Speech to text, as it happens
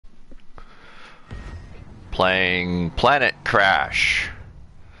playing Planet Crash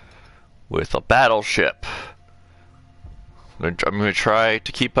with a battleship. I'm gonna try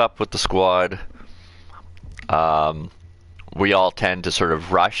to keep up with the squad. We all tend to sort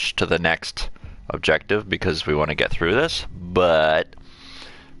of rush to the next objective because we want to get through this, but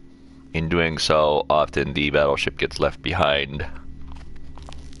in doing so, often the battleship gets left behind.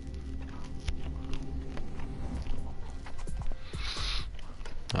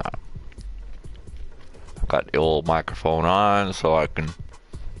 Got the old microphone on so I can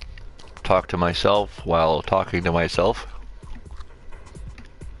talk to myself while talking to myself.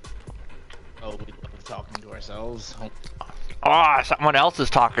 Oh, we love talking to ourselves. Ah, someone else is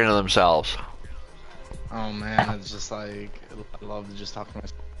talking to themselves. Oh man, it's just like I love to just talk to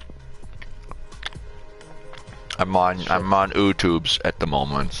myself. I'm on YouTubes at the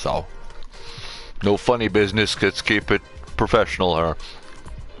moment, so no funny business. Let's keep it professional here.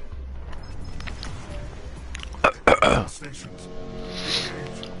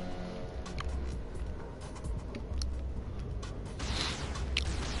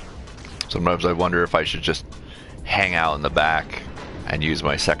 Sometimes I wonder if I should just hang out in the back and use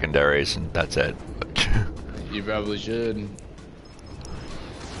my secondaries, and that's it. You probably should.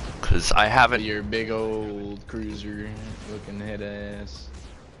 Because I haven't. Your big old cruiser looking head ass.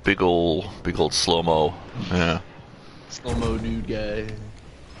 Big old slow-mo. Yeah. Slow-mo dude guy.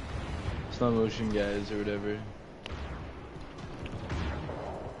 Slow motion guys or whatever.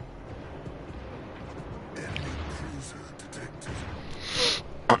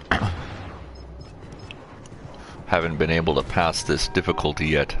 Haven't been able to pass this difficulty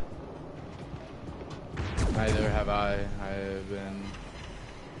yet. Neither have I. I have been.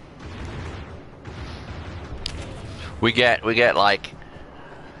 We get like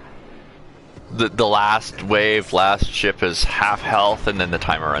the last wave, last ship is half health, and then the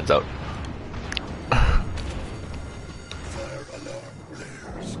timer runs out.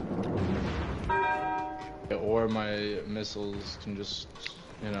 Or my missiles can just,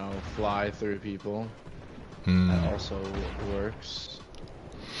 you know, fly through people. That also works.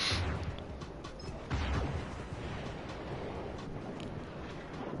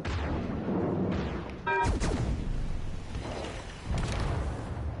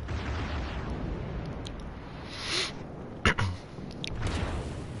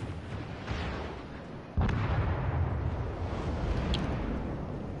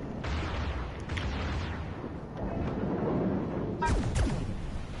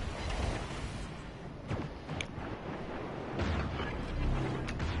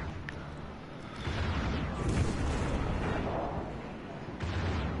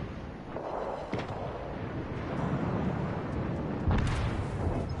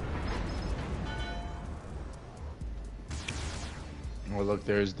 Oh look,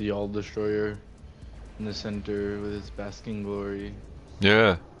 there's the All Destroyer in the center with its basking glory.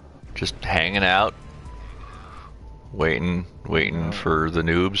 Yeah, just hanging out, waiting for the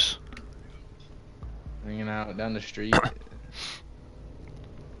noobs. Hanging out down the street. I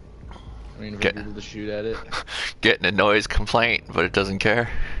mean, for people to shoot at it. Getting a noise complaint, but it doesn't care.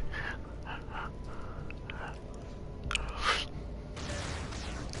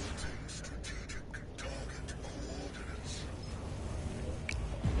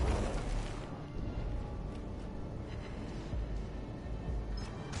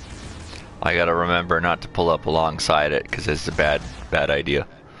 I gotta remember not to pull up alongside it because it's a bad idea.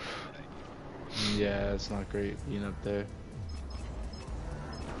 Yeah, it's not great being up there.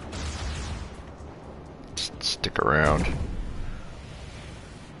 Just stick around.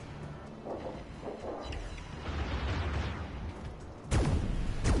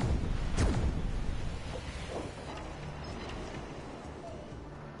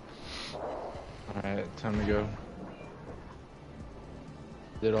 Alright, time to go.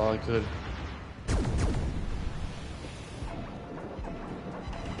 Did all I could.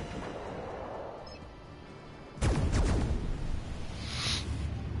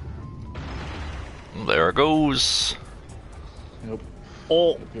 There it goes. Nope.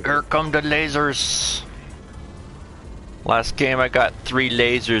 Oh, here come the lasers. Last game I got 3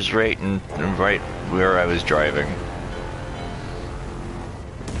 lasers right where I was driving.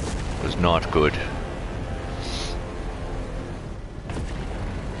 It was not good.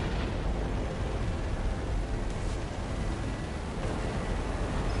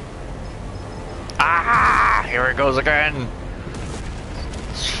 Ah! Here it goes again.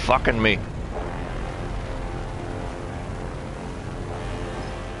 It's fucking me.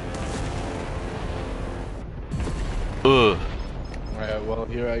 Ugh. Alright, well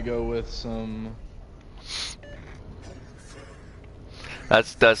here I go with some...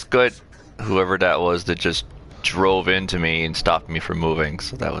 That's good. whoever that was that just drove into me and stopped me from moving.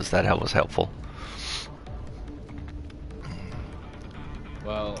 So that was helpful.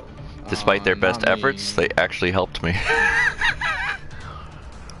 Well, Despite their best not efforts, me. they actually helped me.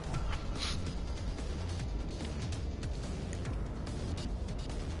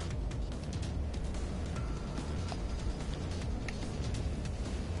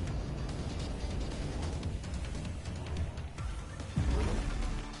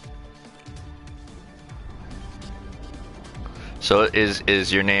 So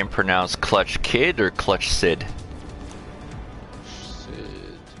is your name pronounced Clutch Kid or Clutch Sid? Sid.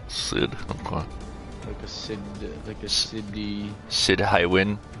 Sid, okay. Like a Sid, like a city. Sid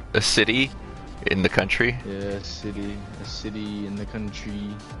Highwind, a city in the country. Yeah, a city in the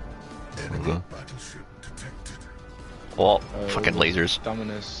country. Okay. Oh, fucking lasers.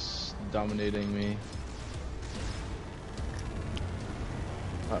 Dominus dominating me.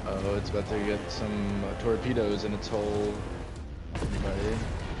 Uh-oh, it's about to get some torpedoes in its hole. Everybody.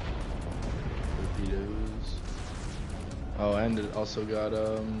 Torpedoes. Oh, and it also got,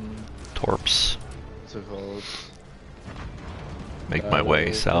 Torps. what's it called? Make my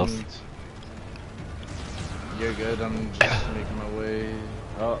way south. You're good, I'm just making my way.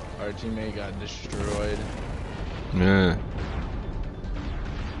 Oh, our teammate got destroyed. Yeah.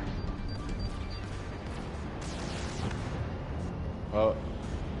 Oh,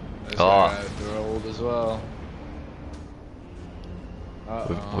 this guy got rolled as well.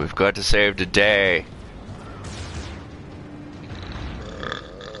 We've got to save the day.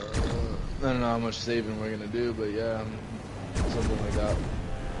 I don't know how much saving we're gonna do, but yeah, something like that.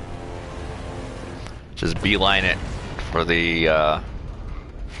 Just beeline it for the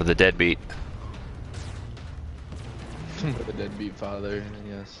deadbeat. For the deadbeat father,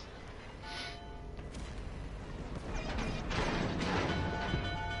 yes.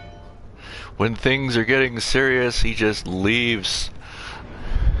 When things are getting serious, he just leaves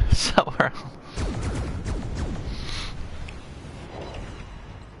somewhere.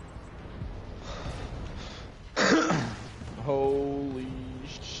 Holy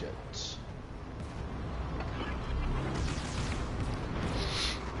shit.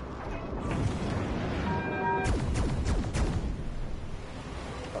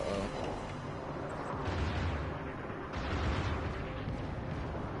 Uh-oh.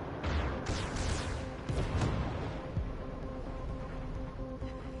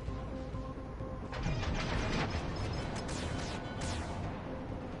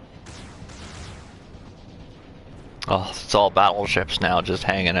 Oh, it's all battleships now, just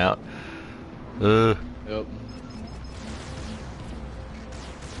hanging out. Yep.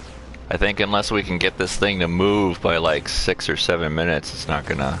 I think unless we can get this thing to move by like 6 or 7 minutes, it's not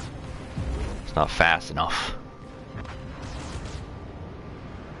fast enough.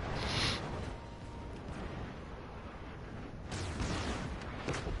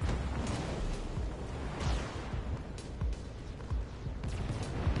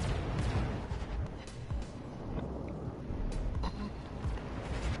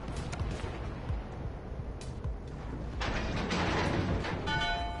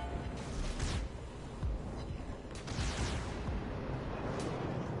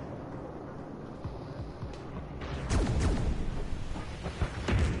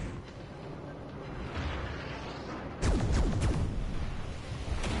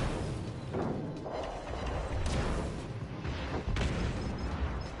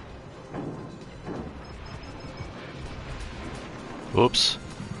 Oops.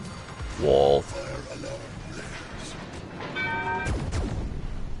 Wall.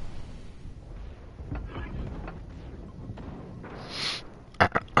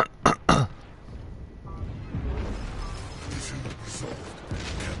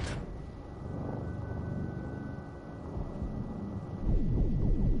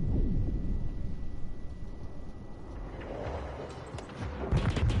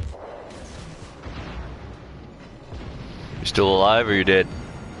 You still alive or you dead?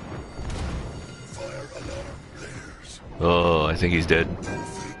 Oh, I think he's dead.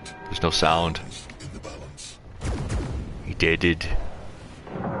 There's no sound. He deaded.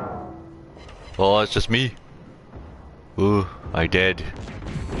 Oh, it's just me. Ooh, I dead.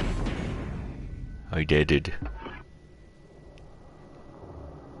 I deaded.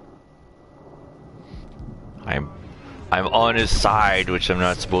 I'm on his side, which I'm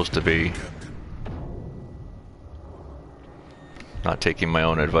not supposed to be. Not taking my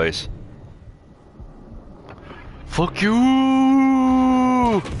own advice. Fuck you!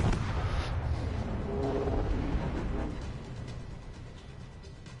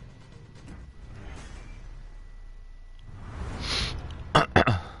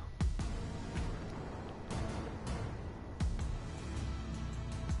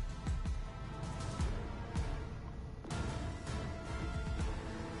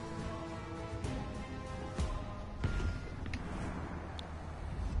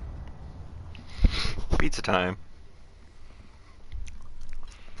 Pizza time.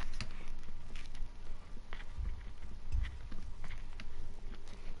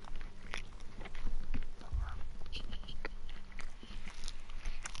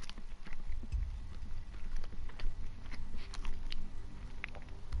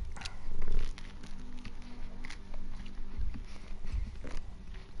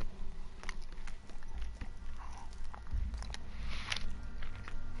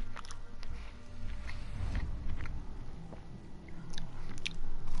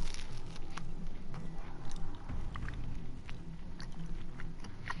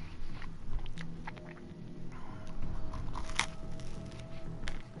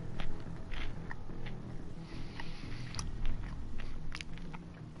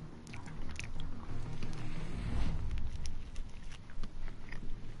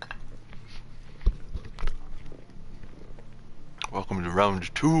 Welcome to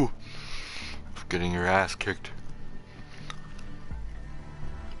round 2 of getting your ass kicked.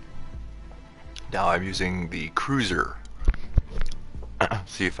 Now I'm using the cruiser.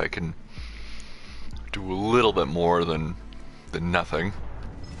 See if I can do a little bit more than nothing.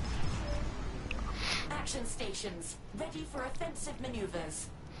 Action stations, ready for offensive maneuvers.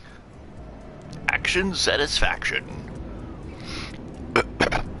 Action satisfaction.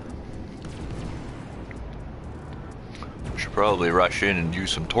 Should probably rush in and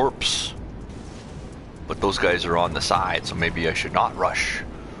use some torps. But those guys are on the side, so maybe I should not rush.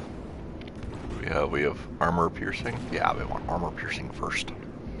 We have armor piercing. Yeah, we want armor piercing first.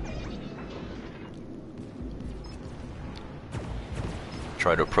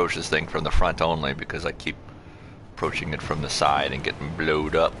 Try to approach this thing from the front only because I keep approaching it from the side and getting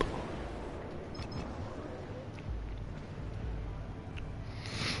blowed up.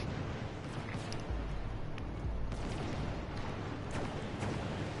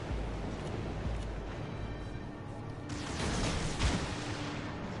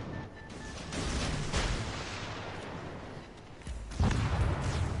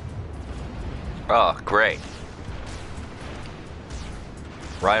 Oh, great.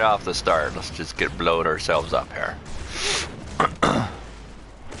 Right off the start, let's just get blowed ourselves up here. Of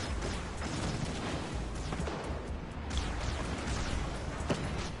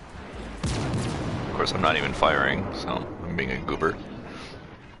course, I'm not even firing, so I'm being a goober.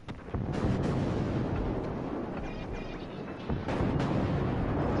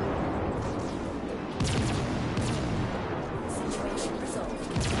 Situation resolved.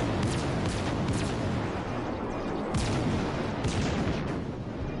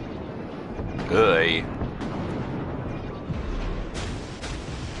 Hey.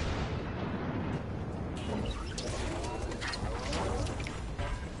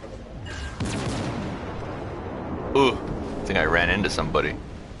 Ooh, I think I ran into somebody.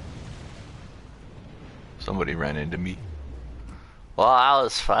 Somebody ran into me. Well, I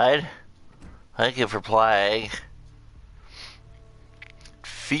was fine. Thank you for playing.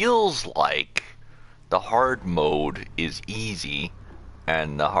 Feels like the hard mode is easy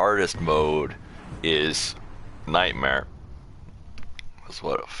and the hardest mode is nightmare. That's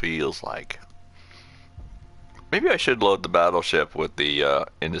what it feels like. Maybe I should load the battleship with the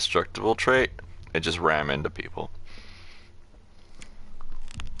indestructible trait and just ram into people.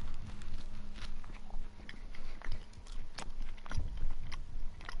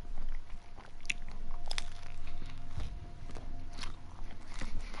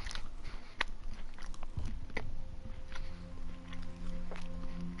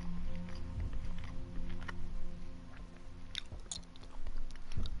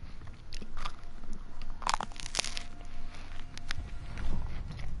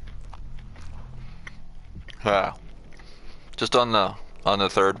 Just on the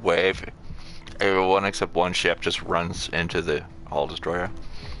third wave, everyone except one ship just runs into the hull destroyer.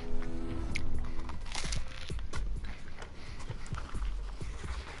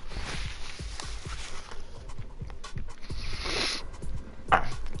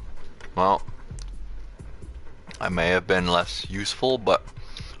 Well, I may have been less useful, but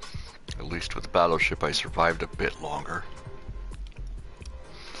at least with the battleship I survived a bit longer.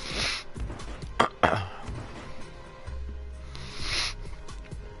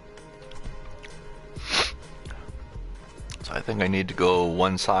 So I think I need to go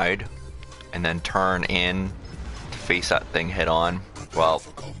one side and then turn in to face that thing head on, well,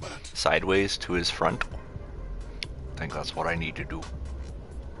 sideways to his front. I think that's what I need to do.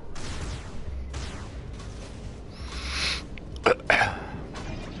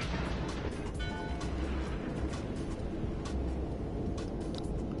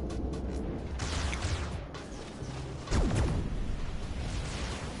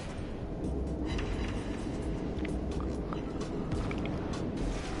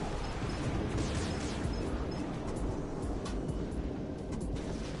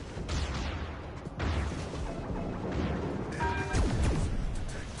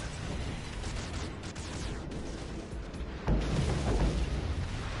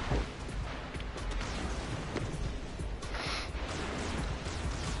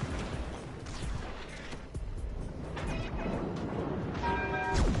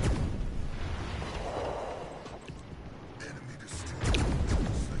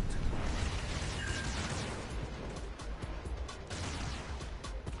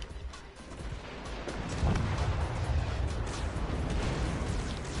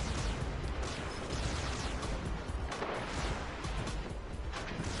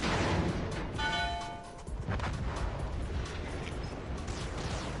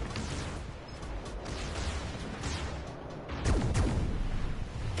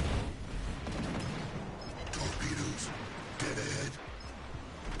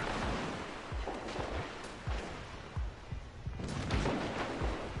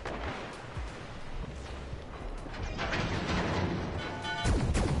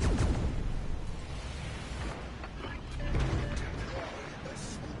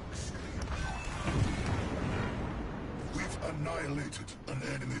 annihilated an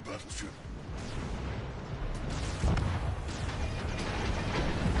enemy battleship.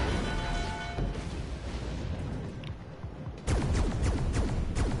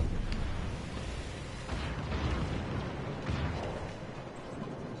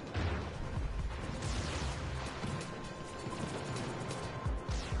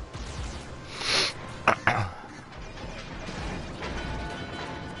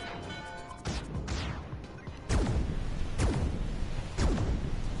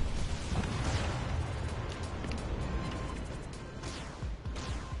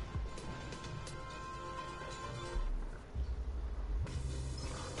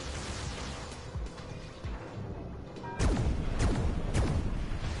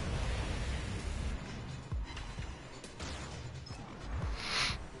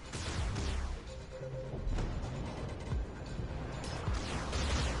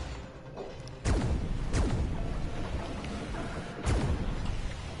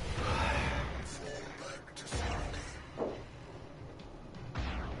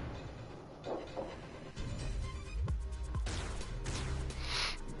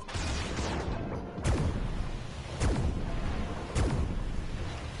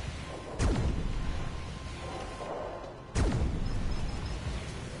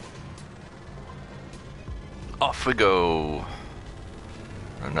 Off we go.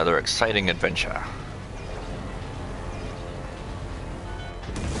 Another exciting adventure.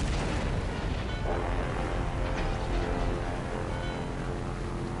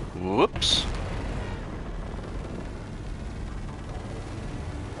 Whoops.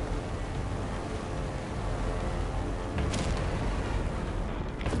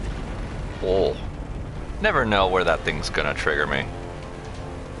 Oh. Never know where that thing's gonna trigger me.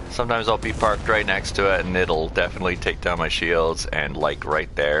 Sometimes I'll be parked right next to it and it'll definitely take down my shields, and like right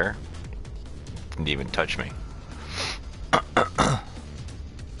there, didn't even touch me.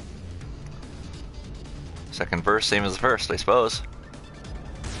 Second verse, same as the first, I suppose.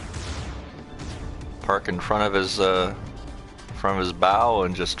 Park in front of his bow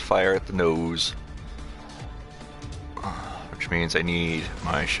and just fire at the nose. Which means I need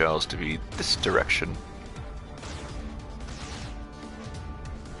my shells to be this direction.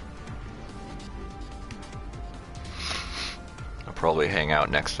 Probably hang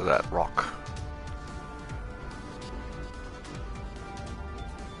out next to that rock.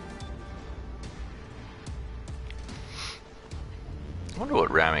 I wonder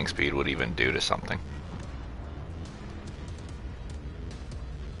what ramming speed would even do to something.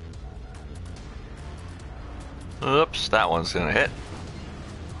 Oops, that one's gonna hit.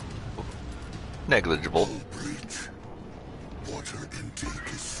 Negligible. Breach. Water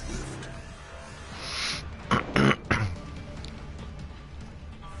intake is swift.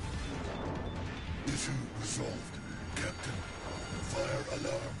 Issue resolved, Captain. Fire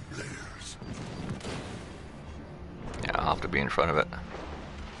alarm blares. Yeah, I'll have to be in front of it.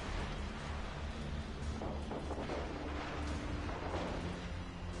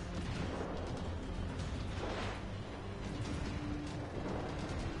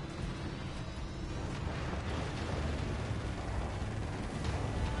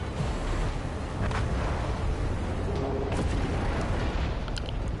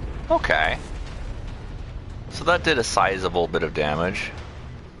 Okay. So that did a sizable bit of damage.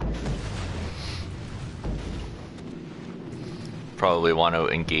 Probably want to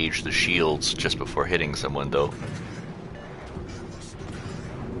engage the shields just before hitting someone though.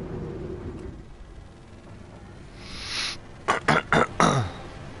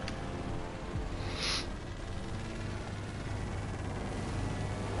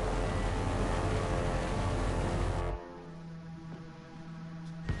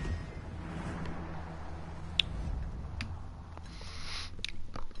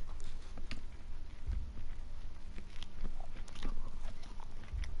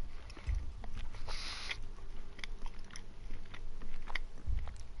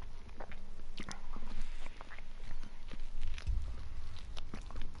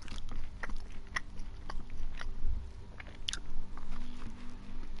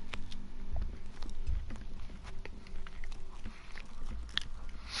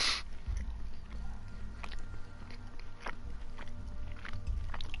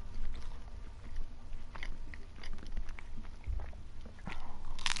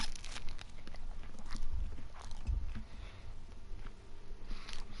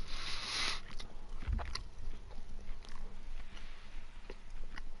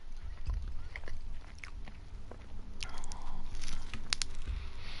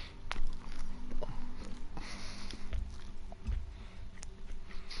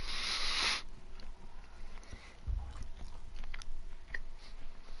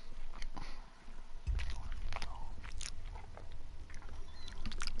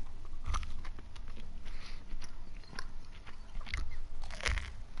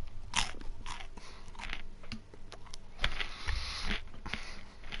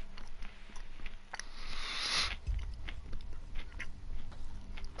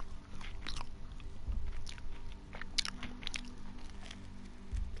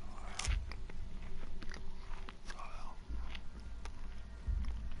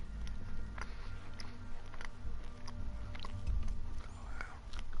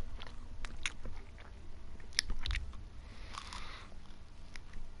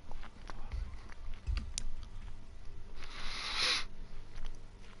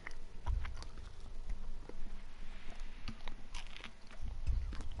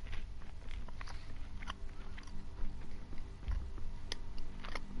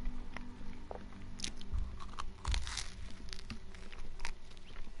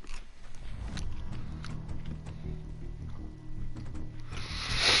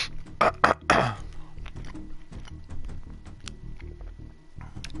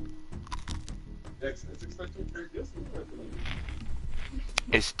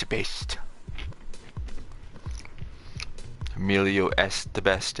 It's the best. Emilio es the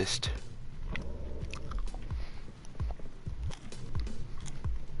bestest.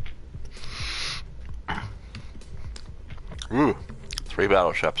 Ooh, 3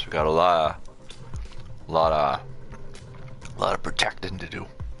 battleships. We got a lot of protecting to do.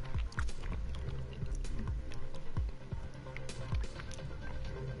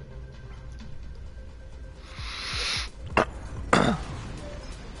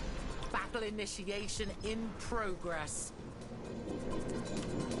 Battle initiation in progress.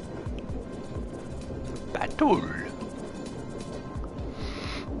 Battle.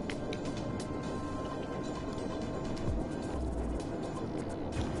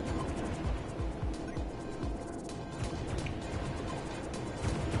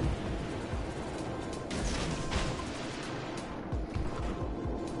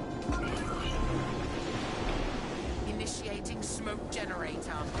 Initiating smoke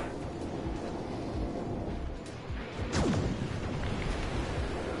generator.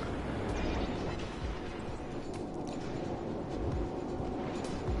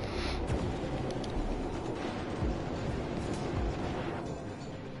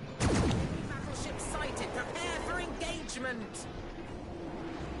 Battleship sighted. Prepare for engagement.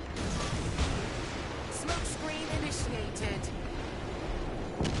 Smoke screen initiated.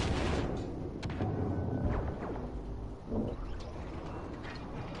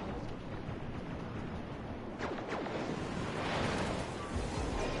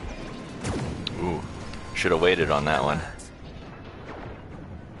 Ooh, should have waited on that one.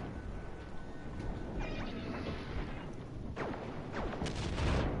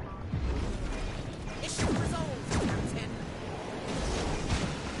 Issue resolved, Captain.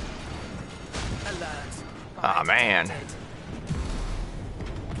 Alert. Ah, man. Detected.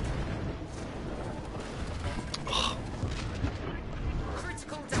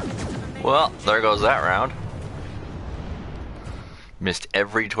 Critical damage to the main Well, engine. there goes that round. Missed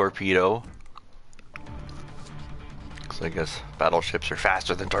every torpedo. So I guess battleships are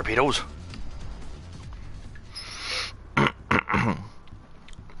faster than torpedoes. Oh.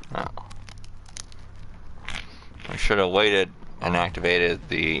 I should have waited and activated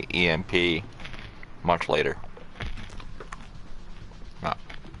the EMP much later. Oh.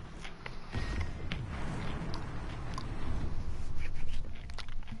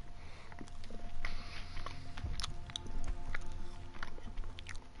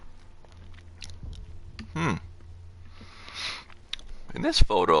 In this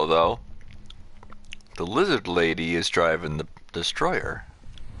photo, though, the lizard lady is driving the destroyer.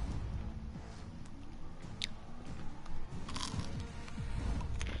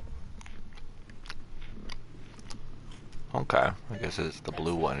 Okay, I guess it's the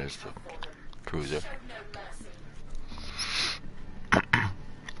blue one is the cruiser. Show no mercy.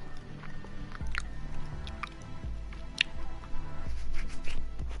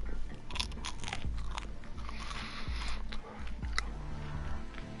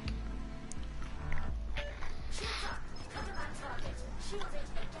 Shields up. Cover that target. Shield it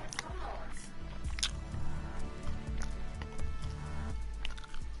against all odds.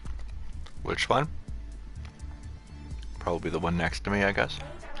 Which one? Probably the one next to me, I guess. Aid an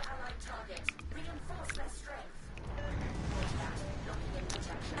allied target. Reinforce their strength. Locking in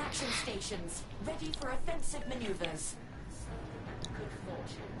protection. Action stations. Ready for offensive maneuvers. Good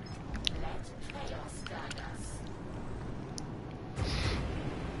fortune. Let chaos guide us.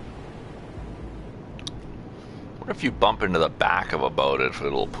 What if you bump into the back of a boat if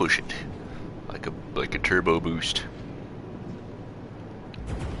it'll push it? Like a turbo boost.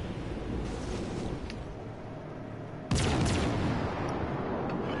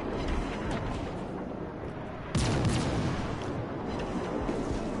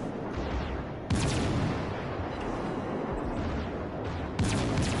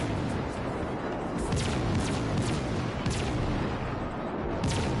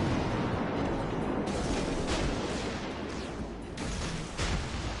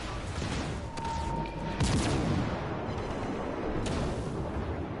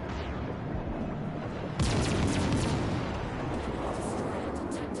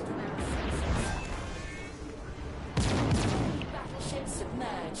 Battleship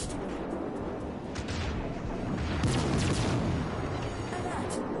submerged.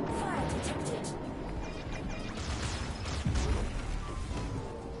 Alert! Fire detected.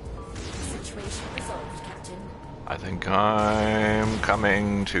 Situation resolved, Captain. I think I'm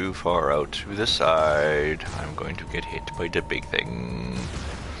coming too far out to the side. I'm going to get hit by the big thing.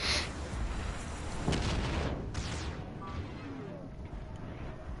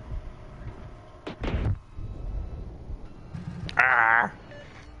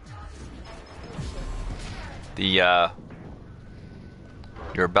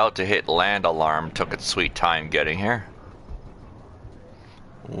 you're about to hit land alarm took its sweet time getting here.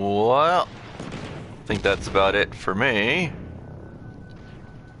 Well, I think that's about it for me.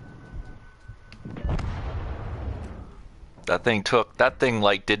 That thing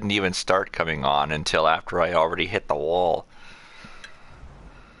like didn't even start coming on until after I already hit the wall.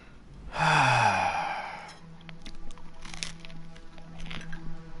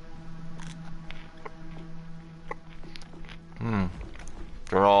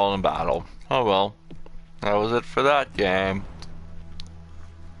 They're all in battle. Oh well. That was it for that game.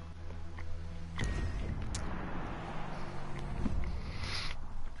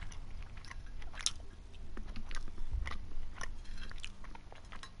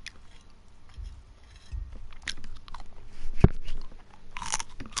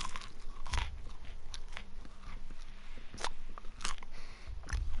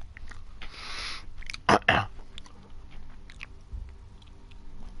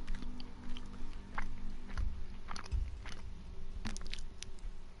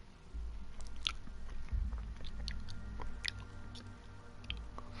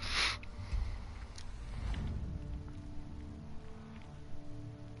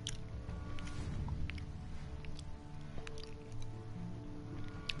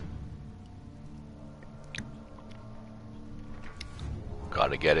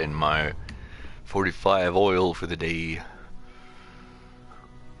 Gotta get in my 45 oil for the day.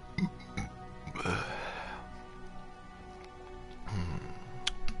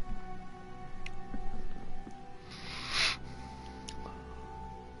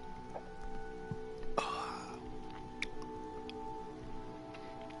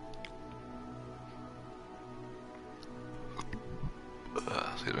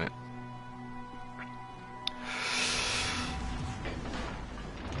 Excuse me.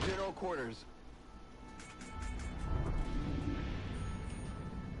 General quarters.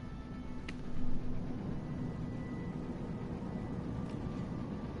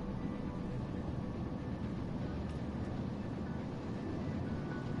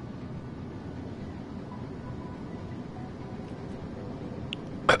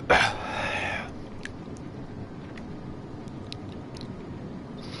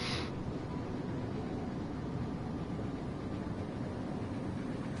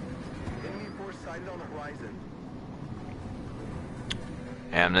 Enemy force sighted on the horizon.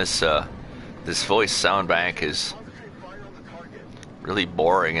 And this voice sound bank is Concentrate fire on the target. really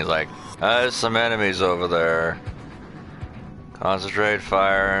boring. It's like, there's some enemies over there. Concentrate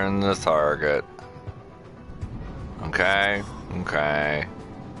fire on the target. Okay, okay.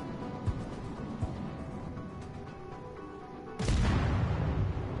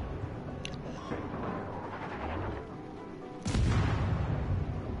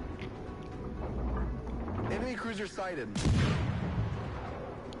 Enemy cruiser sighted.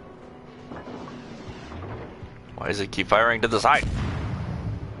 Why does it keep firing to the side?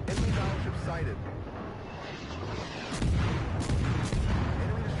 Enemy battleship sighted.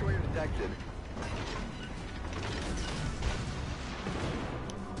 Enemy destroyer detected.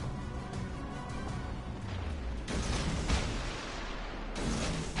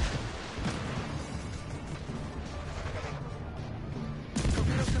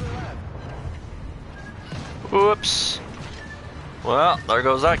 Torpedoes to the left. Whoops. Well, there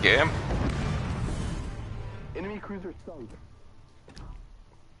goes that game. Enemy cruiser sunk.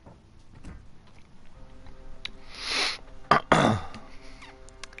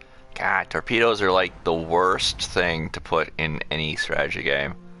 God, torpedoes are like the worst thing to put in any strategy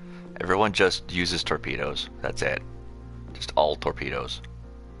game. Everyone just uses torpedoes. That's it. Just all torpedoes.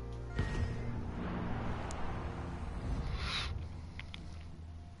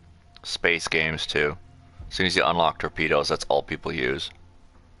 Space games too. As soon as you unlock torpedoes, that's all people use.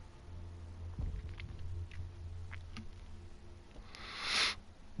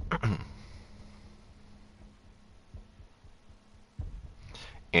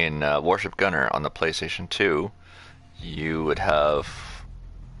 In Warship Gunner on the PlayStation 2, you would have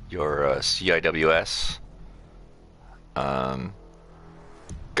your CIWS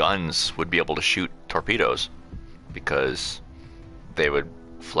guns would be able to shoot torpedoes because they would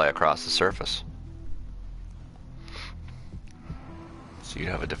fly across the surface. So you'd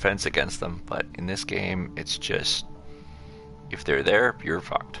have a defense against them, but in this game, it's just if they're there, you're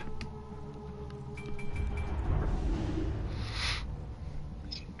fucked.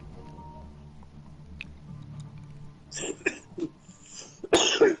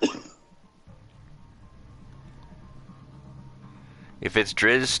 If it's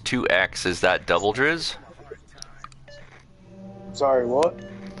Driz 2X, is that double Driz? Sorry, what?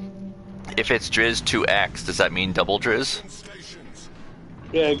 If it's Driz 2X, does that mean double Driz? Stations.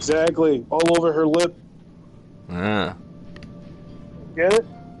 Yeah, exactly. All over her lip. Yeah. Get it?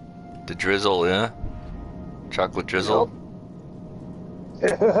 The drizzle, yeah? Chocolate drizzle?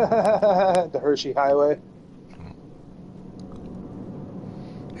 The Hershey Highway.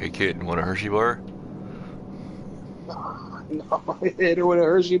 Hey kid, want a Hershey bar? No, hit her with a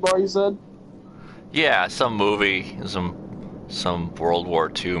Hershey bar, you said? Yeah, some movie, some World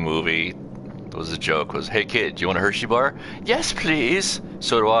War II movie. It was a joke. Was, hey kid, do you want a Hershey bar? Yes, please.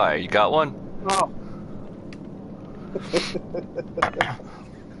 So do I. You got one? Oh.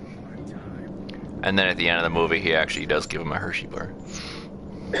 And then at the end of the movie, he actually does give him a Hershey bar.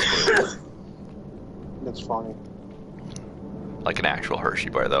 That's funny. Like an actual Hershey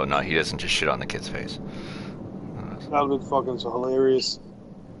bar, though. No, he doesn't just shit on the kid's face. That would have been fucking so hilarious.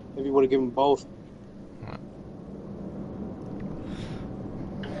 Maybe would have given both.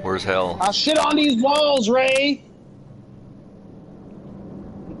 Where's hell? I shit on these walls, Ray!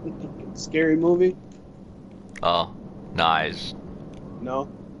 Scary movie? Oh, nice. No?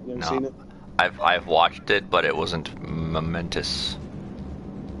 You never No. seen it? I've watched it, but it wasn't momentous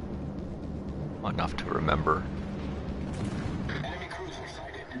enough to remember.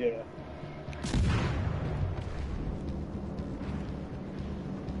 Yeah.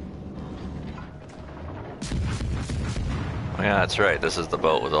 Oh, yeah, that's right. This is the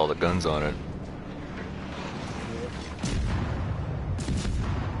boat with all the guns on it.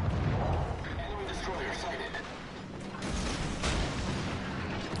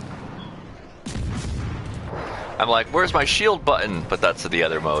 I'm like, where's my shield button? But that's the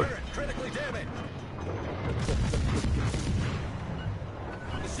other mode. Critically damaged.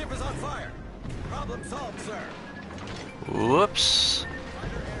 The ship is on fire. Problem solved, sir. Whoops.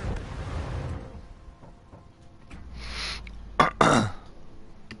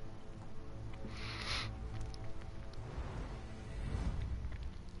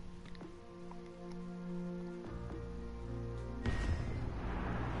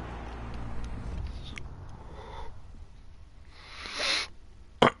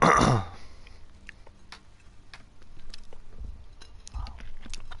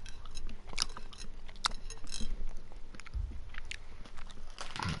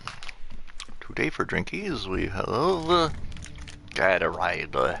 Today for drinkies, we have Gotta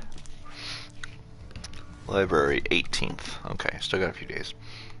Ride Library 18th. Okay, still got a few days.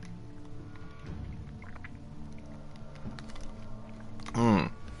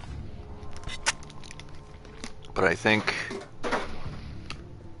 But I think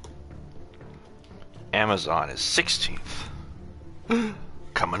Amazon is 16th.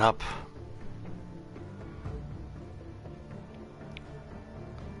 Coming up.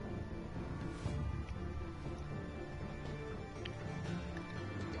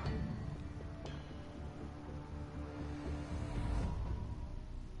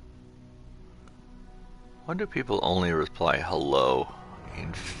 Why do people only reply hello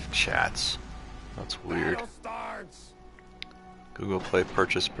in chats? That's weird. Battle starts. Google Play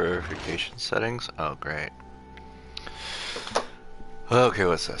purchase verification settings. Oh, great. Okay,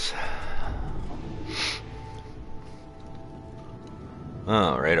 what's this?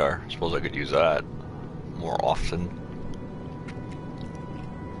 Oh, radar. Suppose I could use that more often.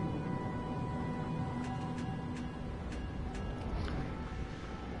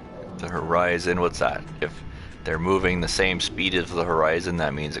 The horizon, what's that? If they're moving the same speed as the horizon,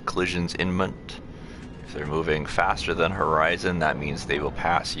 that means a collision's imminent. If they're moving faster than horizon, that means they will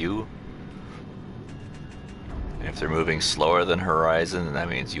pass you. And if they're moving slower than horizon, that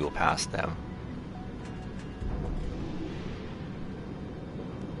means you will pass them.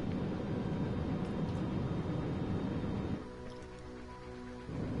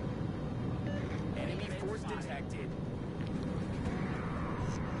 Enemy force detected.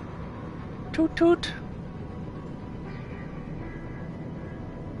 Toot toot.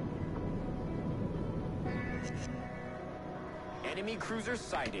 Enemy cruiser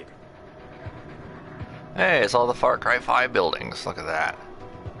sighted. Hey, it's all the Far Cry 5 buildings. Look at that.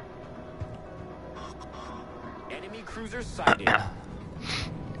 Enemy cruiser sighted.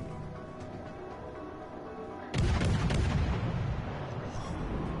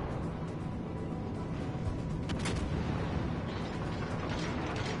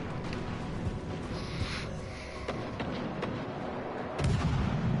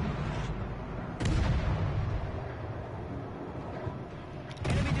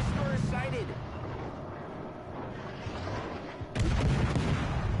 Enemy destroyer sighted.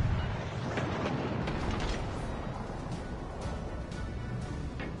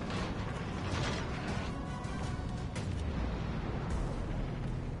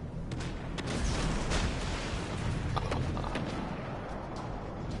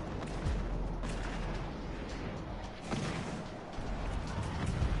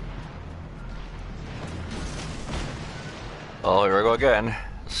 Oh, here we go again.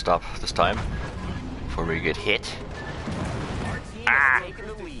 Stop this time before we get hit. Our team has taken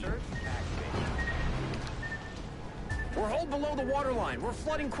the lead. We're hull below the waterline. We're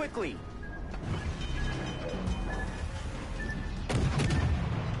flooding quickly.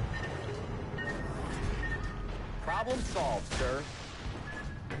 Problem solved, sir.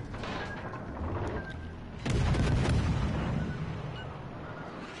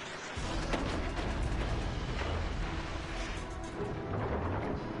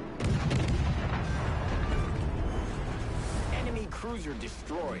 Enemy cruiser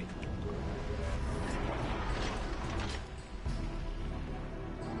destroyed.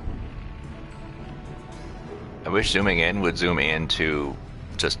 I wish zooming in would zoom into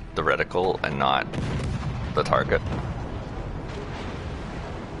just the reticle and not the target.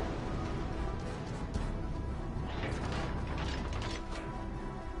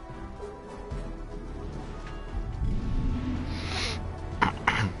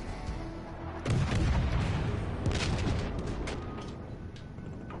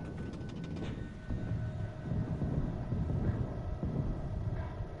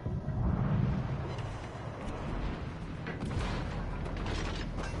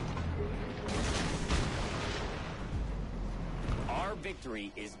 Our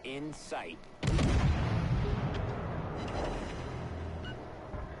victory is in sight.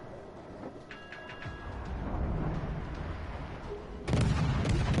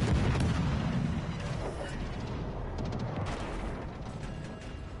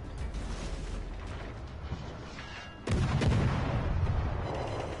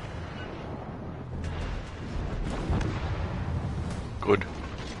 Good.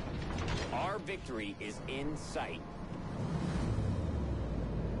 Our victory is in sight.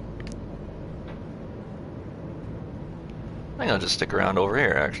 I think I'll just stick around over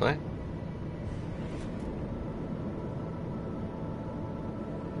here, actually.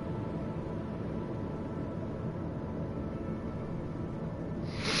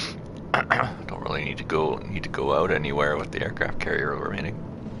 Don't really need to go out anywhere with the aircraft carrier remaining.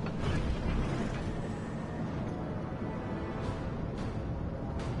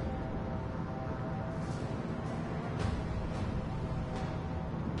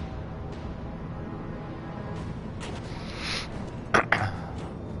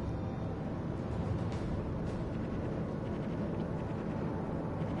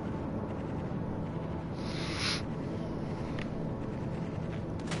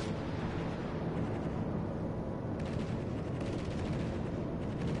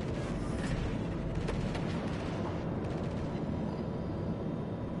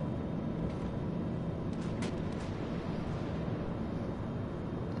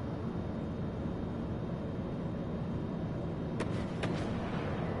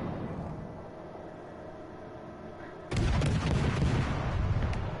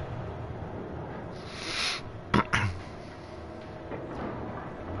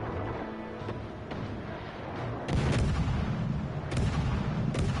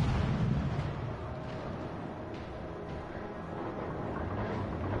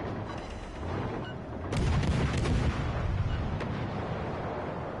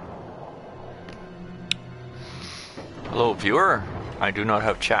 Hello, viewer. I do not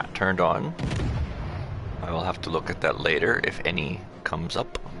have chat turned on. I will have to look at that later if any comes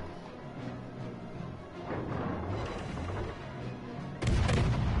up.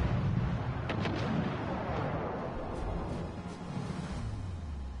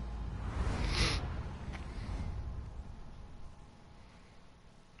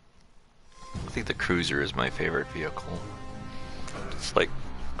 I think the cruiser is my favorite vehicle. It's like,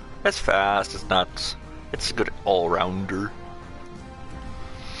 it's fast, it's not, it's a good all-rounder.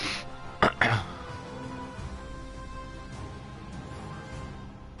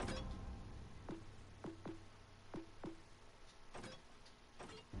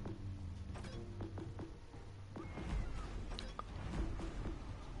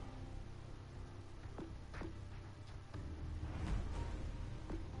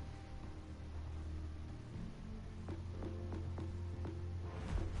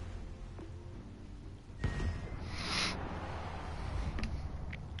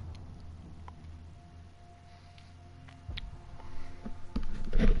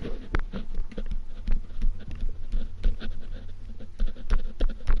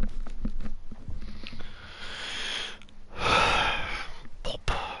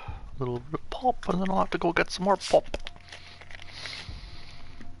 Little bit of pop, and then I'll have to go get some more pop.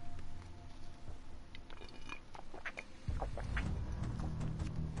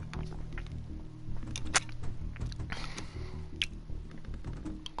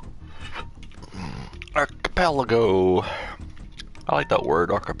 Archipelago. I like that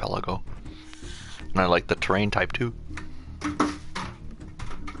word, archipelago. And I like the terrain type too.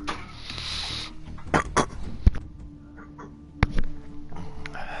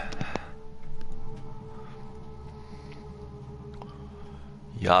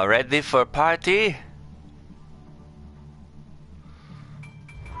 Y'all ready for a party?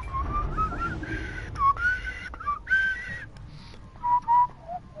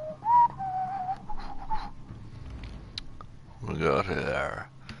 We got here.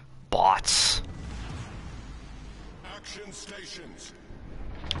 Bots. Action stations.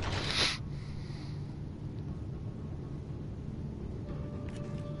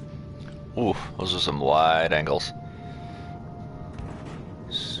 Ooh, those are some wide angles.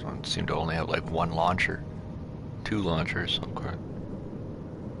 This one seemed to only have like one launcher. Two launchers, okay.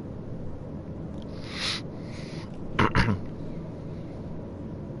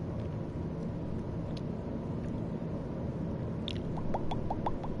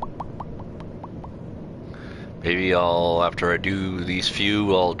 Maybe I'll, after I do these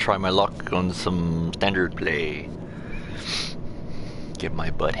few, I'll try my luck on some standard play. Get my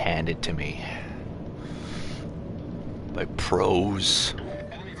butt handed to me by pros.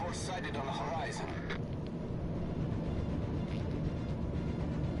 Enemy force sighted on the horizon.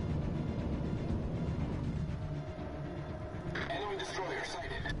 Enemy destroyer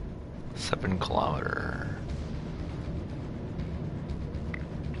sighted. 7 kilometer.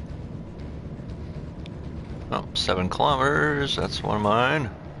 Oh, 7 kilometers, that's one of mine.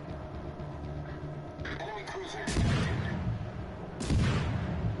 Enemy cruiser.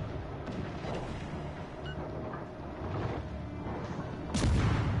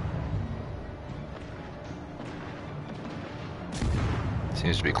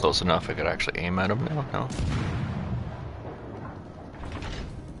 Seems to be close enough I could actually aim at him now, no?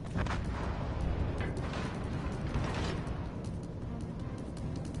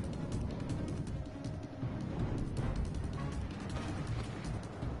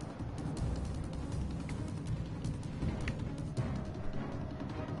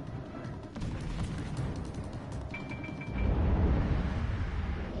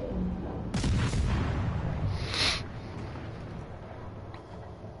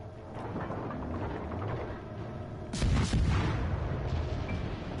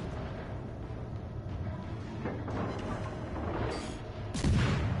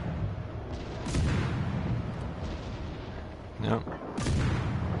 Yep.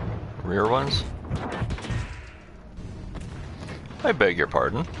 Rear ones? I beg your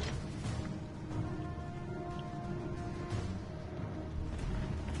pardon.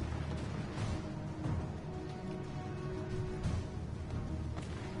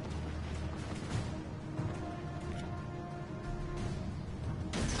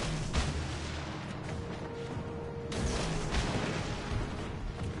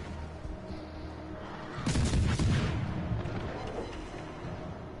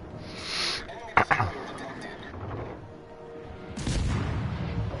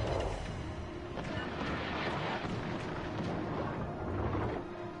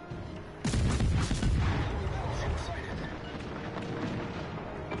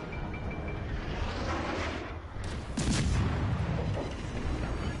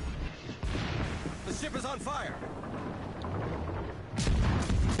 The ship is on fire.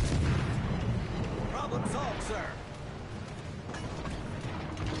 Problem solved, sir.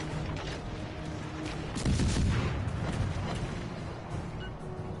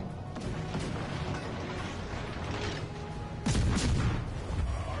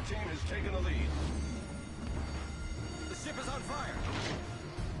 Our team has taken the lead. The ship is on fire.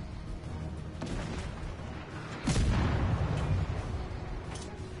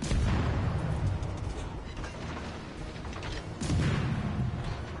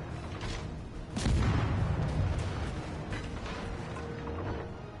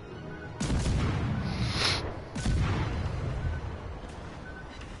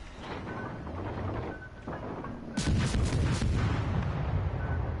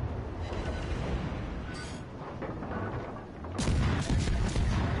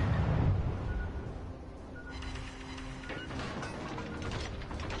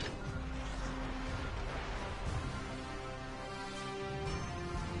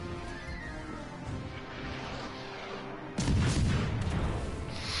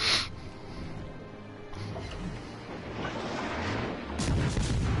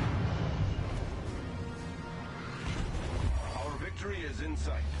 Our victory is in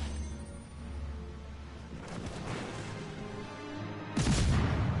sight.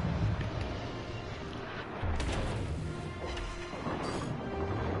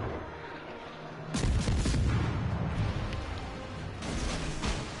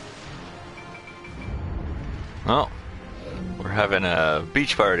 having a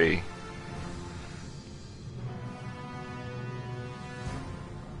beach party.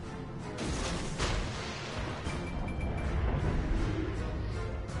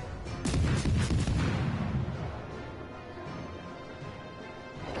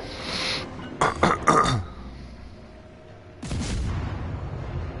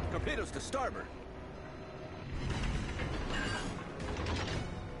 Torpedoes to starboard.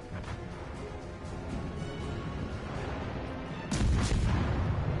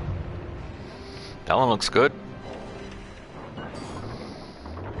 That one looks good.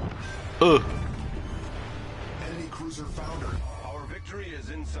 Ugh. Enemy cruiser foundered. Our victory is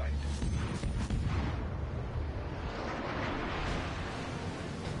in sight.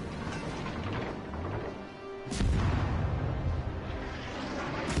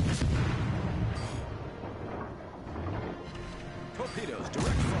 Torpedoes, direct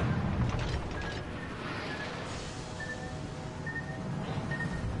fire.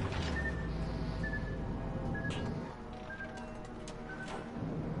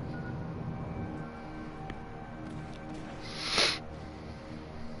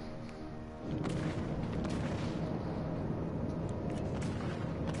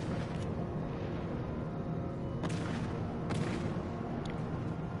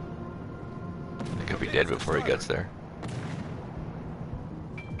 He could be dead before he gets there.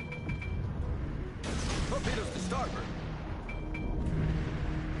 Torpedoes to starboard.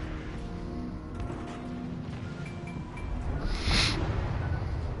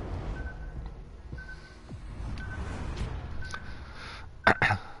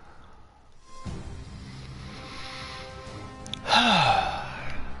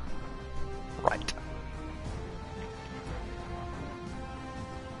 Right.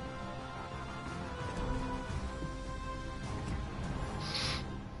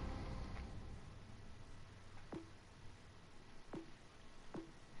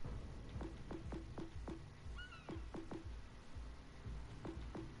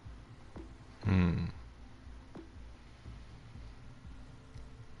 Hmm.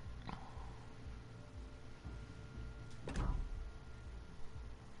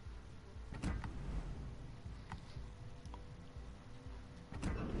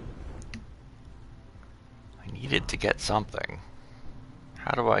 I needed to get something.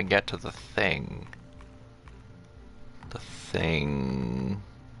 How do I get to the thing? The thing.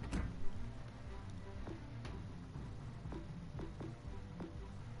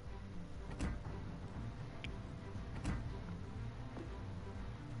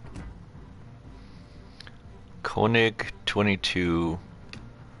 Koenig 22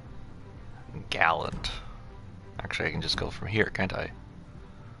 Gallant. Actually, I can just go from here, can't I?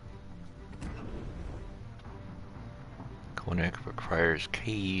 Koenig requires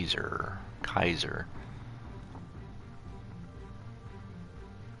Kaiser.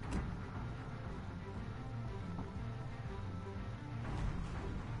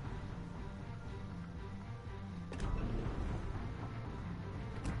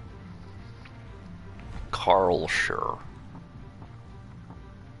 Karlsruhe.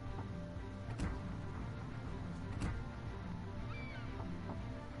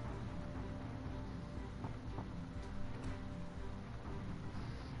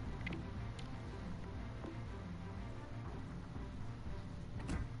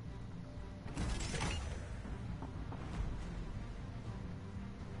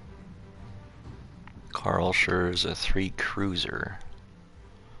 Karlsruhe is a 3 cruiser.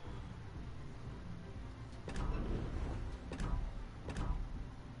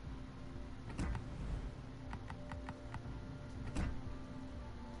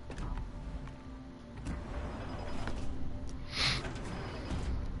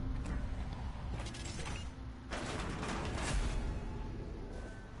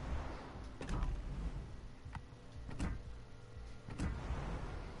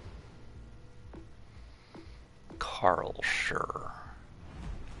 Karlsruhe.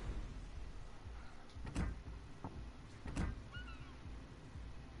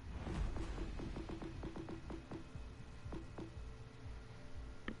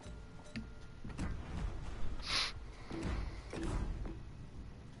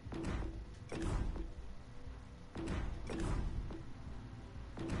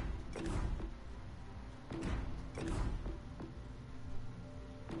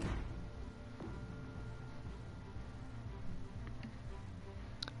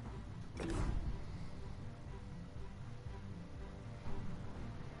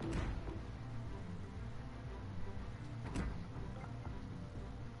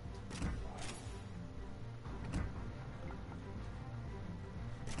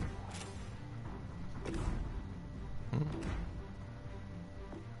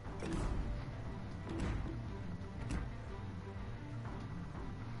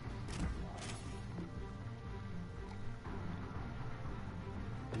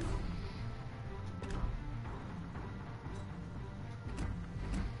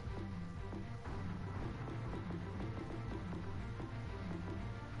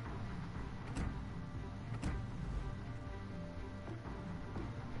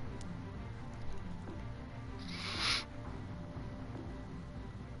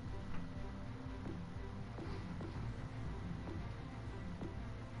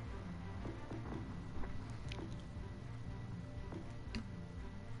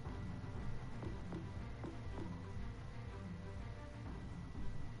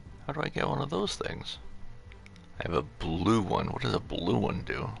 How do I get one of those things? I have a blue one. What does a blue one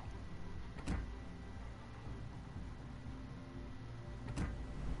do?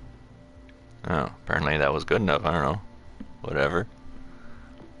 Oh, apparently that was good enough. I don't know. Whatever.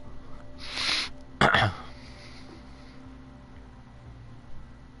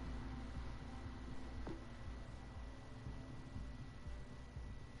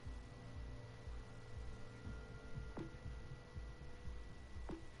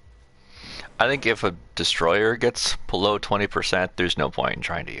 I think if a destroyer gets below 20%, there's no point in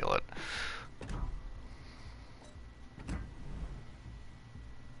trying to heal it.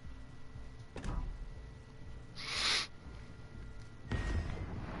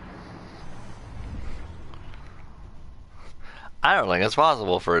 I don't think it's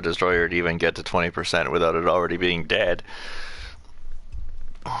possible for a destroyer to even get to 20% without it already being dead.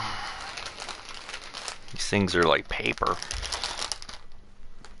 These things are like paper.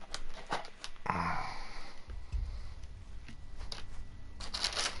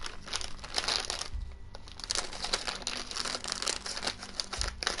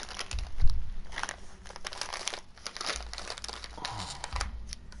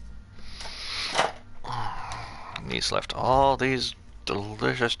 He's left all these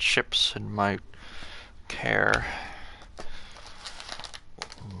delicious chips in my care.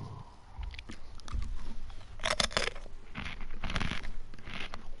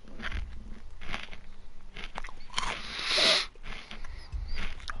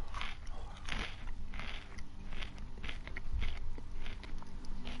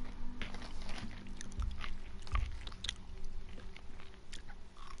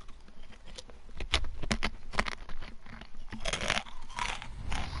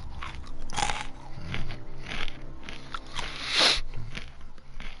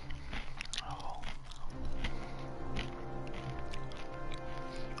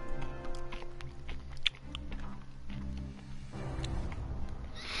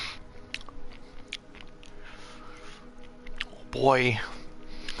 Boy,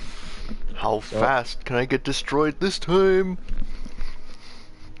 how fast can I get destroyed this time?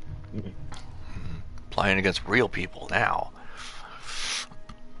 Playing against real people now.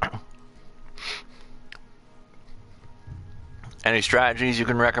 Any strategies you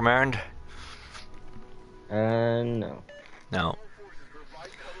can recommend? No. No.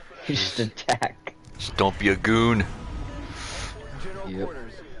 Just attack. Just don't be a goon. Yep.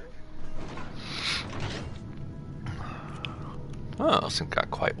 Oh, this thing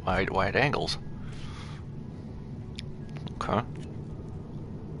got quite wide angles. Okay.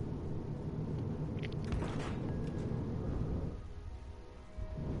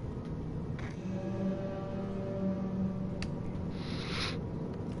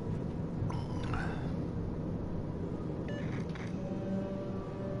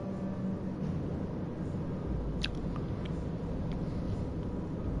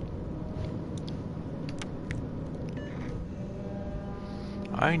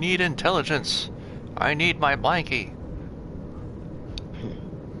 I need intelligence. I need my blankie.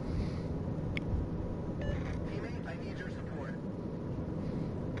 Teammate, I need your support.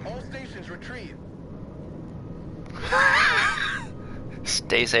 All stations retreat.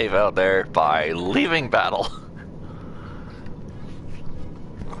 Stay safe out there by leaving battle.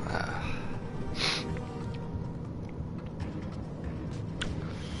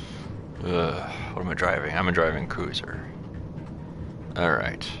 What am I driving? I'm a driving cruiser.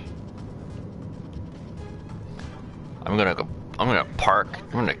 Alright. I'm gonna park.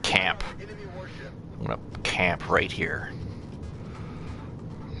 I'm gonna camp. I'm gonna camp right here.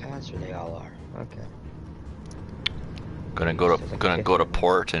 Yeah, that's where they all are. Okay. Gonna go to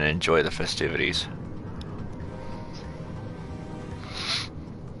port and enjoy the festivities.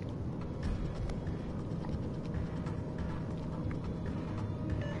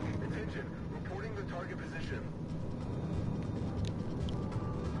 Attention, reporting the target position.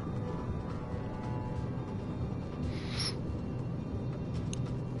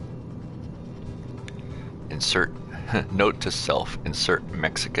 Insert note to self, insert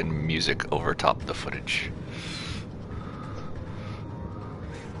Mexican music over top the footage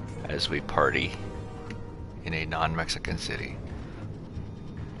as we party in a non-Mexican city.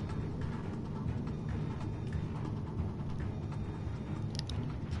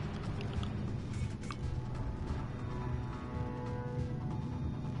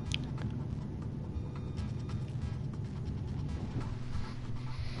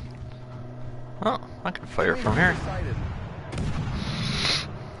 Oh, I can fire from here.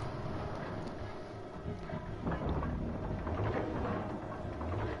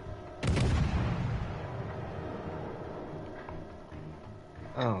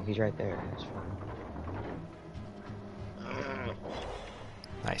 Oh Oh, he's right there. That's fine.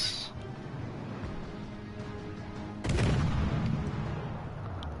 Nice.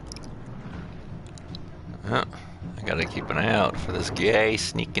 I gotta keep an eye out for this guy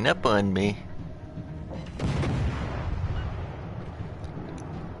sneaking up on me.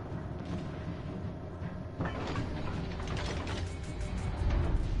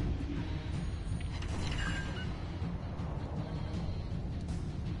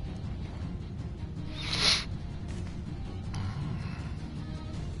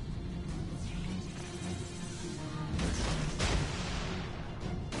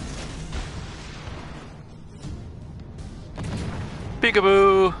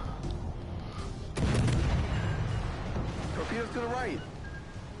 Peekaboo! Torpedoes to the right.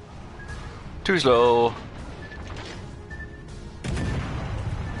 Too slow.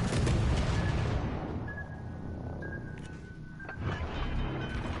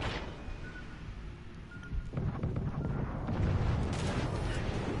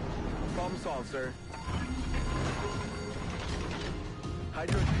 Problem solved, sir.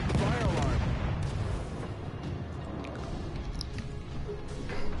 Hydro fire alarm.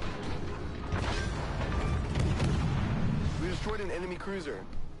 We destroyed an enemy cruiser.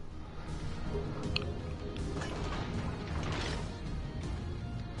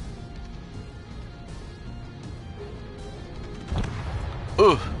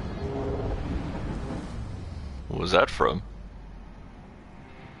 Ugh. What was that from?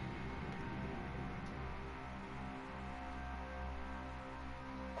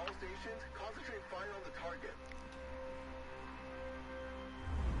 All stations, concentrate fire on the target.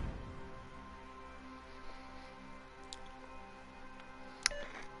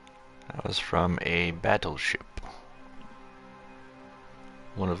 That was from a battleship.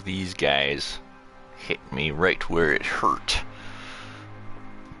 One of these guys hit me right where it hurt.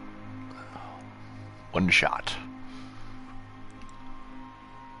 One shot.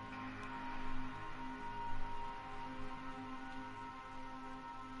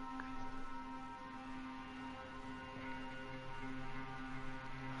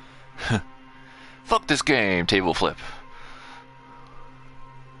 Fuck this game, table flip.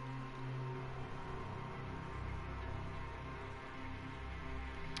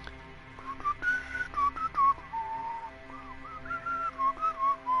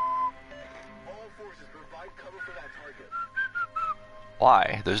 All forces provide cover for that target.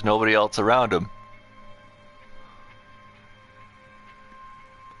 Why? There's nobody else around him.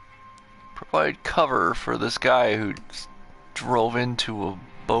 Provide cover for this guy who drove into a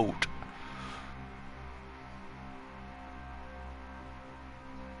boat.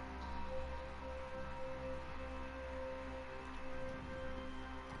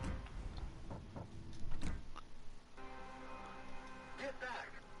 Get back.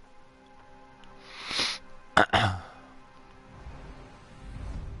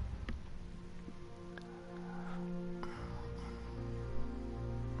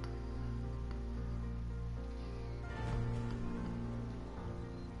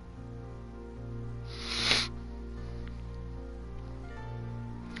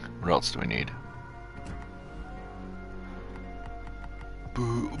 What else do we need?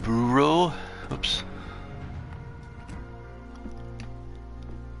 Bureau? Oops.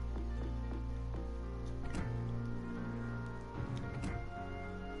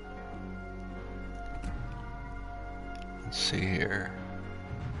 Let's see here.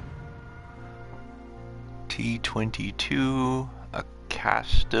 T-22,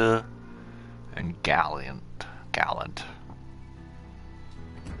 Acasta, and Gallant.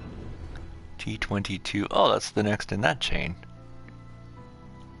 T-22. Oh, that's the next in that chain.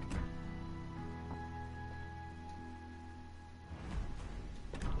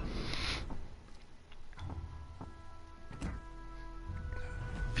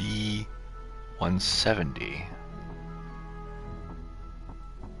 V-170.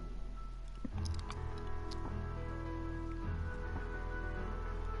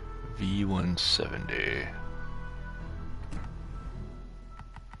 V-170.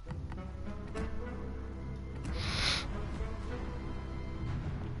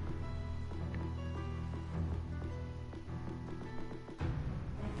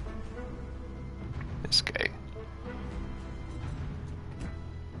 This guy.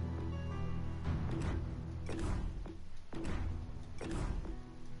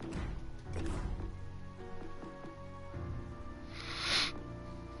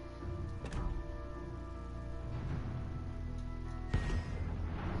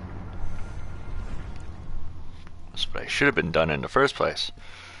 That's what I should have been done in the first place.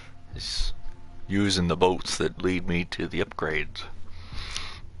 Is using the boats that lead me to the upgrades.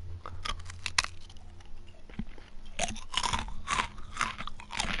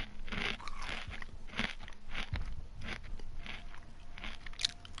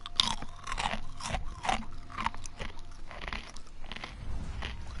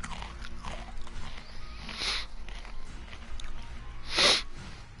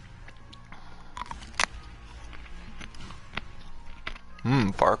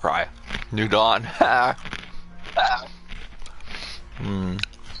 Far Cry. New Dawn. Hmm.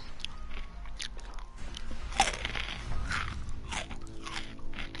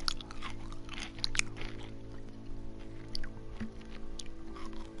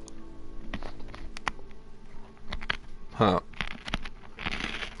 Huh.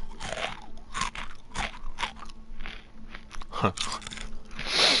 Huh.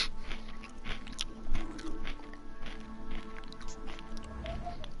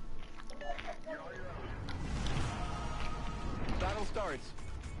 Battle starts.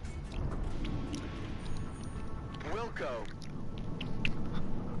 Wilco.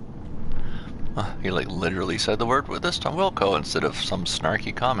 He like literally said the word with this time Wilco instead of some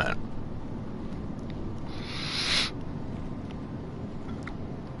snarky comment.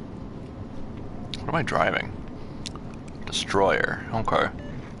 What am I driving? Destroyer. Okay.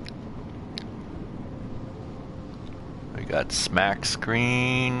 We got smack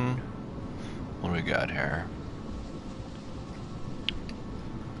screen. What do we got here?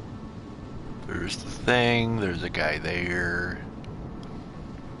 There's the thing. There's a guy there.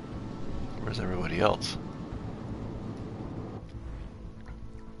 Where's everybody else?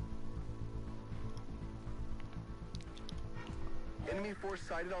 Enemy force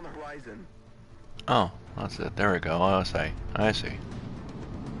sighted on the horizon. Oh, that's it. There we go. Oh, I see.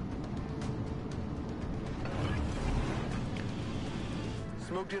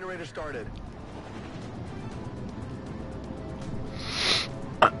 Smoke generator started.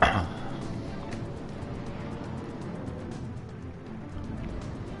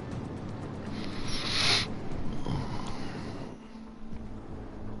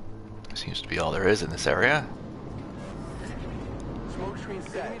 Seems to be all there is in this area. Smoke screen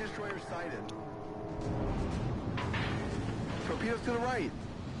set. Enemy destroyer sighted. Torpedoes to the right.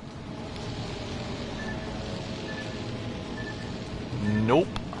 Nope.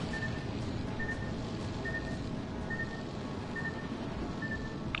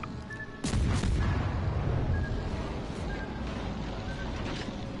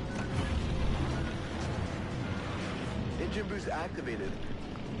 Engine boost activated.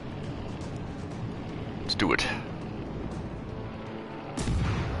 Let's do it.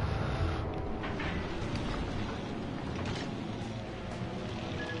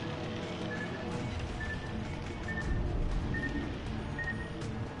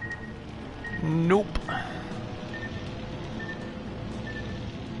 Nope.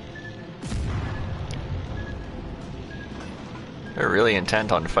 They're really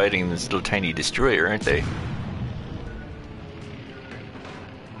intent on fighting this little tiny destroyer, aren't they?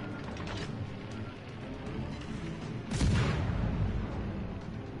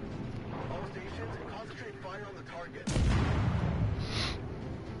 All stations, concentrate fire on the target.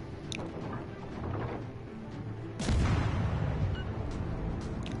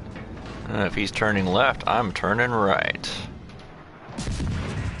 If he's turning left, I'm turning right.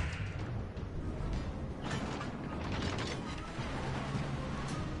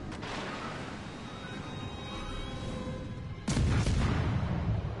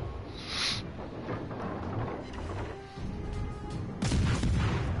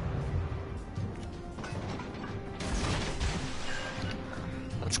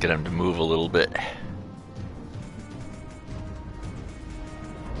 Let's get him to move a little bit.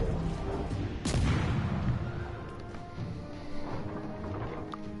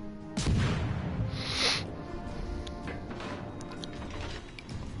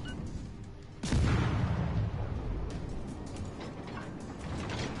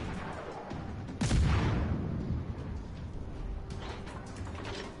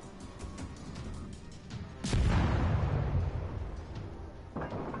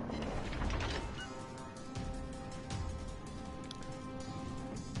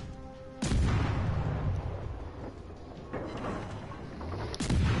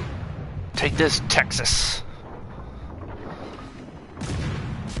 Take this, Texas.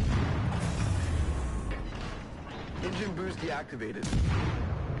 Engine boost deactivated.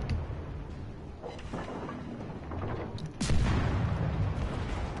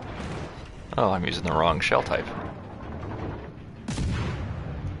 Oh, I'm using the wrong shell type.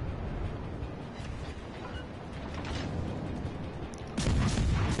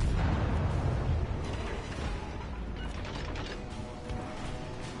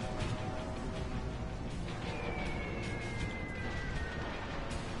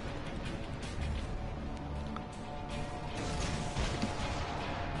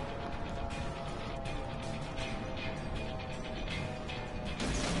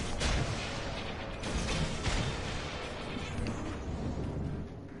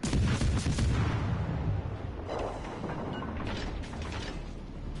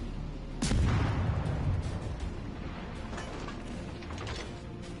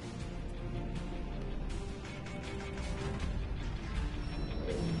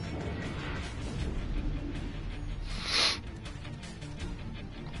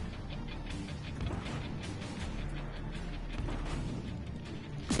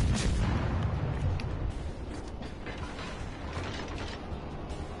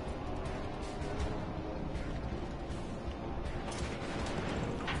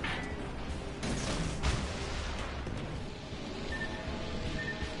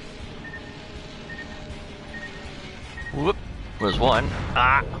 Whoop. Was one.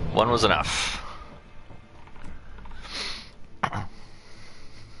 Ah, one was enough. That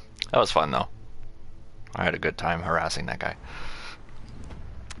was fun though. I had a good time harassing that guy.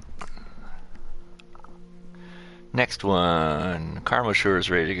 Next one. Karma Shore is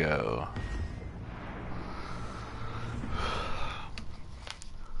ready to go.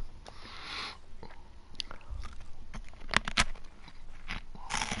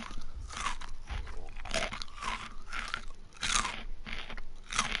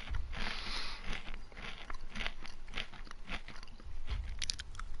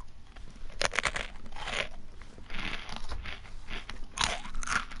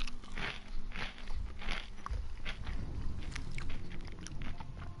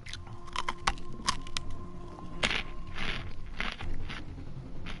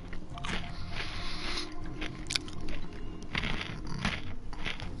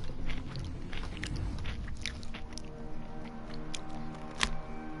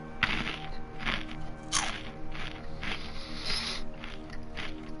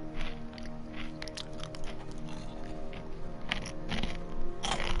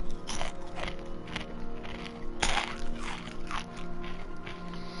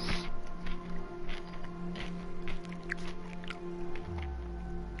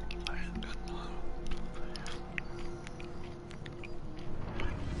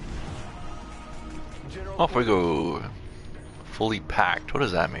 Off we go. Fully packed. What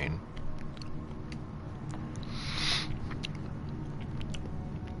does that mean?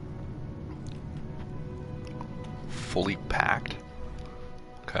 Fully packed?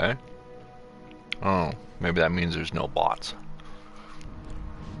 Okay. Oh, maybe that means there's no bots.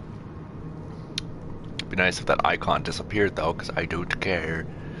 It'd be nice if that icon disappeared though, because I don't care.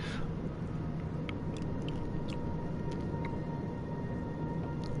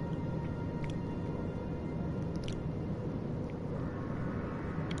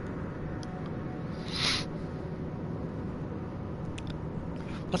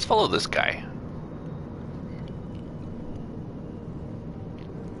 Let's follow this guy.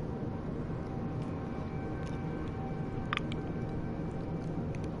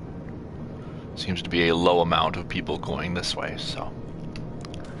 Seems to be a low amount of people going this way, so.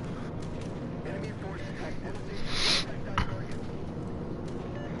 Enemy force attack MC. Contact that target.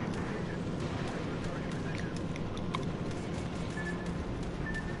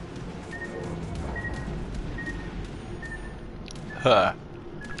 Huh.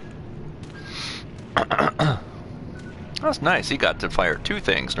 That's nice. He got to fire two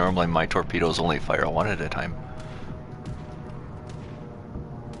things. Normally my torpedoes only fire one at a time.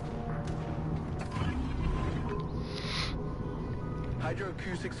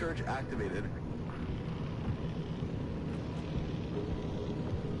 Hydroacoustic surge activated.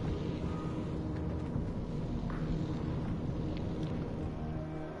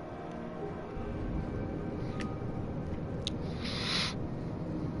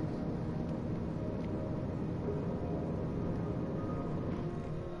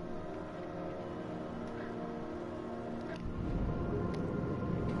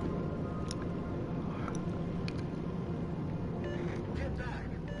 Get back!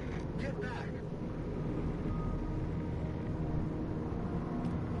 Get back!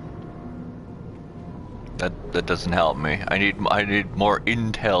 That doesn't help me. I need more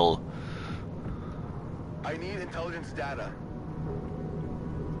intel. I need intelligence data.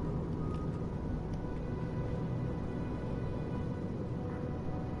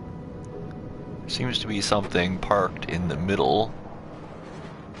 Seems to be something parked in the middle.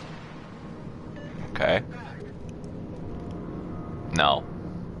 Okay. No.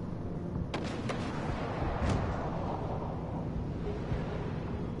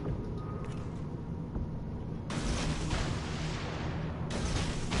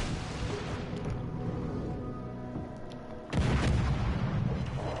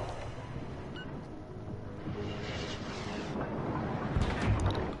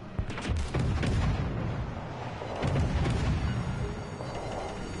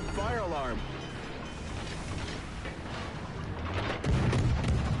 Fire alarm.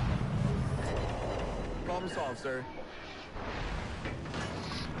 Problem solved, sir.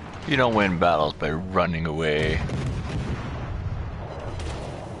 You don't win battles by running away.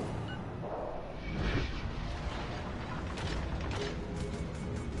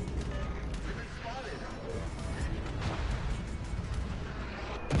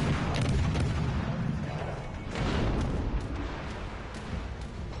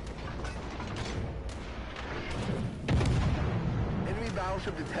 Enemy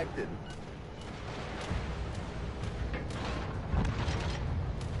battleship detected.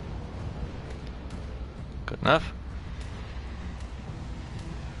 Good enough.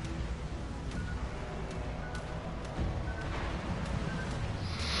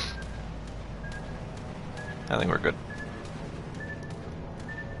 I think we're good.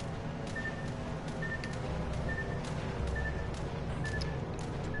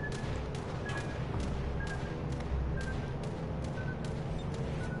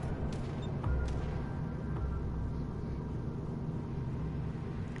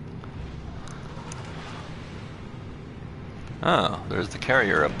 Oh, there's the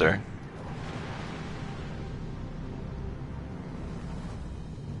carrier up there.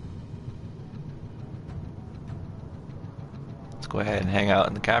 Let's go ahead and hang out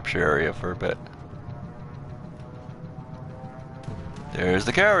in the capture area for a bit. There's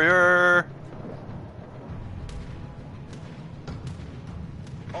the carrier!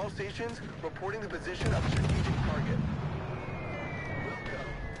 All stations reporting the position of strategic target.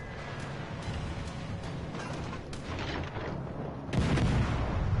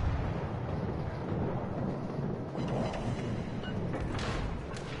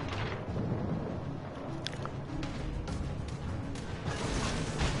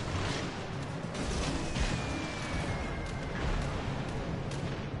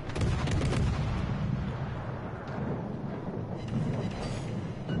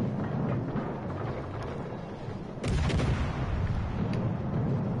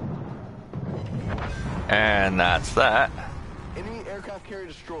 And that's that. Enemy aircraft carrier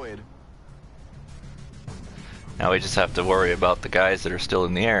destroyed. Now we just have to worry about the guys that are still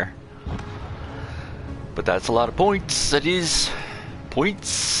in the air. But that's a lot of points. That is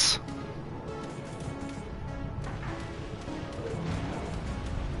points.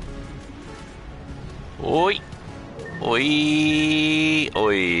 Oi. Oi.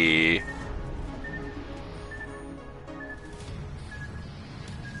 Oi.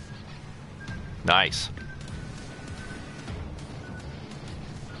 Nice.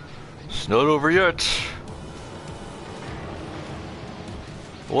 It's not over yet.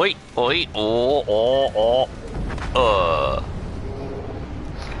 Oi, oi, oh.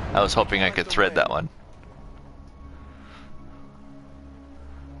 I was hoping I could thread that one.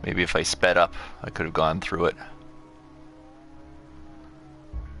 Maybe if I sped up, I could have gone through it.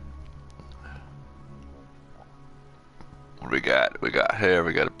 What do we got? We got here.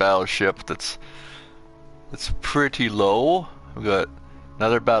 We got a battleship that's pretty low. We got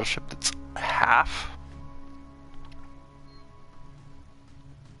another battleship that's half.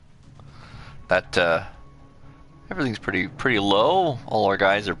 That everything's pretty low. All our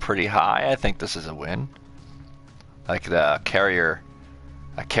guys are pretty high. I think this is a win. Like the carrier,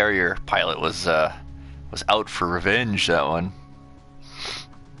 a carrier pilot was out for revenge. That one.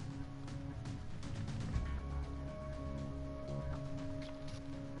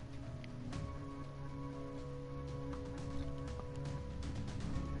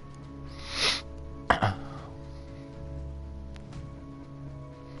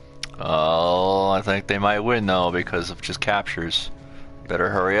 Oh, I think they might win though because of just captures. Better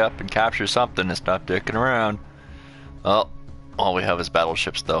hurry up and capture something and stop dicking around. Oh, all we have is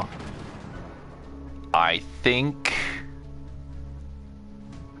battleships though. I think...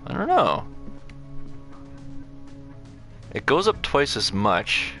 I don't know. It goes up twice as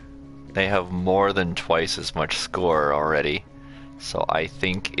much. They have more than twice as much score already. So I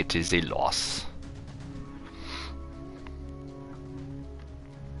think it is a loss.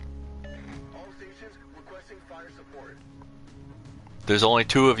 There's only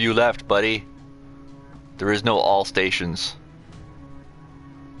 2 of you left, buddy. There is no all stations.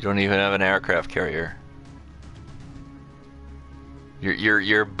 You don't even have an aircraft carrier.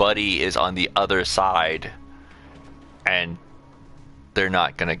 Your buddy is on the other side, and they're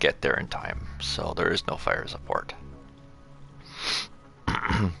not gonna get there in time. So there is no fire support.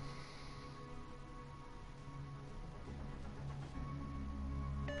 Attention,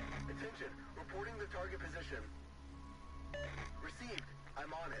 reporting the target position. Received.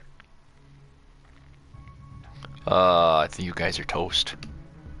 I'm on it. I think you guys are toast.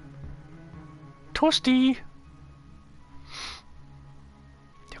 Toasty.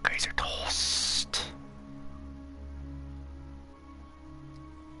 You guys are toast.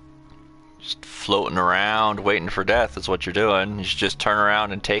 Just floating around, waiting for death is what you're doing. You should just turn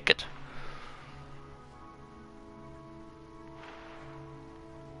around and take it.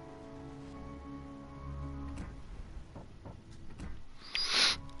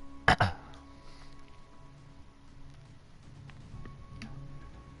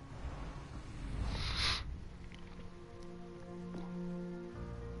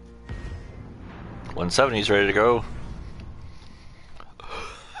 .170's ready to go.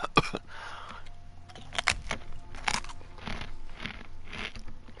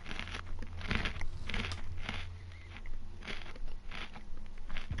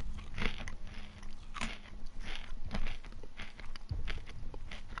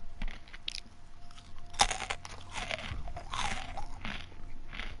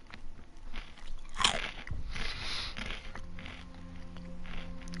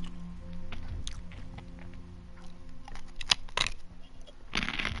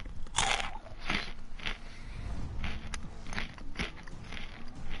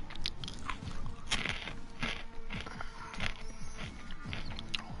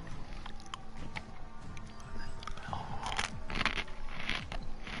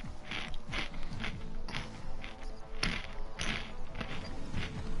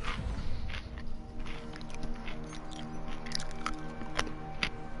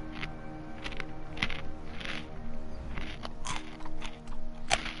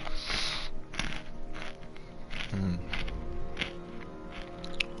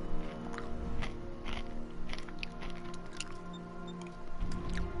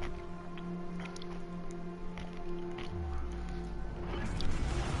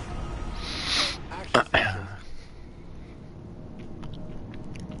 Destination.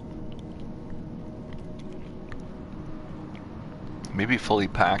 Maybe fully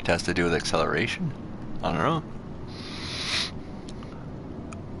packed has to do with acceleration? I don't know.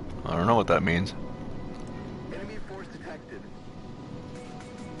 I don't know what that means. Enemy force detected.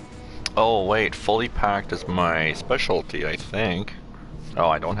 Oh wait, fully packed is my specialty, I think. Oh,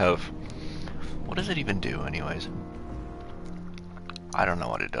 I don't have... What does it even do anyways? I don't know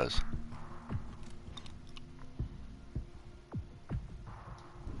what it does.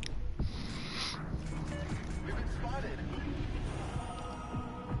 We've been spotted.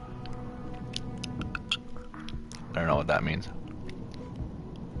 I don't know what that means.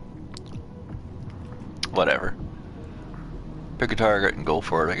 Whatever. Pick a target and go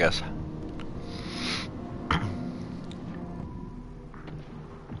for it, I guess.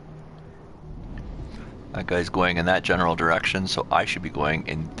 That guy's going in that general direction, so I should be going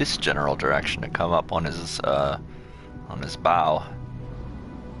in this general direction to come up on his bow.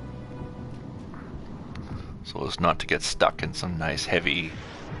 So as not to get stuck in some nice heavy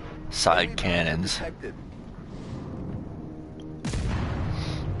side Enemy cannons. detected.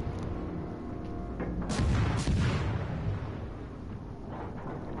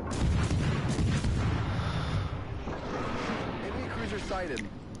 Enemy cruiser sighted.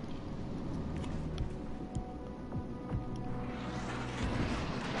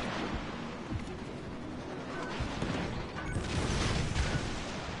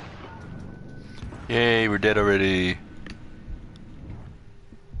 Yay, we're dead already.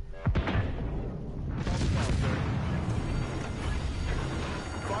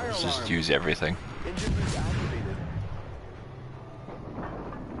 Fire Let's alarm. just use everything. Engine boost activated.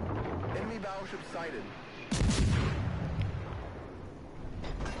 Enemy battleship sighted.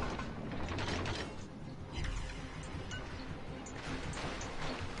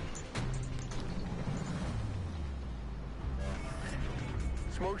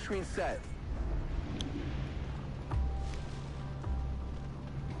 Smoke screen set.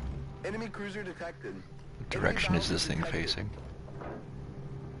 Enemy cruiser detected. What direction is this thing Enemy battleship facing?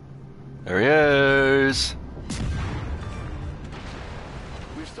 There he is! detected.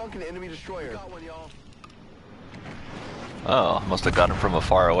 We've sunk an enemy destroyer. We got one, y'all. Oh, must have got him from a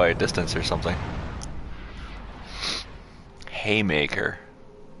far away distance or something. Haymaker.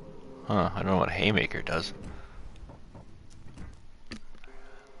 Huh, I don't know what Haymaker does.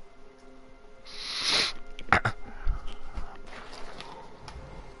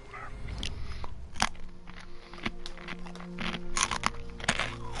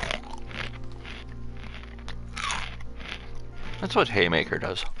 That's what Haymaker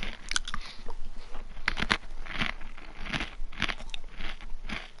does.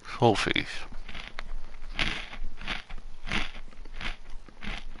 Trophies.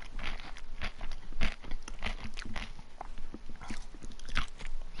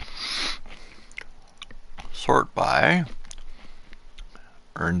 Sort by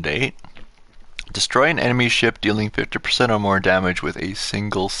earn date. Destroy an enemy ship dealing 50% or more damage with a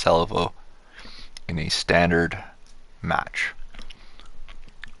single salvo in a standard match.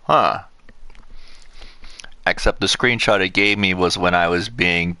 Huh. Except the screenshot it gave me was when I was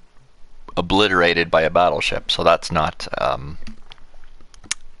being obliterated by a battleship, so that's not a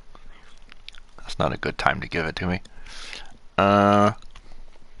good time to give it to me.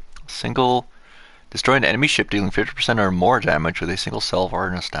 Single destroy an enemy ship dealing 50% or more damage with a single salvo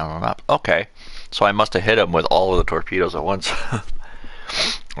on a standard map. Okay, so I must have hit him with all of the torpedoes at once,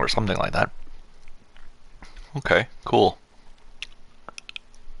 or something like that. Okay, cool.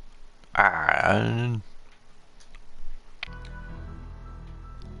 And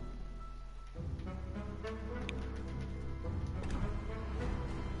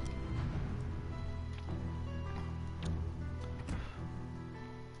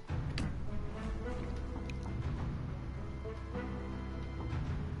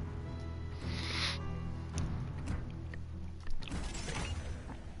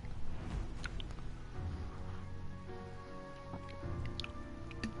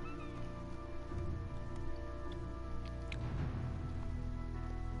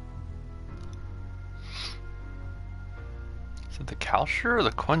is it the Kalsher or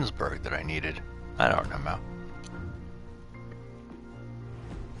the Quensberg that I needed? I don't know.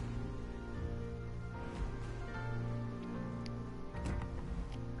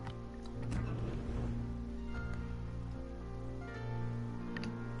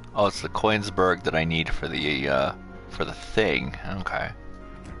 Oh, it's the Quensberg that I need for the thing. Okay.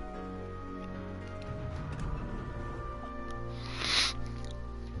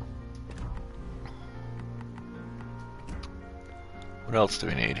 What else do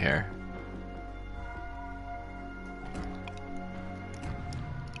we need here?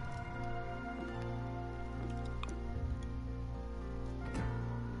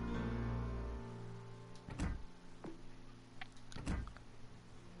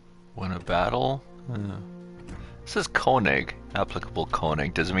 Win a battle? This is Koenig. Applicable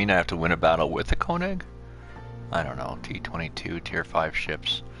Koenig. Does it mean I have to win a battle with a Koenig? I don't know. T-22, tier 5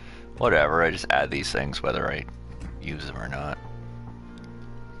 ships. Whatever, I just add these things whether I use them or not.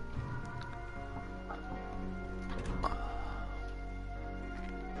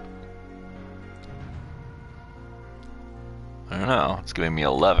 I don't know, it's giving me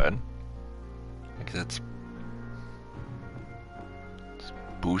 11. Because it's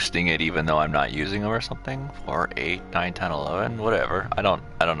boosting it even though I'm not using them or something. 4, 8, 9, 10, 11, whatever. I don't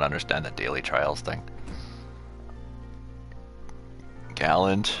understand the daily trials thing.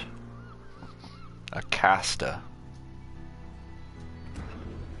 Gallant. A Casta.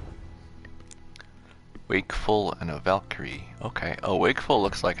 Wakeful and a Valkyrie. Okay. Oh, Wakeful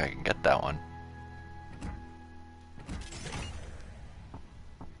looks like I can get that one.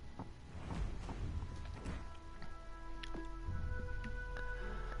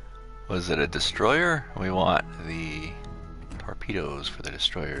 Was it a destroyer? We want the torpedoes for the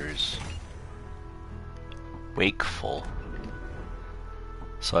destroyers. Wakeful.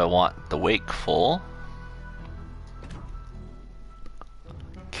 So I want the Wakeful.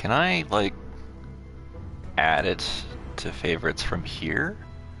 Can I, like, add it to favorites from here?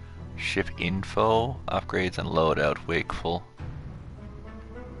 Ship info, upgrades and loadout, Wakeful.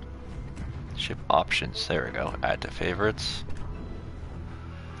 Ship options, there we go. Add to favorites.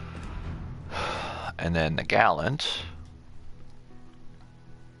 And then the Gallant.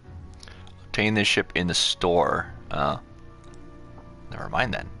 Obtain this ship in the store. Never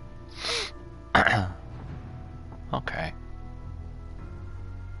mind then. Okay.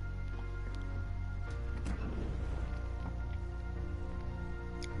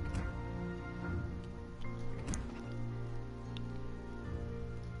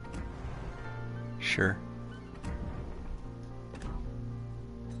 Sure.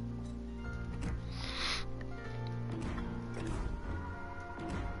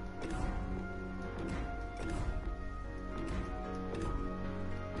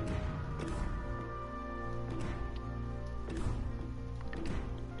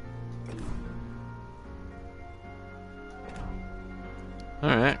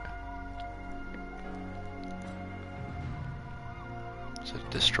 Alright. So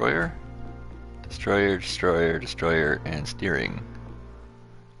destroyer? Destroyer, destroyer, destroyer, and steering.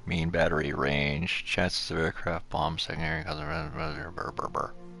 Mean battery range. Chances of aircraft bomb secondary.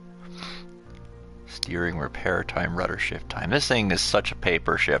 Steering, repair time, rudder shift time. This thing is such a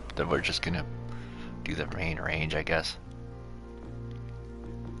paper ship that we're just gonna do the main range, I guess.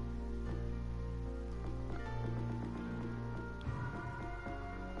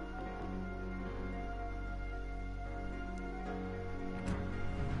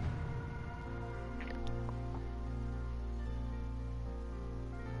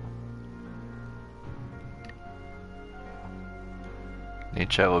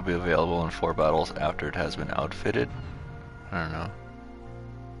 Chat will be available in 4 battles after it has been outfitted. I don't know.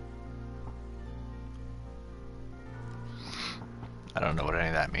 I don't know what any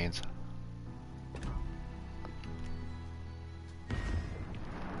of that means.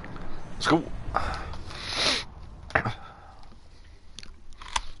 Let's go.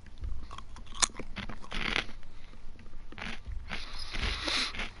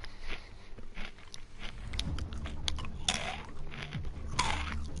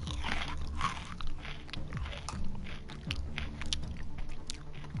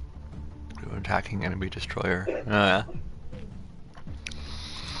 Attacking enemy destroyer. Oh, yeah.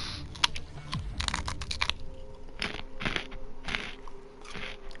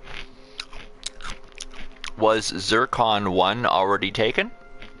 Was Zircon 1 already taken?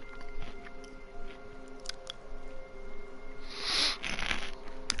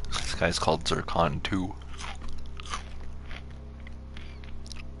 This guy's called Zircon 2.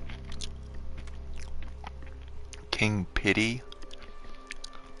 King Pity.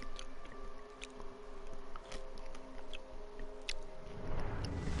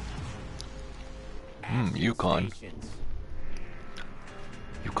 Yukon.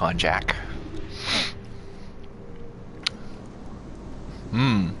 Yukon Jack.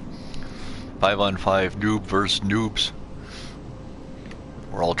 5-on-5 noob versus noobs.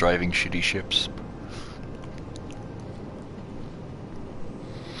 We're all driving shitty ships.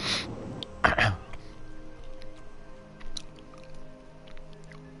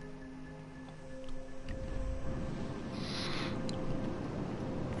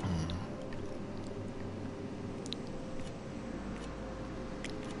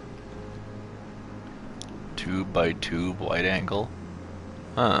 Tube by tube wide angle.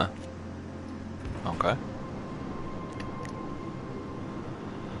 Huh. Okay.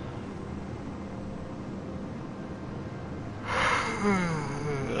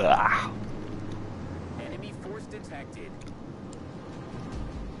 Ah. Enemy force detected.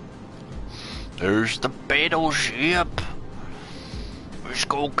 There's the battleship. Let's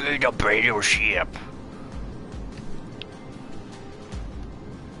go get the battleship.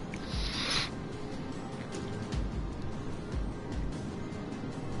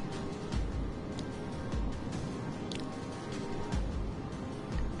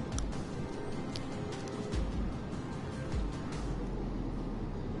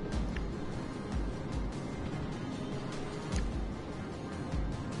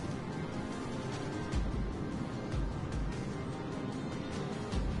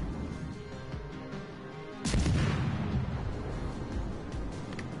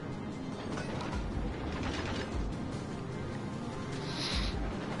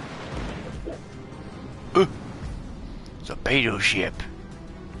 It's a battleship.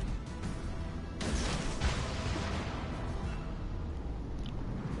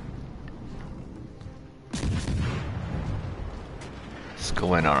 Let's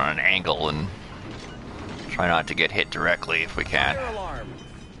go in on an angle and try not to get hit directly if we can. Fire alarm.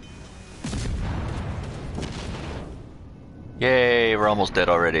 Yay, we're almost dead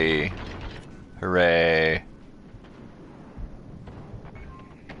already. Hooray.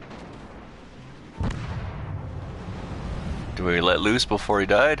 Did we let loose before he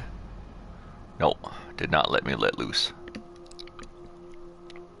died? Nope, did not let me let loose.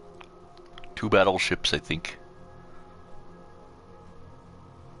 2 battleships, I think.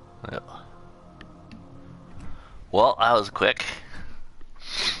 Yeah. Well, that was quick.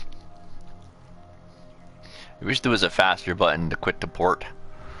 I wish there was a faster button to quit to port.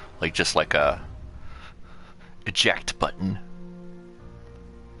 Like just like a eject button.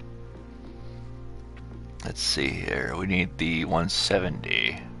 Let's see here. We need the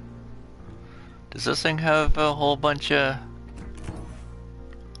 170. Does this thing have a whole bunch of...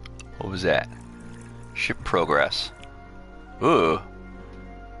 What was that? Ship progress. Ooh.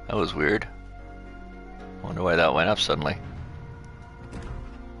 That was weird. Wonder why that went up suddenly.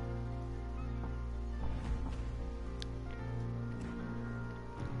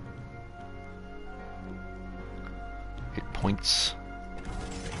 Hit points.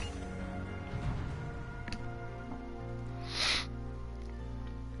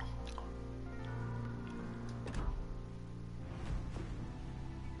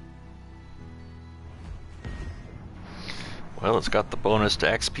 Well, it's got the bonus to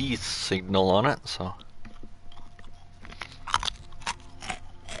XP signal on it, so...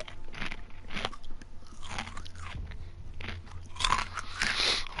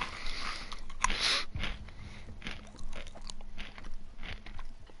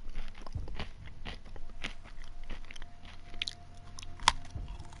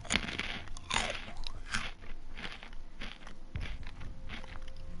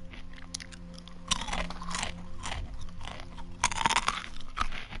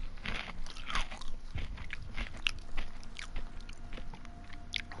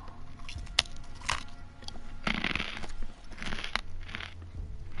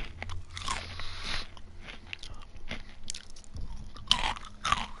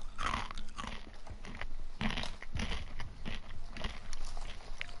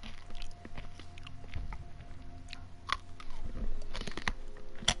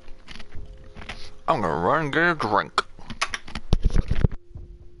 I'm gonna run and get a drink.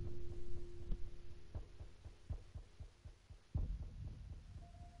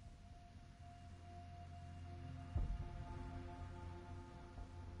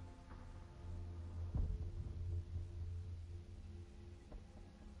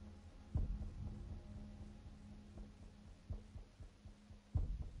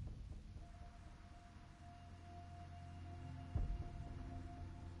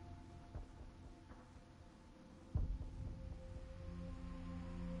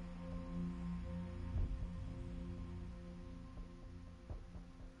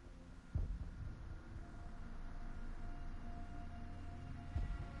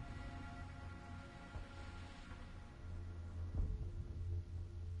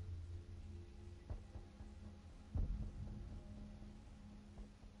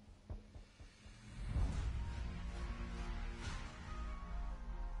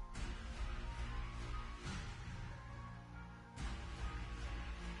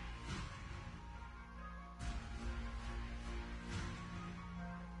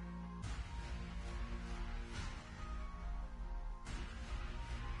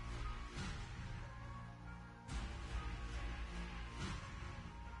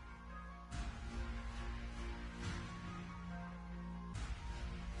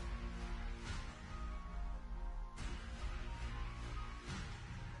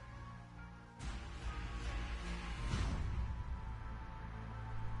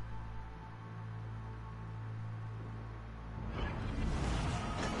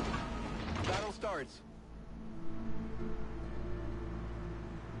 parts.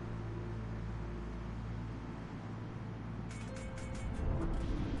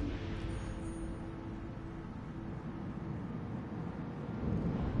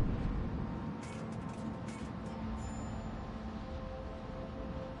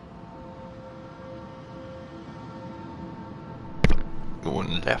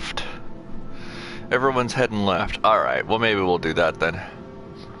 Going left. Everyone's heading left. Alright, well maybe we'll do that then.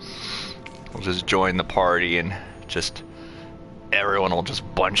 We'll just join the party and just everyone will just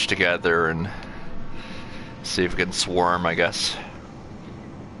bunch together and see if we can swarm, I guess.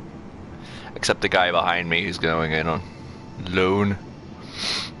 Except the guy behind me who's going in on alone.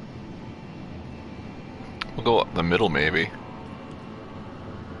 We'll go up the middle maybe.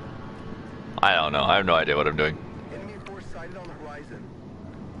 I don't know. I have no idea what I'm doing. Enemy force sighted on the horizon.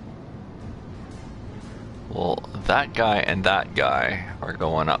 Well, that guy and that guy are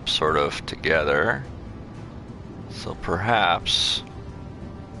going up sort of together. So perhaps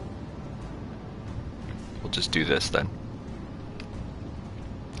we'll just do this then.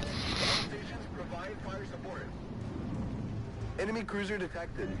 Stations provide fire support. Enemy cruiser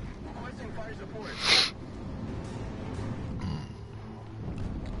detected. Requesting fire support.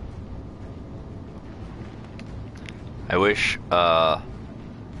 I wish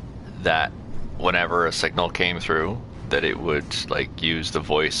that whenever a signal came through, that it would like use the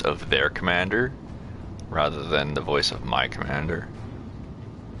voice of their commander rather than the voice of my commander.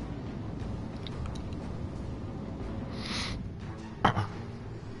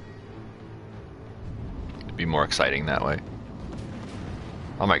 It'd be more exciting that way.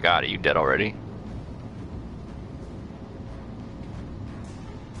 Oh my god, are you dead already?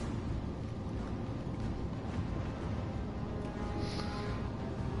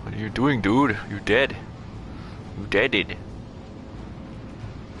 What are you doing, dude? You're dead. You deaded.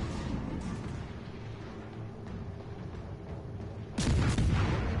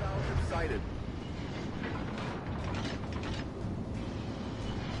 Enemy battleship sighted.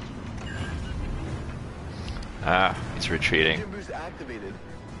 Ah, he's retreating. Engine boost activated.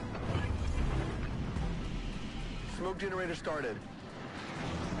 Smoke generator started.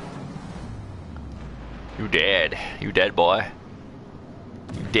 You dead. You dead, boy.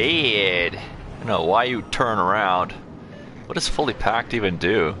 You dead. I don't know why you turn around. What does fully packed even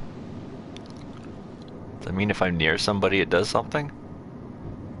do? Does that mean if I'm near somebody it does something?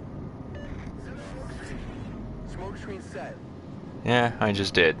 Smoke screen set. Yeah, I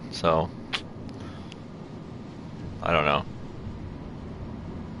just did, so I don't know.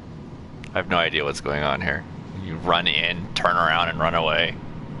 I have no idea what's going on here. You run in, turn around, and run away.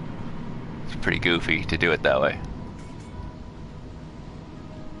 It's pretty goofy to do it that way.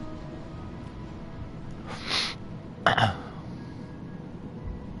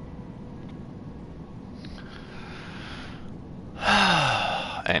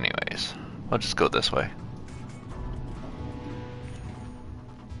 Anyways, I'll just go this way.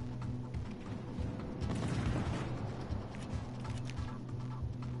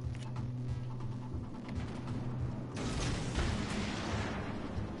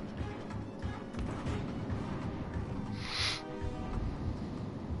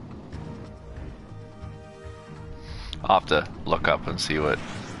 I'll have to look up and see what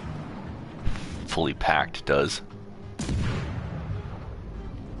fully packed does.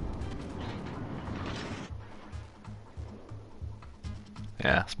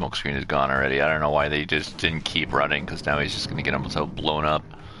 Yeah, smoke screen is gone already. I don't know why they just didn't keep running, because now he's just going to get himself blown up.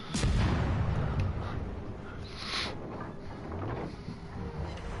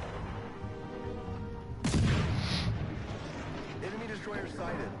 Enemy destroyer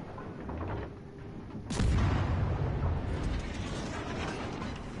sighted.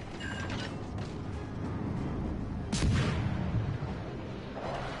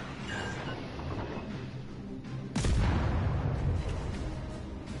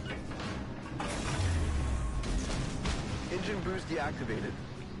 Engine boost deactivated.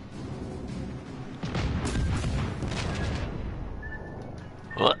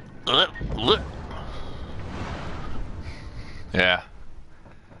 Yeah.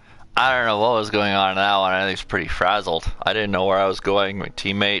 I don't know what was going on in that one. I think it's pretty frazzled. I didn't know where I was going. My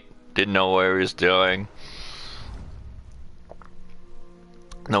teammate didn't know where he was doing.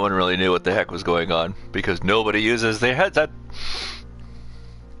 No one really knew what the heck was going on because nobody uses their headset.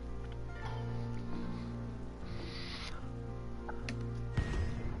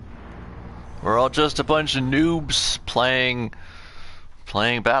 We're all just a bunch of noobs playing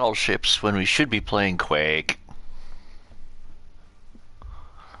battleships when we should be playing Quake.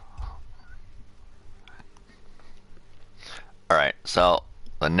 Alright, so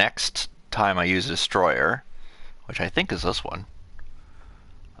the next time I use a destroyer, which I think is this one,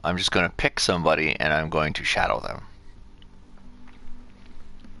 I'm just going to pick somebody and I'm going to shadow them.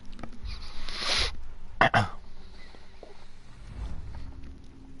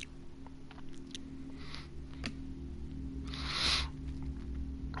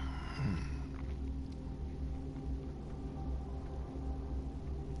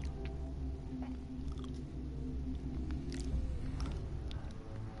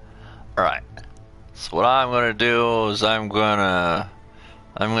 Alright, so what I'm gonna do is I'm gonna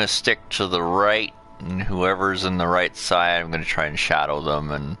stick to the right, and whoever's in the right side, I'm gonna try and shadow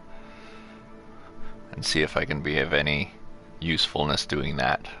them and see if I can be of any usefulness doing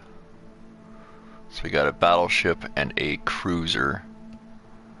that. So we got a battleship and a cruiser.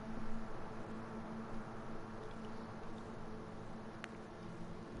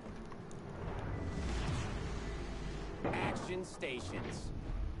 Action stations.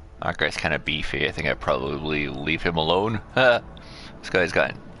 That guy's kind of beefy. I think I'd probably leave him alone. This guy's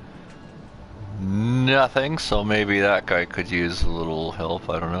got nothing, so maybe that guy could use a little help.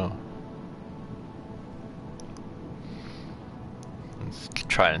 I don't know. Let's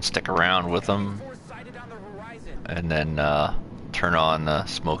try and stick around with him, and then turn on the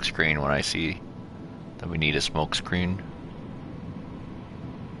smoke screen when I see that we need a smoke screen.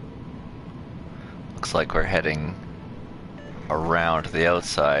 Looks like we're heading around the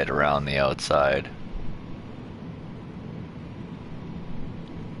outside, around the outside.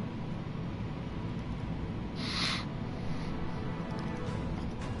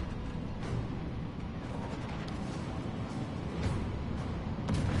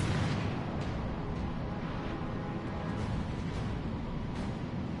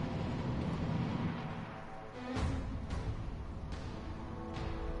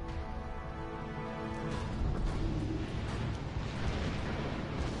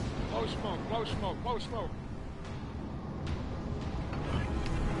 Blow smoke, blow smoke.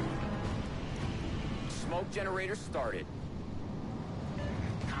 Smoke generator started.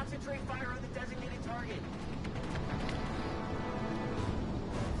 Concentrate fire on the designated target.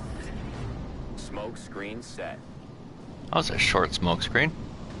 Smoke screen set. That was a short smoke screen.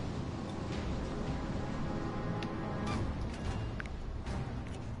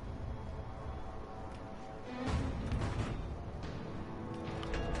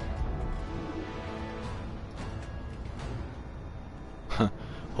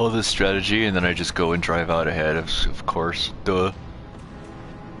 All this strategy, and then I just go and drive out ahead, of course. Duh.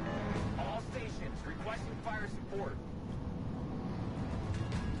 All stations requesting fire support.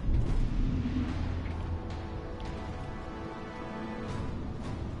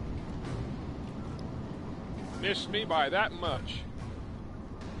 Missed me by that much.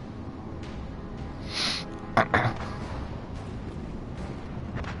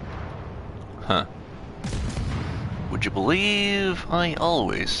 Huh. Would you believe I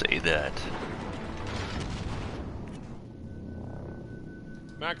always say that?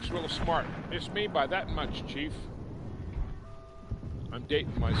 Maxwell Smart. Missed me by that much, Chief. I'm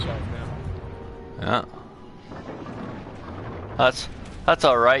dating myself now. Yeah. That's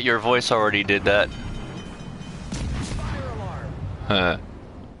alright, your voice already did that. Fire alarm. Huh.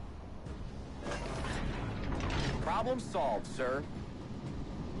 Problem solved, sir.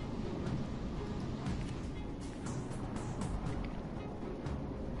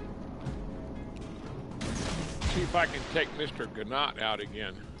 See if I can take Mr. Ganot out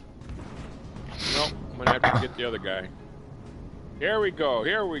again. Nope, I'm gonna have to get the other guy. Here we go,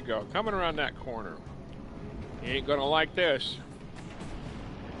 here we go. Coming around that corner. He ain't gonna like this.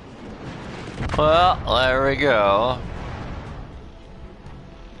 Well, there we go.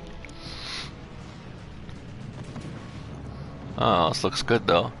 Oh, this looks good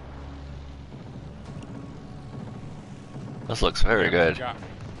though. This looks very good.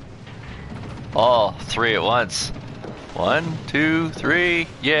 All three at once. 1, 2, 3,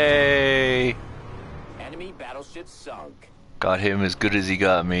 yay! Enemy battleship sunk. Got him as good as he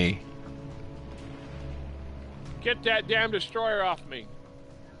got me. Get that damn destroyer off me.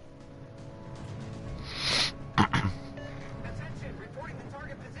 Attention, reporting the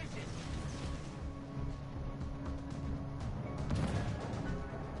target position.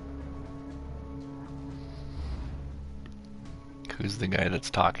 Who's the guy that's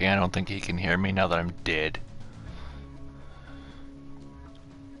talking? I don't think he can hear me now that I'm dead.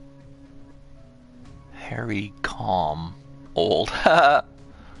 Harry Calm. Old. That's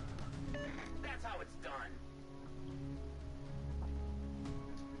how it's done.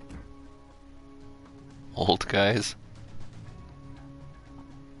 Old guys.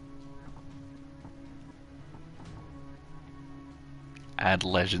 Add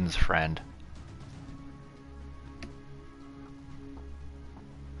Legends friend.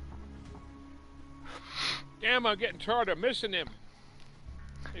 Damn, I'm getting tired of missing him.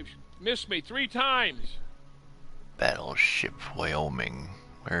 They've missed me 3 times. Battleship Wyoming.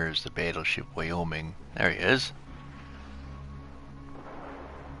 Where is the Battleship Wyoming? There he is.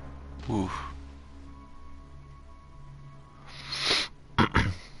 Oof.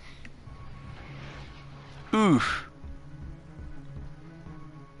 Oof.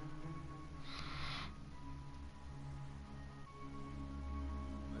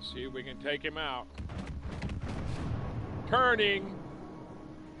 Let's see if we can take him out. Turning.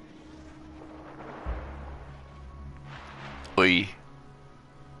 Oi.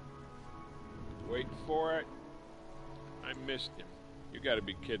 Waiting for it. I missed him. You gotta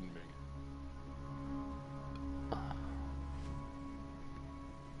be kidding me.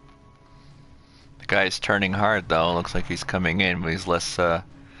 The guy's turning hard though. Looks like he's coming in, but he's less.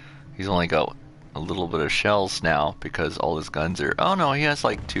 He's only got a little bit of shells now because all his guns are. Oh no, he has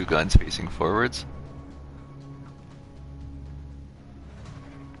like 2 guns facing forwards.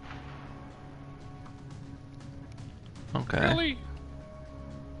 Okay. Really?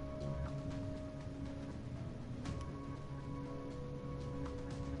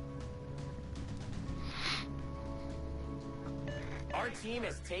 Our team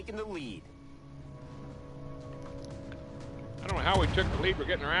has taken the lead. I don't know how we took the lead. We're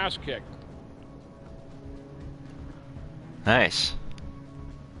getting our ass kicked. Nice.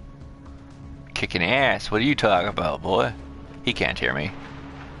 Kicking ass. What are you talking about, boy? He can't hear me.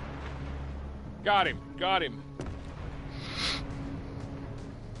 Got him. Got him.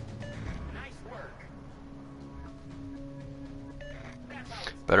 Nice work.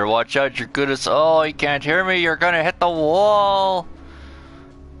 Better watch out, you're good as. Oh, you can't hear me, you're gonna hit the wall!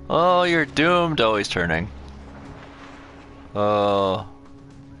 Oh, you're doomed. Oh, he's turning. Oh,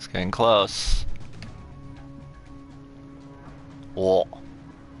 it's getting close. Whoa.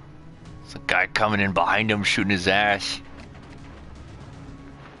 There's a guy coming in behind him shooting his ass.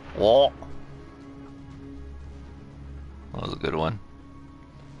 Whoa. That was a good one.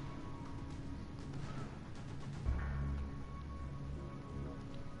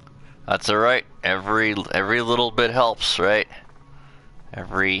 That's alright. Every little bit helps, right?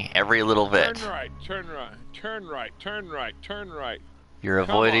 Every little bit. Turn right. Turn right. Turn right. Turn right. Turn right. You're Come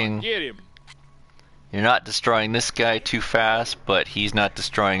avoiding. on, get him. You're not destroying this guy too fast, but he's not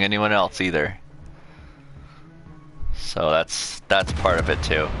destroying anyone else either. So that's part of it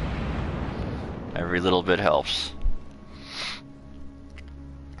too. Every little bit helps.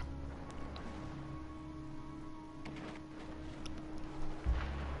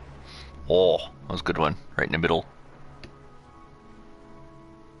 Oh, that was a good one. Right in the middle.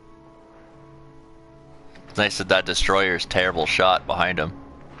 It's nice that that destroyer's terrible shot behind him.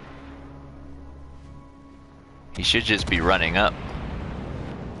 He should just be running up.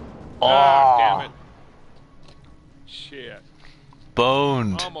 Ah, Oh, damn it. Shit.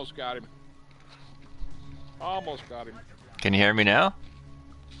 boned. Almost got him. Almost got him. Can you hear me now?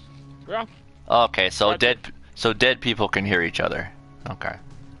 Yeah. Okay, so Gotcha. dead people can hear each other. Okay.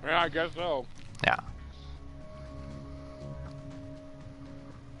 Yeah, I guess so. Yeah.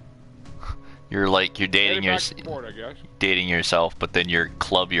 You're dating Headed back to port, I guess. dating yourself, but then your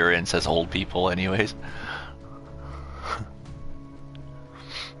club you're in says old people anyways.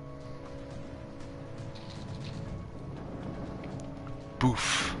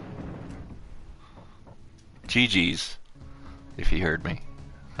 Boof. GG's. If you heard me.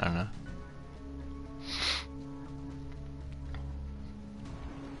 I don't know.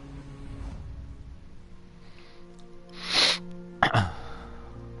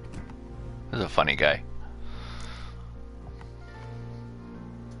 This is a funny guy.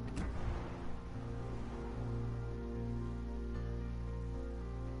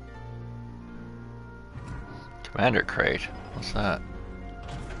 Commander crate. What's that?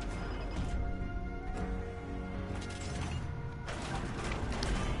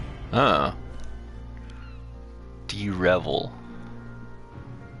 Oh. De-revel.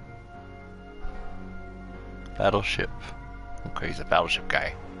 Battleship. Okay, he's a battleship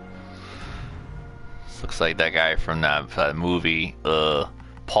guy. This looks like that guy from that movie,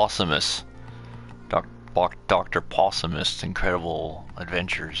 Possumus. Dr. Possumus' Incredible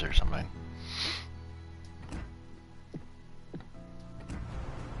Adventures or something.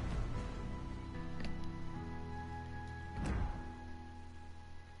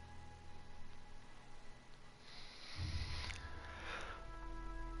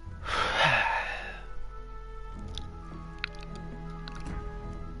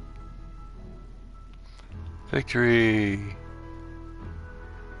 Victory!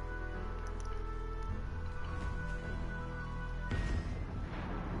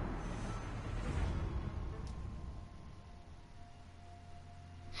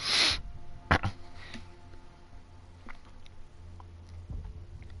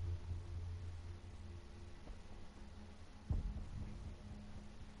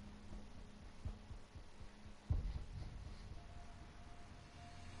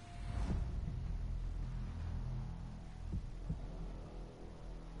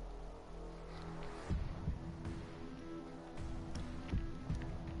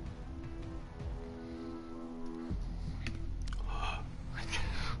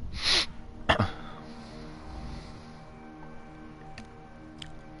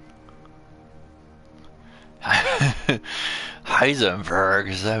 Heisenberg,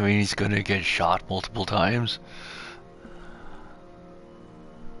 does that mean he's gonna get shot multiple times?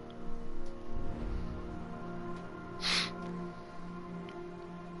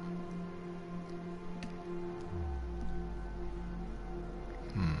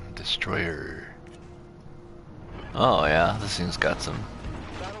 Destroyer. Oh yeah, this thing's got some.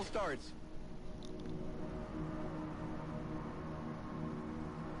 Battle starts.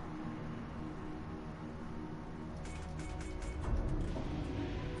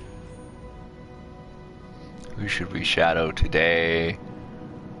 Who should we shadow today?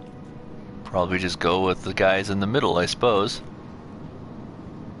 Probably just go with the guys in the middle, I suppose.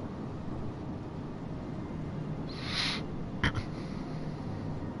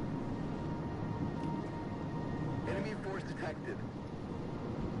 Enemy force detected.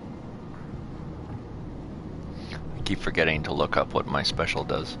 I keep forgetting to look up what my special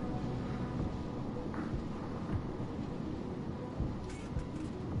does.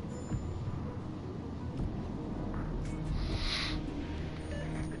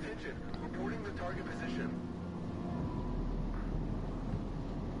 Attention, reporting the target position.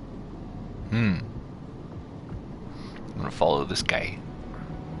 I'm gonna follow this guy.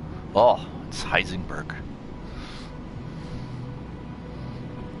 Oh, it's Heisenberg.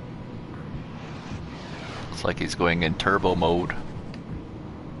 Looks like he's going in turbo mode.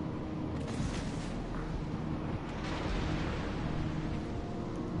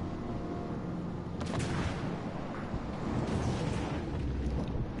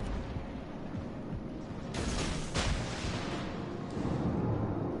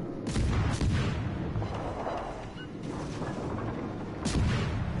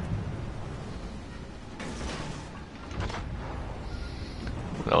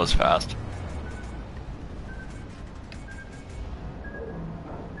 That was fast.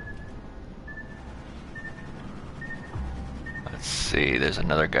 Let's see, there's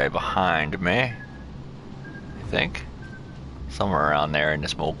another guy behind me, I think. Somewhere around there in the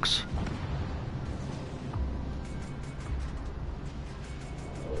smokes.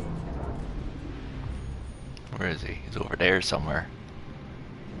 Where is he? He's over there somewhere.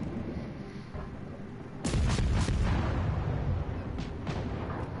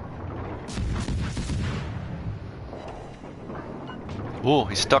 Oh,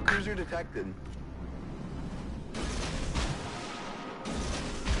 he's stuck. Cruiser detected.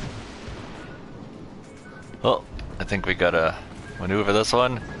 Oh, I think we gotta maneuver this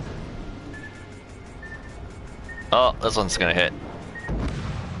one. Oh, this one's gonna hit.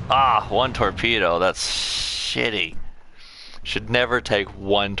 Ah, one torpedo. That's shitty. Should never take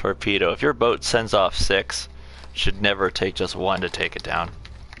one torpedo. If your boat sends off 6, should never take just one to take it down.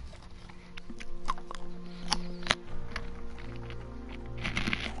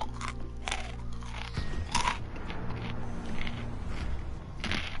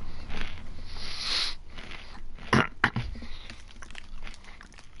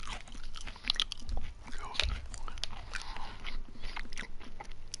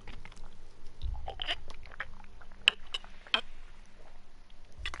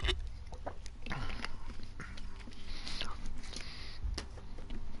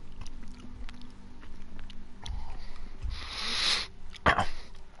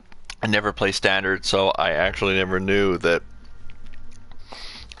 I never play standard, so I actually never knew that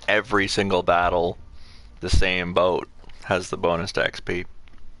every single battle, the same boat has the bonus to XP.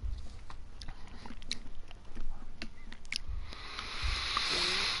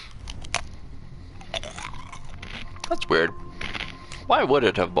 That's weird. Why would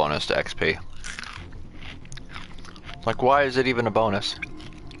it have bonus to XP? Like, why is it even a bonus?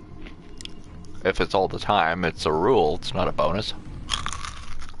 If it's all the time, it's a rule, it's not a bonus.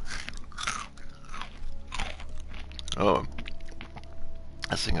 Oh,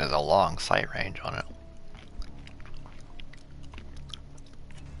 this thing has a long sight range on it.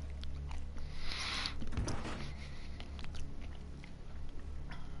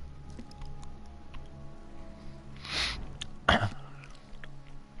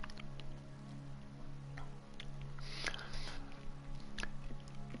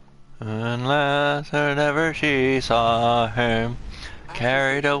 Unless or never she saw him,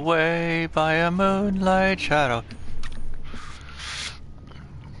 carried away by a moonlight shadow.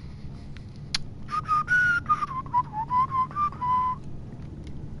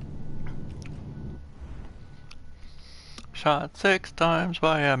 Shot 6 times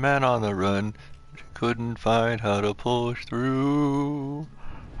by a man on the run. She couldn't find how to push through.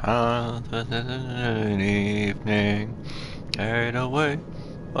 An evening, carried away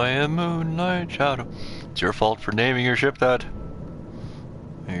by a moonlight shadow. It's your fault for naming your ship that.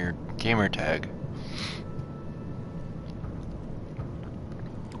 Your gamer tag.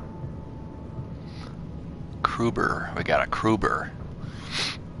 Kruber. We got a Kruber.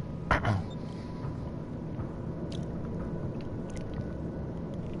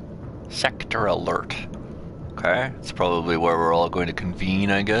 Sector alert. Okay, it's probably where we're all going to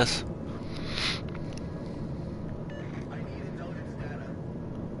convene, I guess. I need intelligence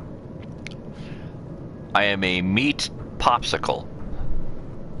data. I am a meat popsicle.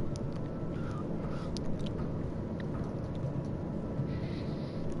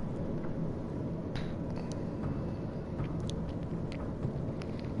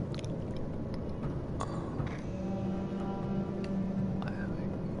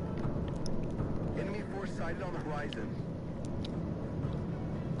 Enemy force sighted on the horizon.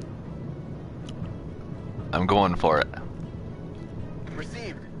 I'm going for it.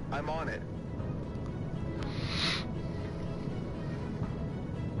 Received. I'm on it.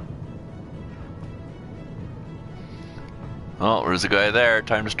 Oh, there's a guy there.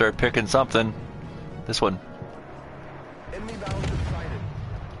 Time to start picking something. This one. Enemy battleship sighted.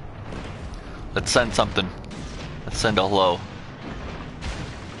 Let's send something. Let's send a hello.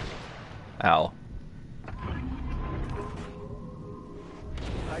 Ow.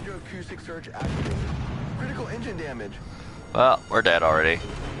 Hydroacoustic surge activated. Critical engine damage. Well, we're dead already.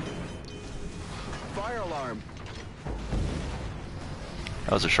 Fire alarm.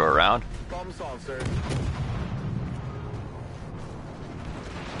 That was a short round. Problem solved, sir.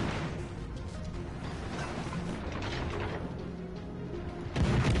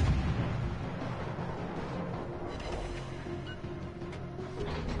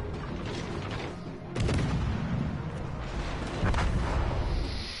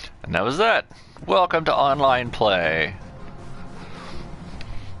 And that was that. Welcome to online play.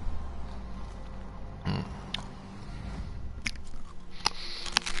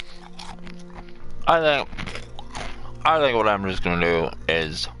 I think what I'm just gonna do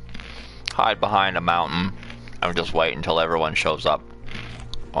is hide behind a mountain and just wait until everyone shows up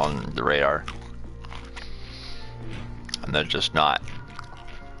on the radar. And then just not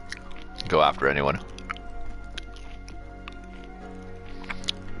go after anyone.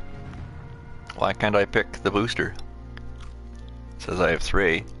 Why can't I pick the booster? It says I have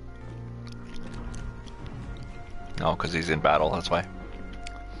 3. No, because he's in battle, that's why.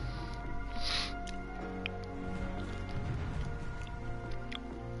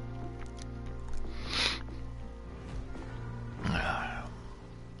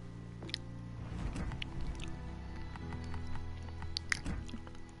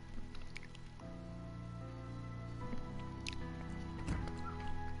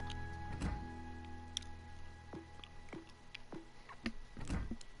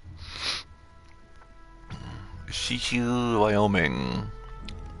 Situ, Wyoming.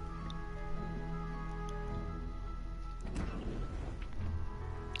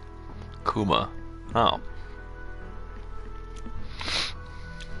 Kuma. Oh.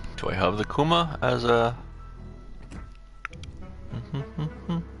 Do I have the Kuma as a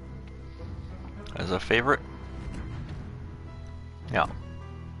as a favorite? Yeah.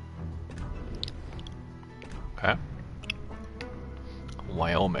 Okay.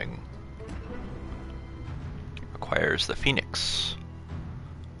 Wyoming. Requires the Phoenix.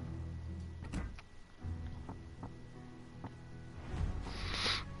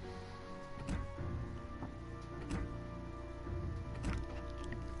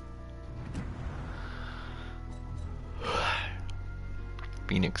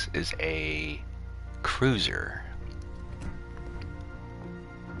 Phoenix is a cruiser.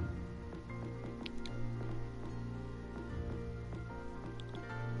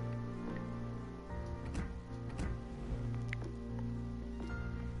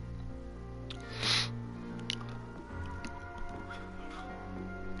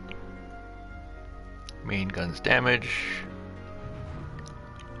 Main guns damage.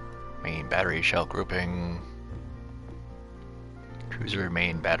 Main battery shell grouping. Cruiser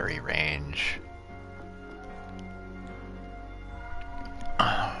main battery range.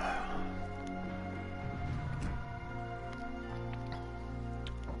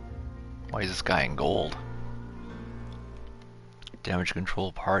 Why is this guy in gold? Damage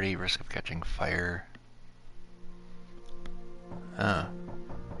control party, risk of catching fire. Huh.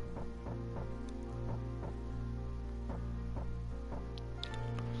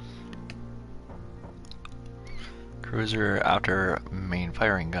 Cruiser outer main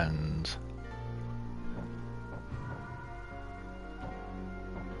firing guns.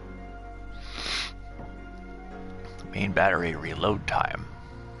 Main battery reload time.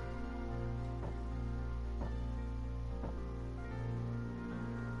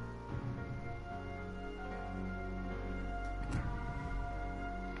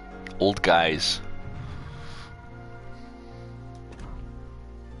 Old guys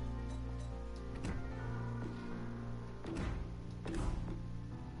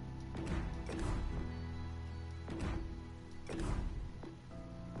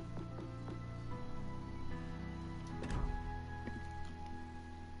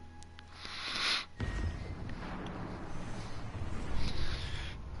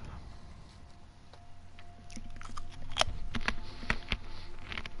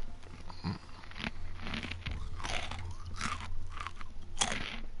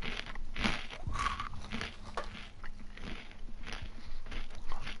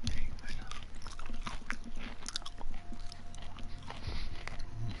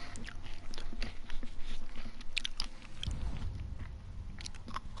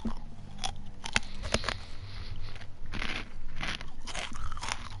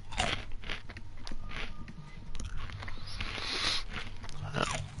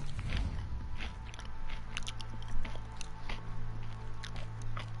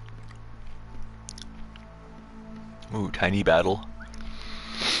Ooh, tiny battle.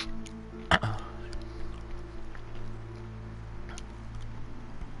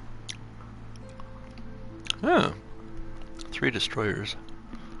 Oh, 3 destroyers.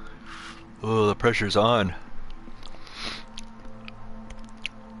 Oh, the pressure's on.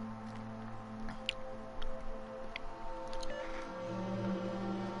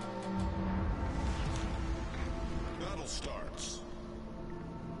 Battle starts.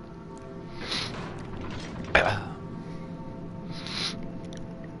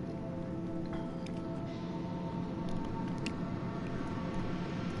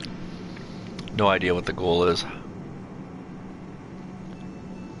 No idea what the goal is.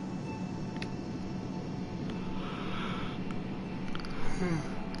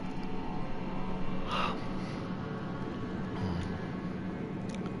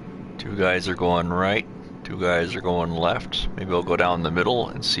 Two guys are going right, 2 guys are going left. Maybe I'll go down the middle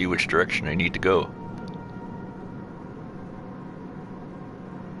and see which direction I need to go.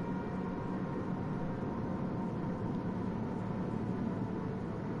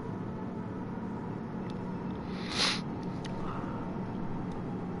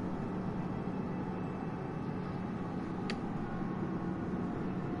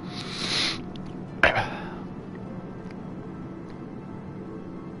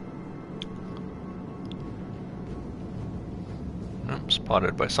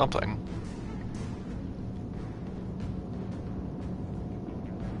 Spotted by something.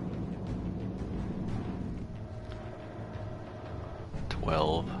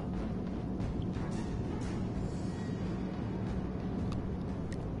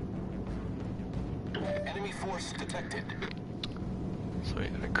 Enemy force detected. So we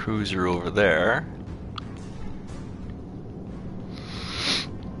got a cruiser over there.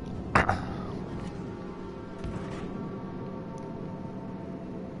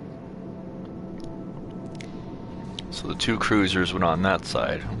 So the 2 cruisers went on that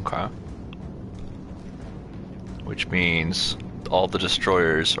side, okay. Which means all the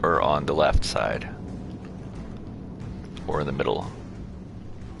destroyers are on the left side. Or in the middle.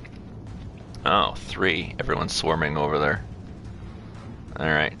 Oh, 3. Everyone's swarming over there.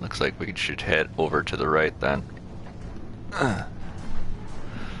 Alright, looks like we should head over to the right then.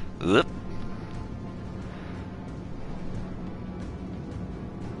 Oop.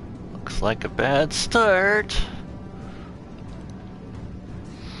 Looks like a bad start.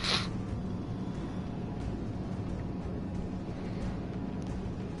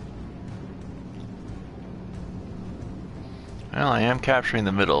 Well, I am capturing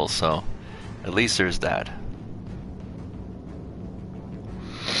the middle, so at least there's that.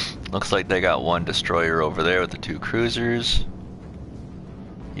 Looks like they got 1 destroyer over there with the 2 cruisers.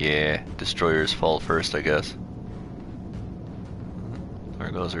 Yeah, destroyers fall first, I guess.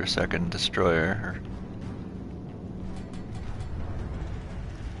 There goes our second destroyer.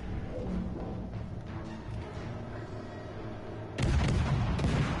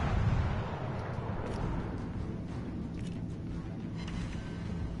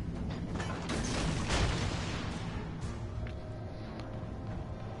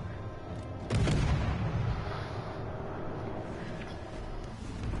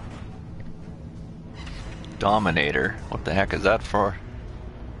 Dominator. What the heck is that for?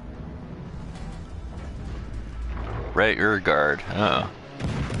 Right rear guard. Oh.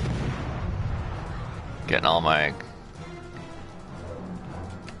 Getting all my...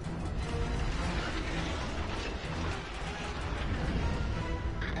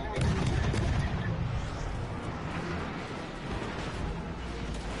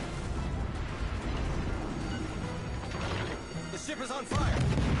 The ship is on fire.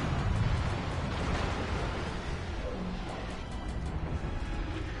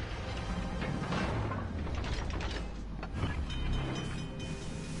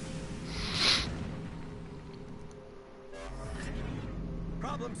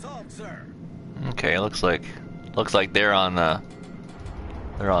 Problem solved, sir. Okay, looks like they're on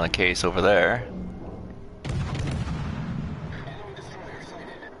the case over there. Enemy destroyer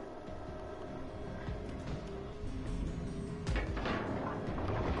sighted.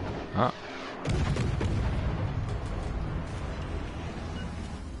 Huh.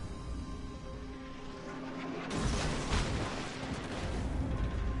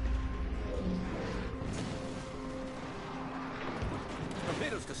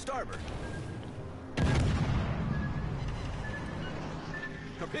 Torpedoes to starboard.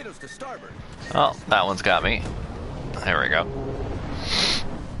 Torpedoes to starboard. Oh, that one's got me. There we go.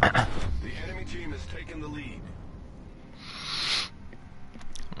 The enemy team has taken the lead.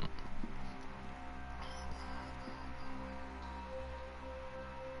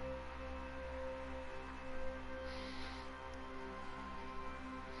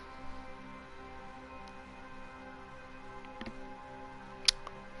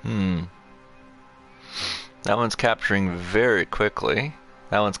 That one's capturing very quickly.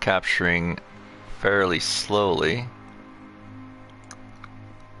 That one's capturing fairly slowly.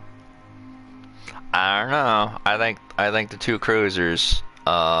 I don't know. I think the two cruisers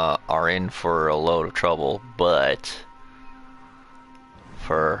are in for a load of trouble, but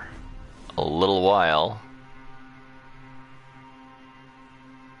for a little while.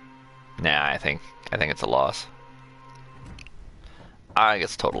 Nah, I think it's a loss. I think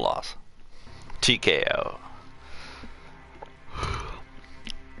it's a total loss. TKO.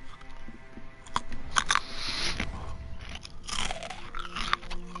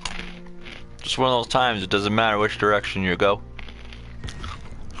 Just one of those times, it doesn't matter which direction you go.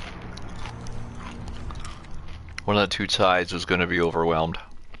 One of the two sides was going to be overwhelmed.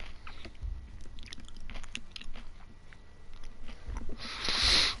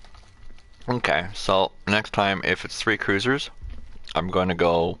 Okay, so next time if it's 3 cruisers, I'm going to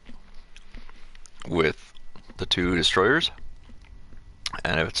go with the 2 destroyers.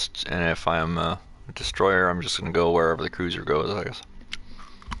 And if I'm a destroyer, I'm just going to go wherever the cruiser goes, I guess.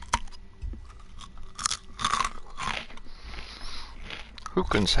 Who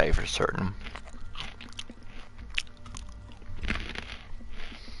can say for certain?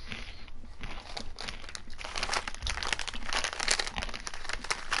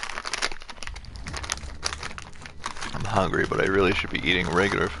 I'm hungry, but I really should be eating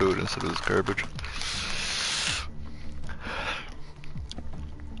regular food instead of this garbage.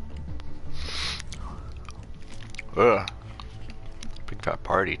 Ugh. Big fat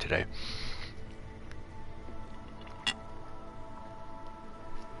party today.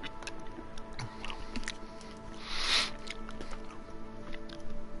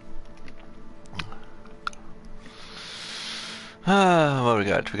 What do we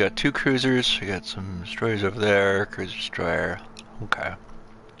got? We got 2 cruisers, we got some destroyers over there, cruiser destroyer. Okay.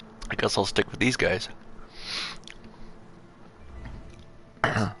 I guess I'll stick with these guys.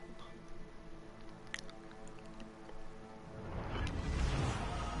 Battle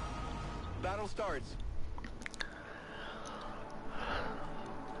starts.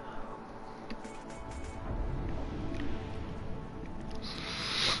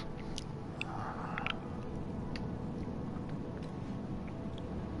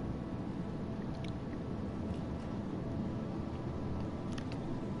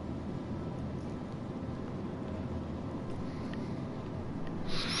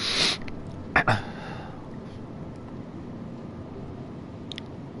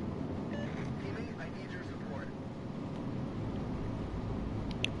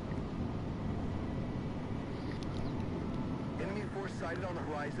 Sighted on the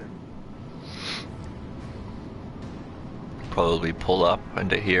horizon. Probably pull up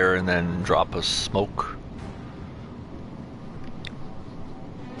into here and then drop a smoke.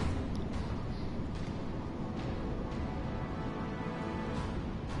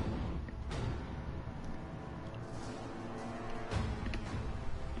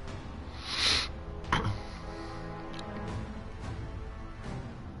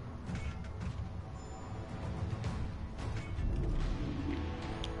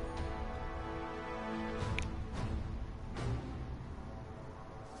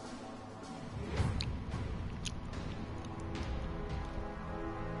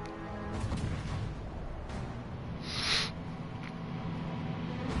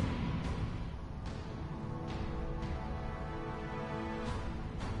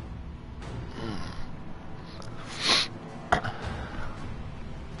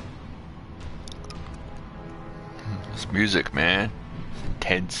 This music, man, it's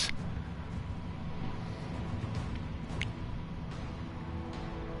intense.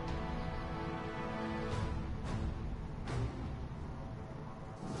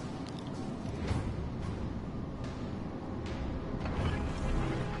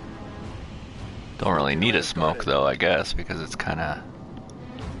 Don't really need a smoke though, I guess, because it's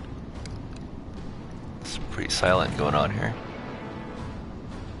pretty silent going on here.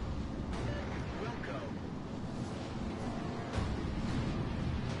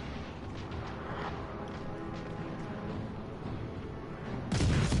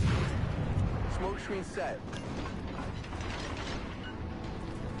 Smoke screen set.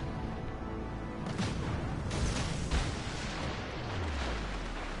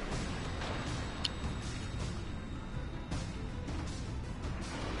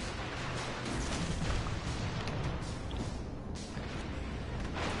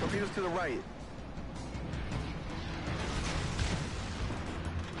 Torpedoes to the right.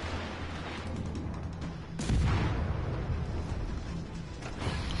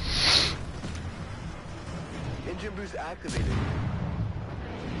 Engine boost activated.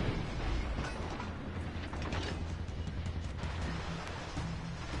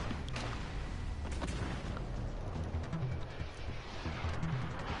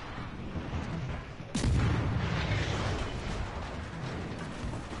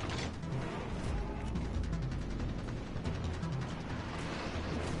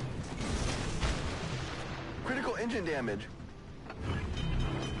 engine damage.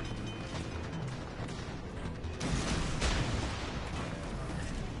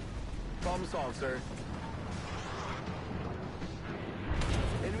 Problem solved, sir.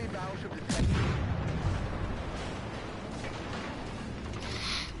 Enemy battleship detected.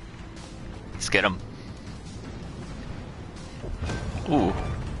 Let's get him. Ooh,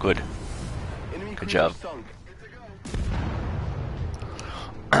 good. Enemy Good cruiser job. sunk.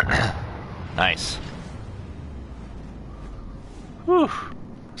 Nice. Whew.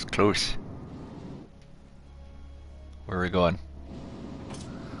 It's close. Where are we going?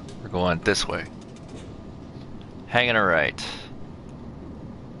 We're going this way. Hanging a right.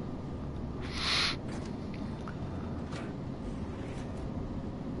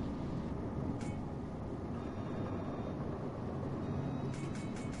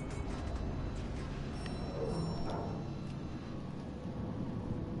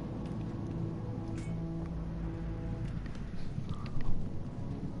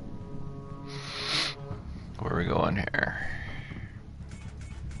 Where are we going here?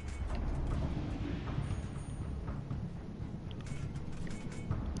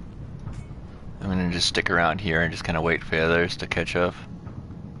 I'm gonna just stick around here and just kind of wait for the others to catch up.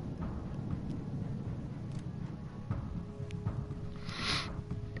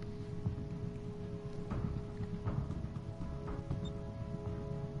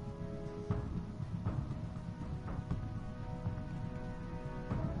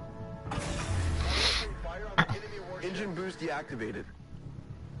 Fire on the enemy warship. Engine boost deactivated.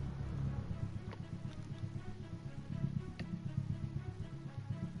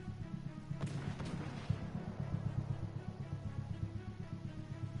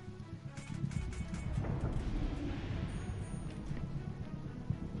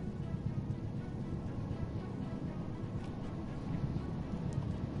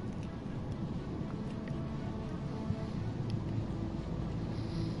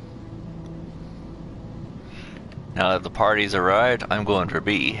 Now that the party's arrived, I'm going for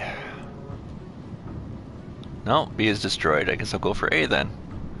B. No, B is destroyed. I guess I'll go for A then.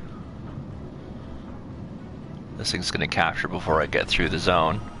 This thing's gonna capture before I get through the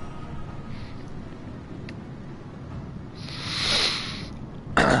zone.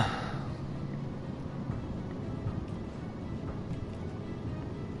 All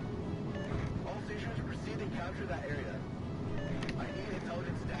stations proceed and capture that area. I need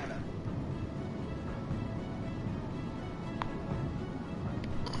intelligence data.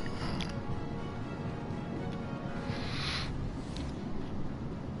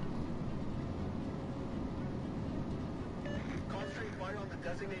 Concentrate fire on the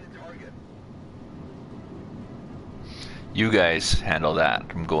designated target. You guys handle that.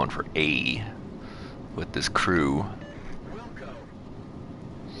 I'm going for A with this crew. Wilco.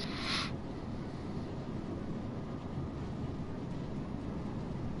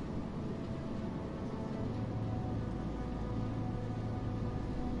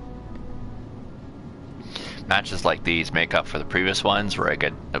 Matches like these make up for the previous ones where I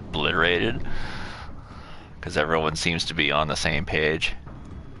get obliterated because everyone seems to be on the same page.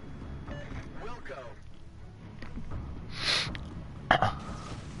 Wilco.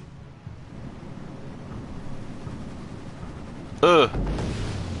 Ugh.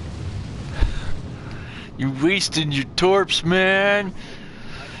 You wasting your torps, man.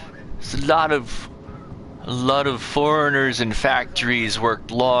 There's a lot of foreigners in factories worked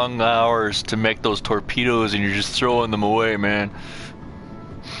long hours to make those torpedoes and you're just throwing them away, man.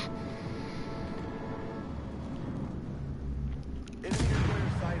 Enemy destroyer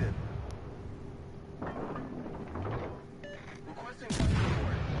sighted. Requesting fire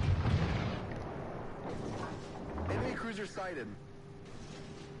support. Enemy cruiser sighted.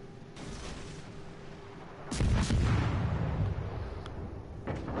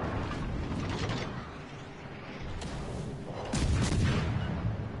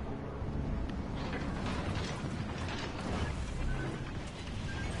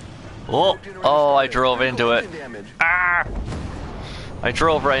 Oh, I drove into it. Engine damage. Ah! I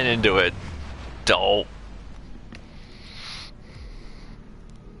drove right into it. Dope.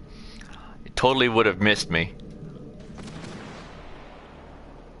 It totally would have missed me.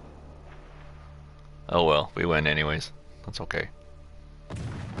 Oh well, we win anyways. That's okay.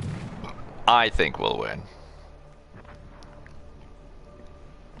 I think we'll win.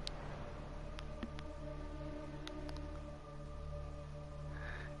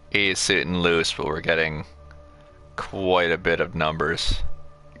 A is sitting loose, but we're getting quite a bit of numbers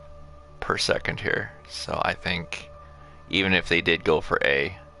per second here. So I think even if they did go for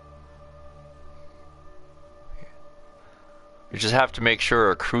A, You just have to make sure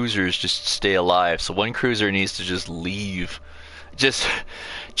our cruisers just stay alive. So one cruiser needs to just leave. Just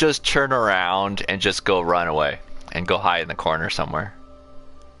turn around and just go run away. And go hide in the corner somewhere.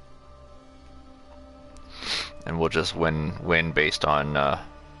 And we'll just win based on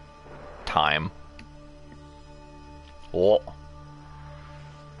time. Oh.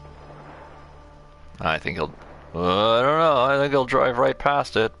 I think he'll... I don't know. I think he'll drive right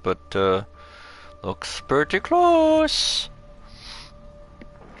past it, but looks pretty close.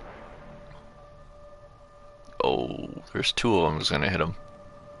 Oh, there's two of them who's gonna hit him.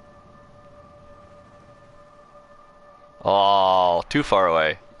 Oh, too far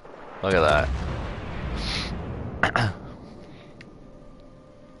away. Look at that.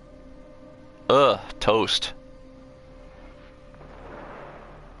 Ugh, toast.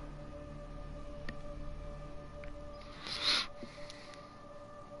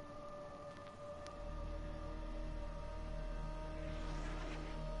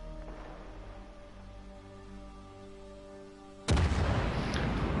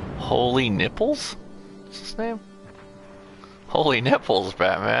 Holy Nipples? What's his name? Holy Nipples,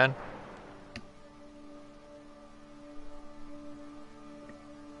 Batman.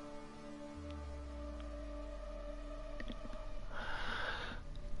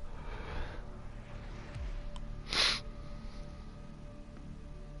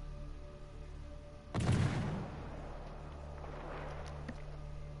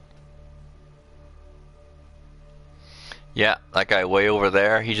 Yeah, that guy way over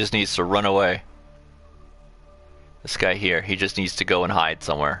there, he just needs to run away. This guy here, he just needs to go and hide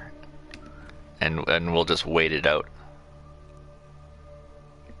somewhere. And we'll just wait it out.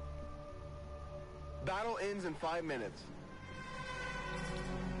 Battle ends in 5 minutes.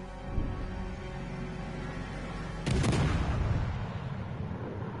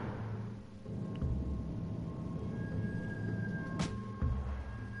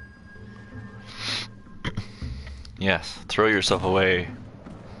 Yes, throw yourself away.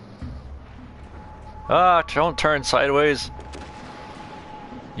 Ah, don't turn sideways.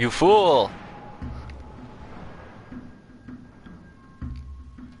 You fool!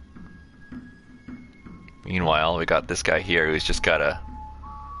 Meanwhile, we got this guy here who's just gotta...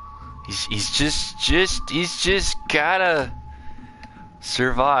 He's just gotta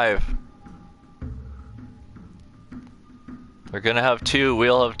survive. We're gonna have two,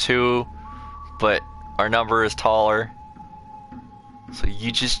 we'll have two, but our number is taller. So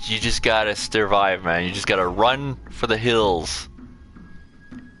you just gotta survive, man. You just gotta run for the hills.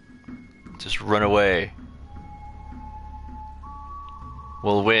 Just run away.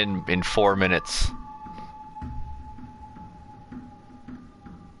 We'll win in 4 minutes.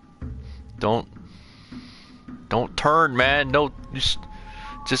 Don't turn, man. No, just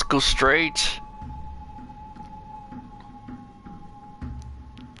go straight.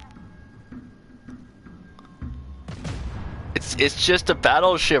 It's just a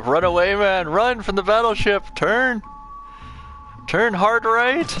battleship. Run away, man. Run from the battleship. Turn. Turn hard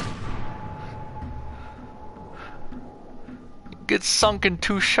right. Get sunk in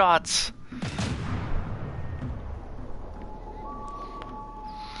 2 shots.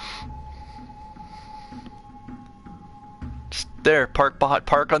 Just there.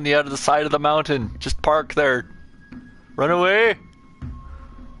 Park on the other side of the mountain. Just park there. Run away.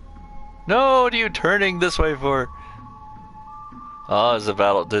 No, what are you turning this way for? Oh,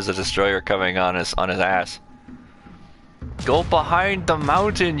 there's a destroyer coming on his ass. Go behind the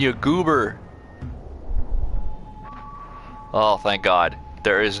mountain, you goober. Oh, thank God.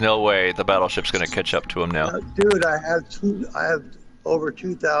 There is no way the battleship's gonna catch up to him now. Dude, I have over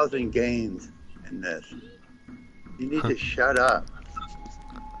 2,000 games in this. You need to shut up.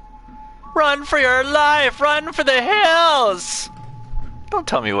 Run for your life! Run for the hills! Don't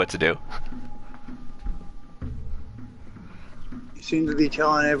tell me what to do. Seem to be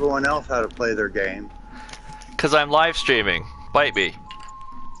telling everyone else how to play their game. Cause I'm live streaming. Bite me.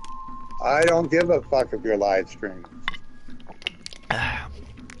 I don't give a fuck if you're live streaming.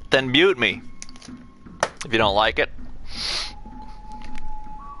 Then mute me. If you don't like it.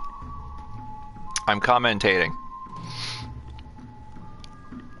 I'm commentating.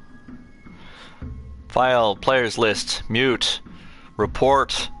 File, players list, mute,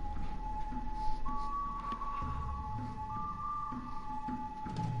 report.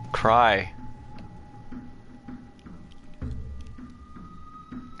 Cry.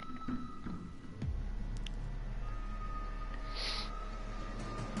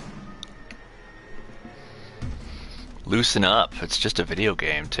 Loosen up. It's just a video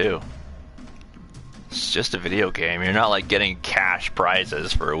game, too. It's just a video game. You're not like getting cash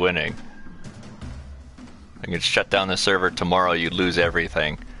prizes for winning. I could shut down the server tomorrow, you'd lose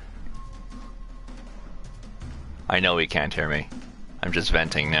everything. I know he can't hear me. I'm just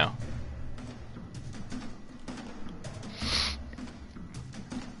venting now.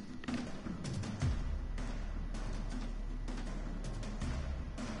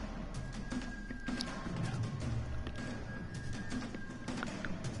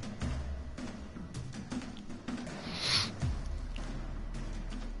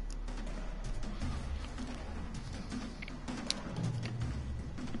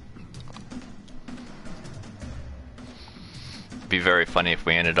 Be very funny if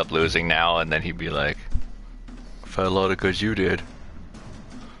we ended up losing now and then he'd be like, fell out because you did.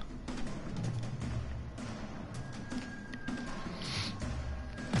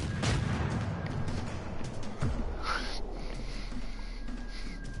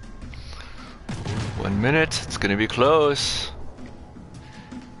 One minute, it's gonna be close.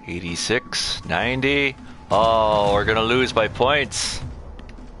 86, 90. Oh, we're gonna lose by points.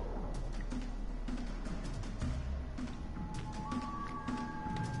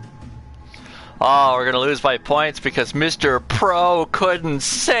 Oh, we're gonna lose by points because Mr. Pro couldn't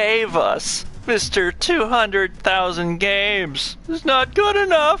save us. Mr. 200,000 games is not good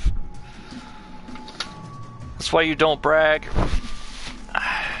enough. That's why you don't brag.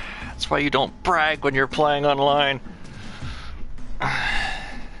 That's why you don't brag when you're playing online.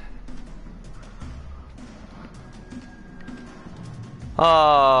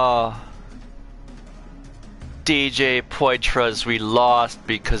 Oh. DJ Poitras, we lost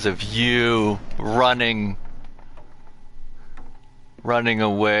because of you running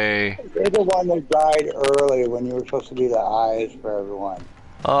away. You're the one that died early when you were supposed to be the eyes for everyone.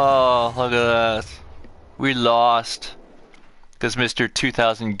 Oh, look at that. We lost because Mr.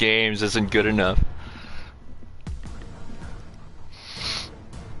 2000 Games isn't good enough.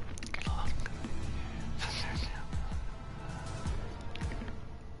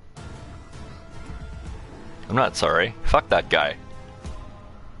 I'm not sorry. Fuck that guy.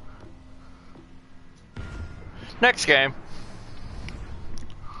 Next game.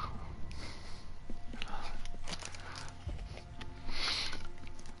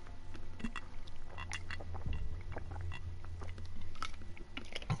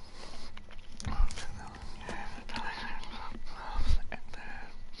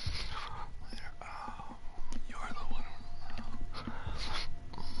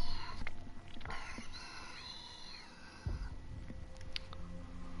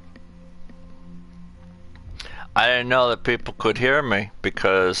 I didn't know that people could hear me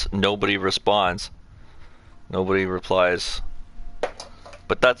because nobody responds. Nobody replies.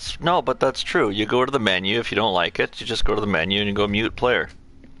 But that's true. You go to the menu, if you don't like it, you just go to the menu and you go mute player.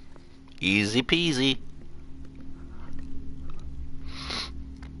 Easy peasy.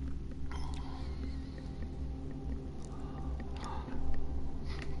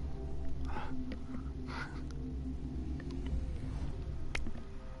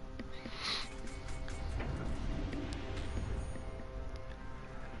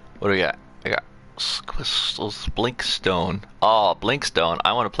 What do we got? I got crystals, Blinkstone. Oh, Blinkstone.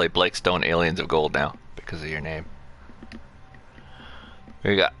 I want to play Blinkstone Aliens of Gold now because of your name.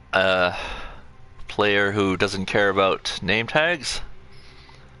 We got a player who doesn't care about name tags.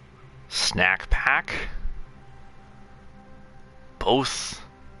 Snack Pack. Both.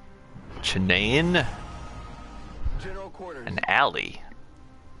 Chanayan. General quarters. And Alley.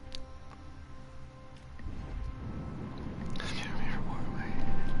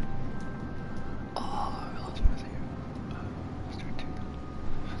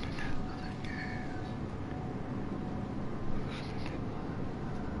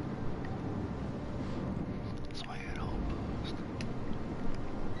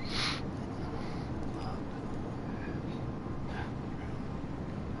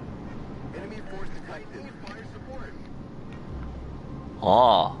 Enemy force detected. Fire support.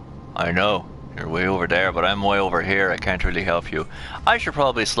 Oh, I know. You're way over there, but I'm way over here. I can't really help you. I should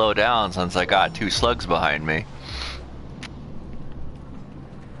probably slow down since I got 2 slugs behind me.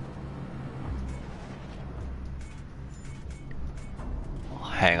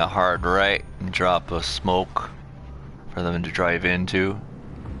 Hang a hard right and drop a smoke for them to drive into.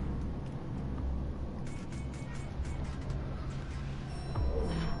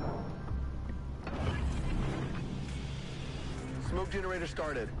 Smoke generator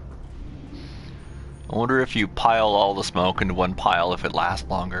started. I wonder if you pile all the smoke into one pile if it lasts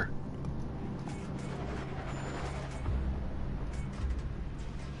longer.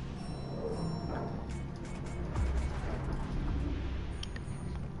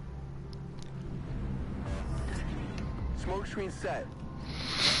 Smoke screen set.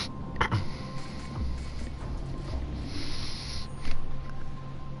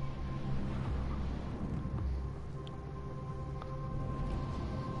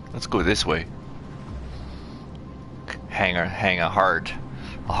 Let's go this way. Hang a hard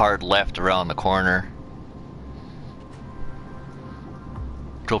left around the corner.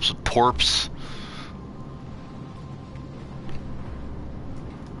 Drop some torps.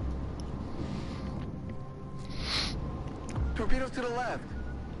 Torpedoes to the left.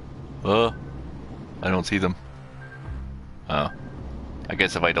 I don't see them. Oh. I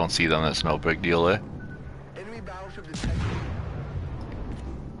guess if I don't see them, that's no big deal, eh? Enemy battleship detected.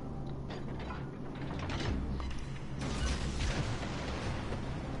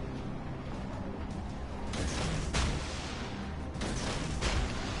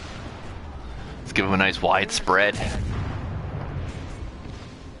 Let's give them a nice wide spread.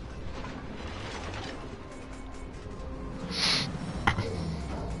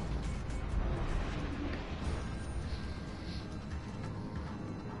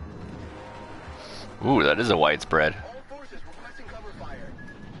 Ooh, that is a wide spread. All forces requesting cover fire.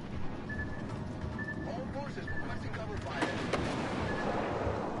 All forces requesting cover fire.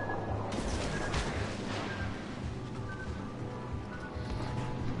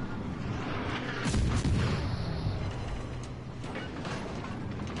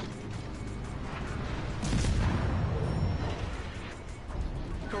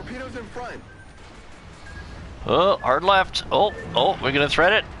 Torpedoes in front. Oh, hard left. Oh, we're gonna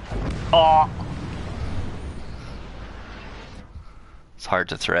thread it. Oh. It's hard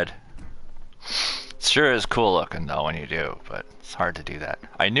to thread. It sure is cool looking though when you do, but it's hard to do that.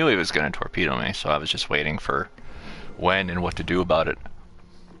 I knew he was gonna torpedo me, so I was just waiting for when and what to do about it.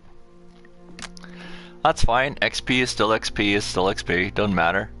 That's fine. XP is still XP is still XP. Doesn't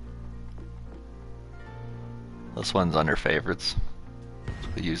matter. This one's under favorites.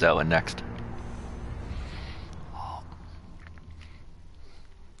 We'll use that one next.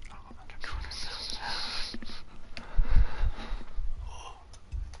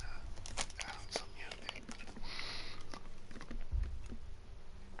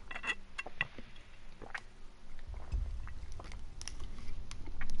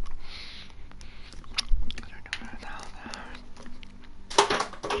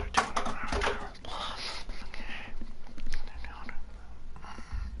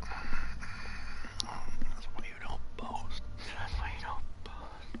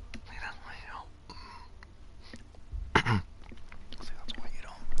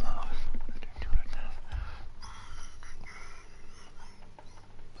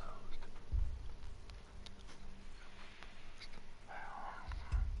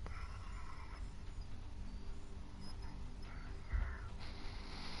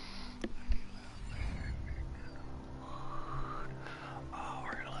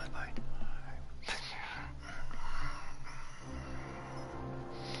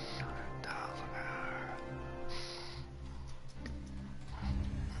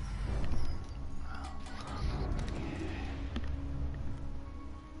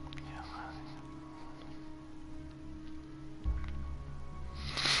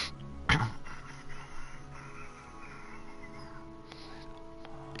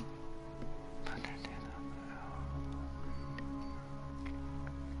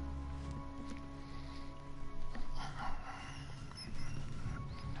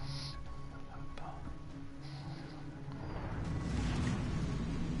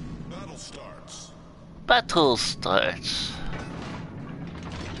 Battle starts.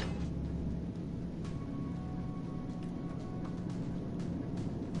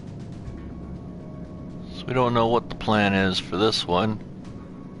 So we don't know what the plan is for this one.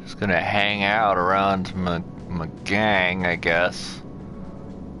 Just gonna hang out around my gang, I guess.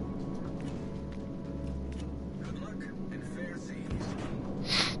 Good luck and fair seas.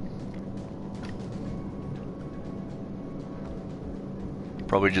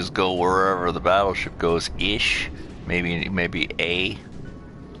 Probably just go wherever the battleship goes-ish. Maybe A.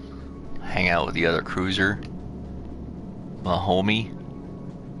 Hang out with the other cruiser. My homie.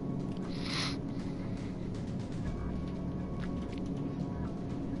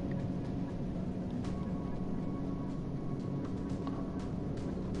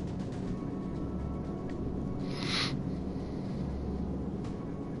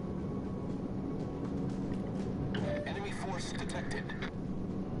 Enemy force detected.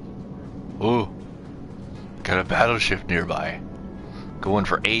 Ooh. Got a battleship nearby. Going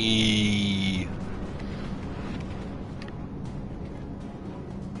for A.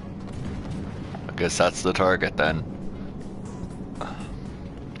 I guess that's the target then.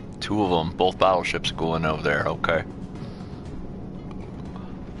 Two of them, both battleships going over there, okay.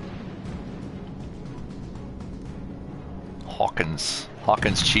 Hawkins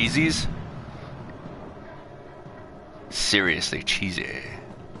cheesies? Seriously cheesy.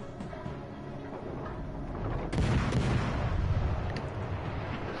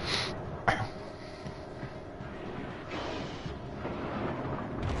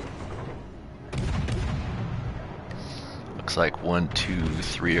 looks like 1, 2,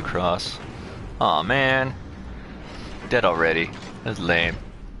 3 across. Aw, man. Dead already. That's lame.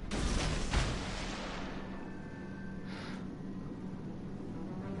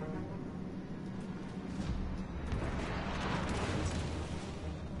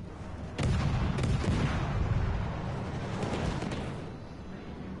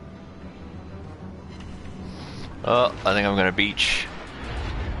 Oh, I think I'm gonna beach.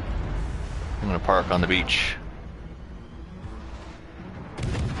 I'm gonna park on the beach.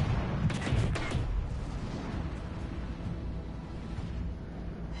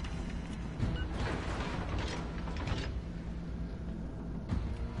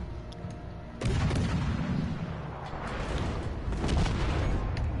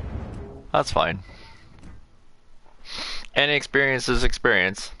 That's fine. Any experience is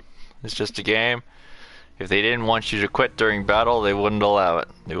experience. It's just a game. If they didn't want you to quit during battle, they wouldn't allow it.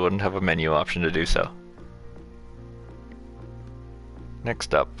 They wouldn't have a menu option to do so.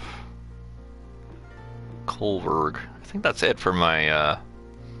 Next up, Kolberg. I think that's it for my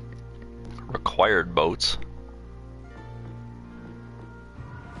required boats.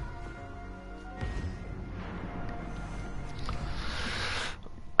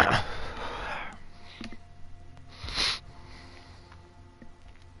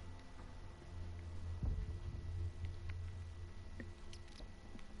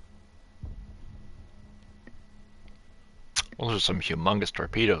 Those are some humongous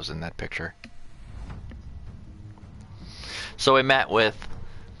torpedoes in that picture. So we met with,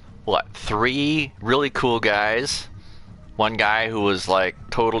 what, 3 really cool guys. One guy who was like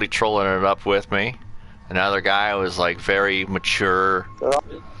totally trolling it up with me. Another guy who was like very mature,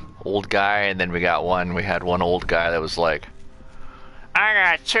 old guy. And then we had one old guy that was like, I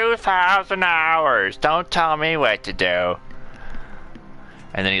got 2,000 hours, don't tell me what to do.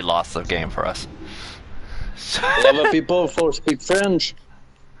 And then he lost the game for us. A lot of people for speak French.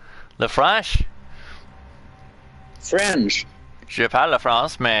 Le French? French. Je parle le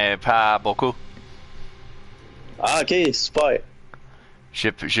France, mais pas beaucoup. Ah, ok, super.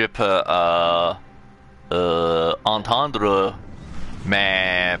 Je peux entendre,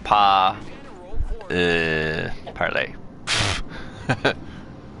 mais pas parler.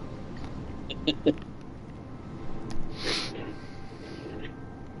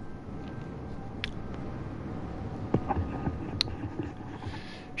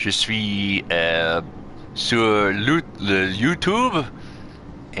 Je suis sur le YouTube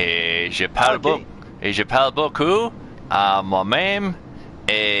et je parle beaucoup à moi-même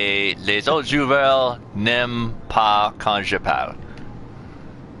et les autres joueurs n'aiment pas quand je parle.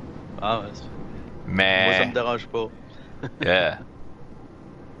 Ah ouais. Mais moi ça me dérange pas. Yeah.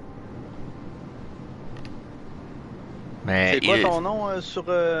 Mais c'est quoi ton nom sur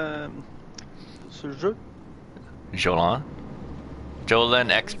le jeu? Jolan. Jolan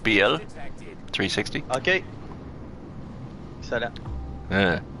XBL 360. Ok. Excellent.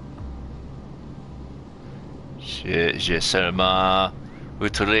 Je seulement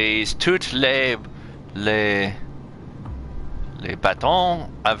utilise toutes les bâtons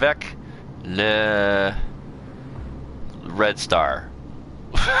avec le Red Star.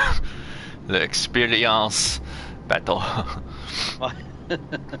 L'expérience bâton. Ouais.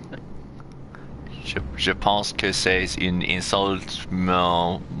 Je pense que c'est une insulte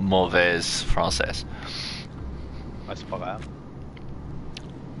mauvaise française. Ouais, c'est pas grave.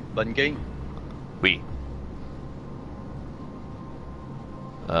 Bonne game. Oui.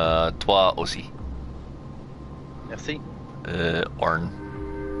 Toi aussi. Merci. Orn.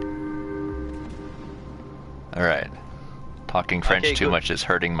 Alright. Talking French too much is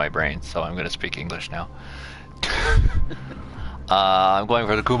hurting my brain, so I'm going to speak English now. I'm going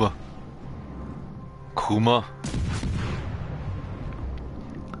for the Kuma. Kuma?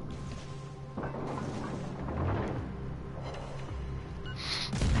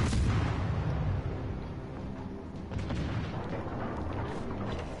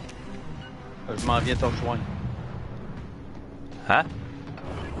 Je m'en viens te rejoindre. Huh?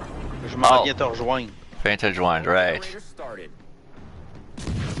 Je m'en viens te rejoindre. Viens te rejoindre, right.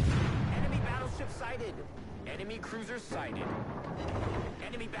 Enemy battleship sighted. Enemy cruiser sighted.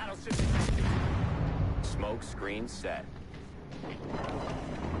 Enemy battleship detected. Smoke screen set.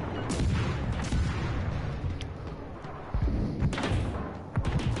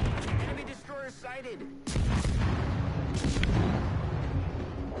 Enemy destroyer sighted.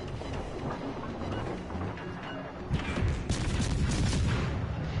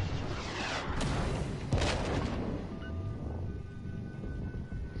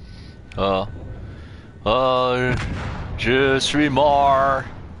 Je suis mort.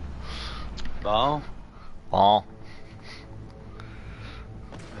 Bon. Bon.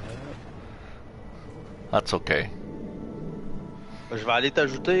 That's okay. Je vais aller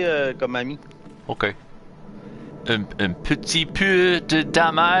t'ajouter comme ami. Ok. Un petit peu de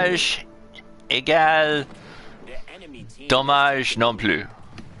dommage égale dommage non plus.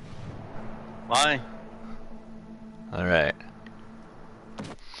 Ouais. Alright.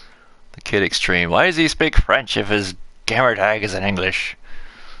 The Kid Extreme. Why does he speak French if his gamer tag is in English?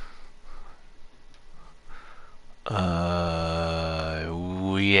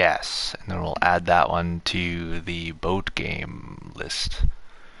 Yes. And then we'll add that one to the boat game list.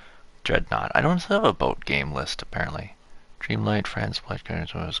 Dreadnought. I don't have a boat game list, apparently. Dreamlight, France, Flight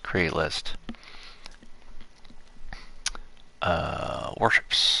Gunners, create list.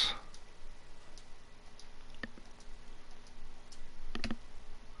 Warships.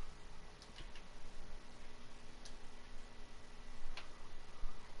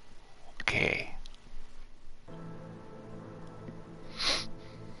 Okay.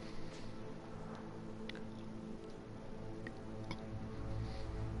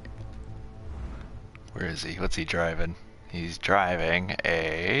 Where is he? What's he driving? He's driving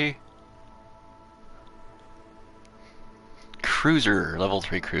a cruiser, level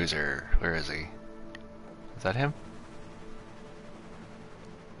 3 cruiser. Where is he? Is that him?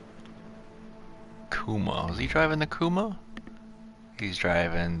 Kuma. Is he driving the Kuma? He's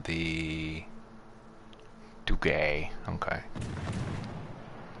driving the Duguay. Okay.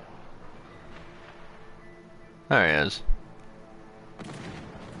 There he is.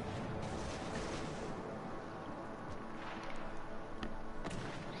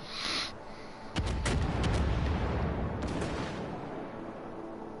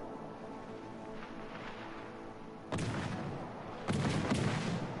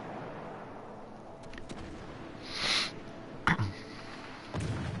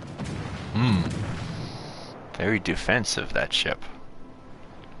 Very defensive, that ship.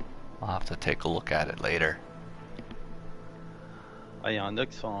 I'll have to take a look at it later. Ah, y en a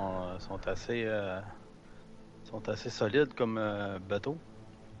qui sont assez solides comme bateau.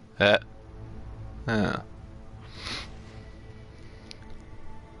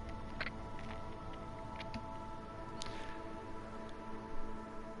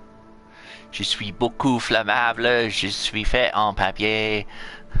 Je suis beaucoup flammable, je suis fait en papier.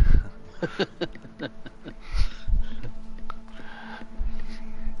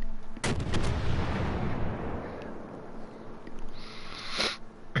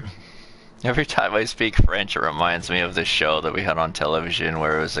 Every time I speak French, it reminds me of this show that we had on television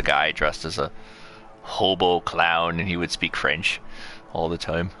where it was a guy dressed as a hobo clown and he would speak French all the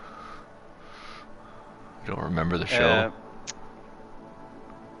time. I don't remember the show.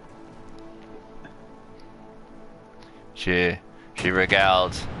 She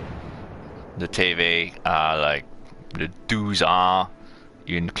regarde de TV à like de 12 ans,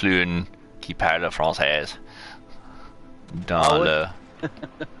 une clown qui parle français dans le...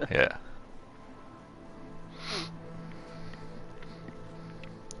 Yeah.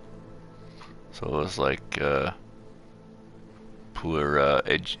 So it was like pour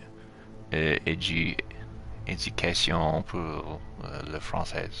éducation pour le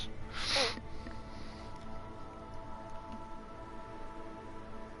français.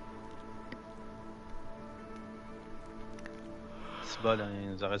 C'est bon, là, il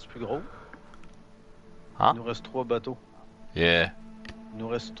nous en reste plus gros. Hein? Il nous reste 3 bateaux. Yeah. Il nous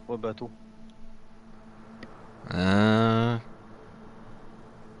reste 3 bateaux.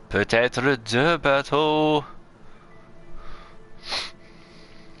 Peut-être 2 bateaux.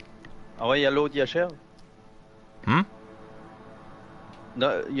 Ah ouais, il y a l'autre qui achève. Il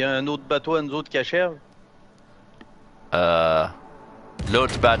y a un autre bateau à nous autres qui achève.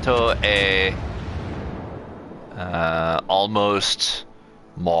 L'autre bateau est almost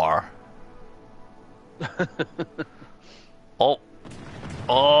more. Oh,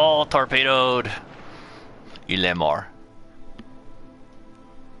 torpedoed. Il est mort.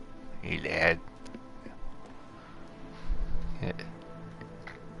 Il est...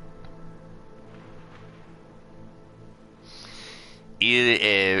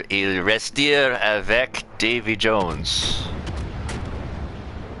 Il restait avec Davy Jones.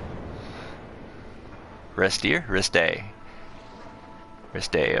 Restait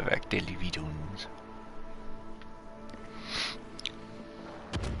avec Davy Jones.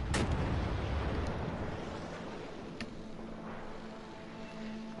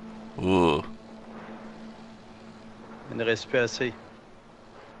 Ooh. Il ne reste plus assez.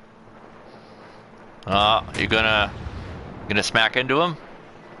 You're gonna smack into him?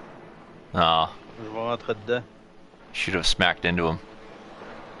 Oh. Je vais rentrer dedans. Should have smacked into him.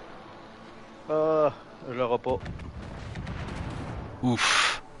 Ah, je l'aurai pas.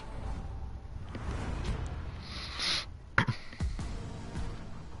 Oof.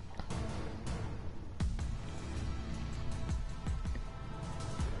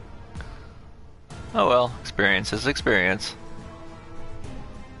 Oh well, experience is experience.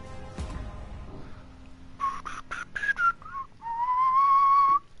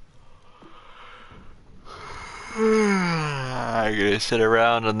 I'm gonna sit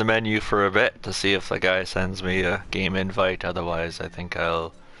around on the menu for a bit to see if the guy sends me a game invite. Otherwise, I think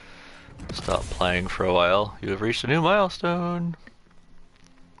I'll stop playing for a while. You have reached a new milestone.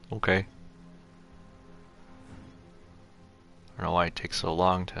 Okay. I don't know why it takes so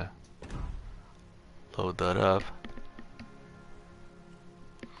long to load that up.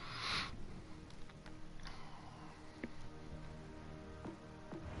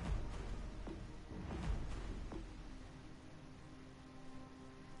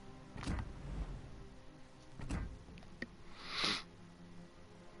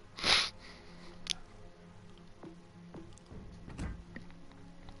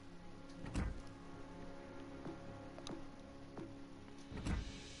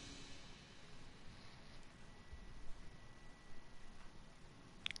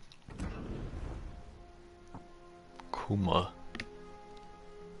 Kuma.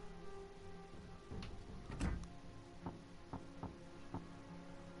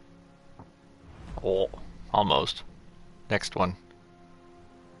 Oh, almost. Next one.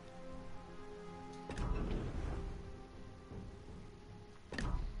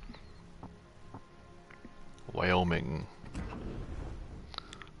 Wyoming.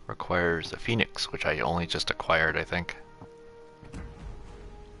 Requires a Phoenix, which I only just acquired, I think.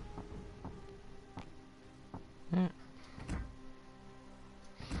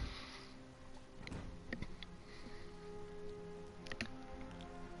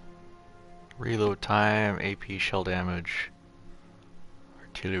 Reload time, AP shell damage,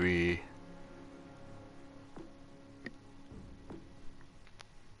 artillery.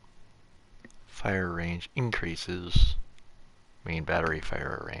 Fire range increases. Main battery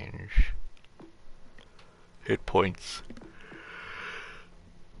fire range. Hit points.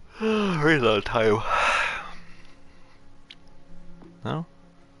 Reload time. No?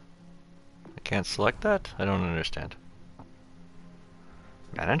 I can't select that? I don't understand.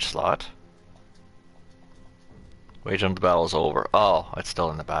 Manage slot? Wait until the battle's over. Oh, it's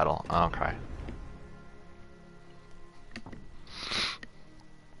still in the battle. Okay.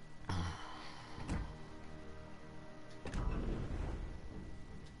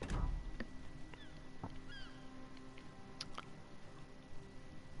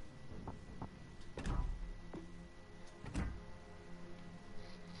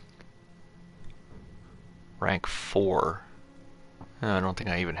 Rank 4. I don't think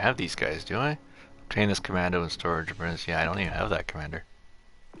I even have these guys, do I? Obtain this commando and storage. Yeah, I don't even have that commander.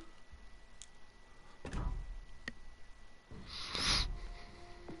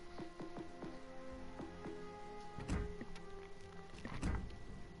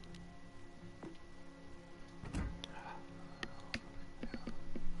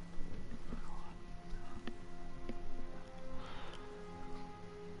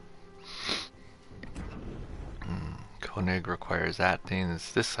 Koenig requires that thing.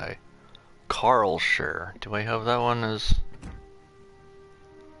 It's this side. Karlsruhe. Do I have that one as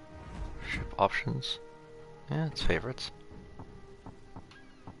ship options? Yeah, it's favorites.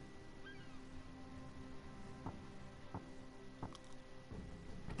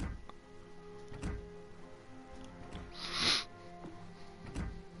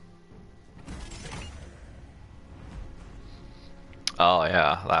 Oh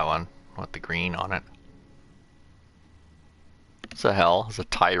yeah, that one with the green on it. What the hell? Is a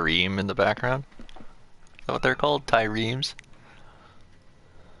trireme in the background? Is that what they're called? Triremes?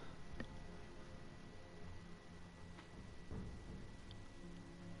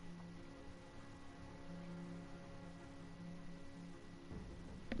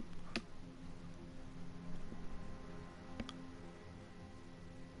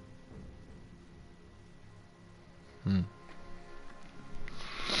 Hmm.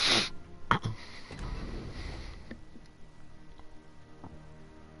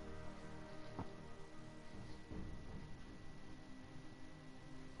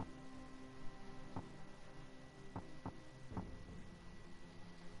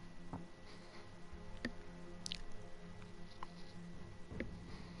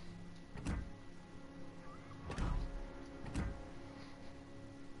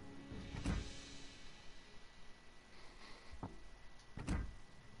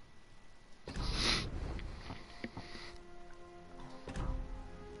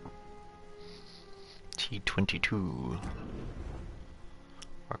 T-22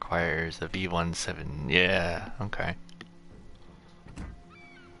 requires a V-17. Yeah, okay.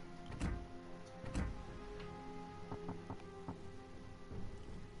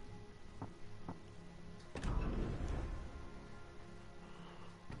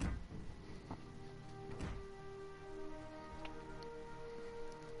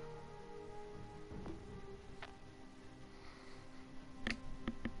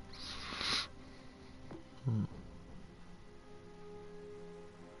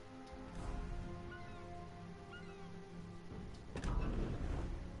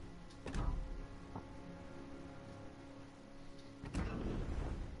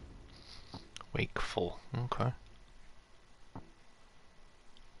 rifle. Okay.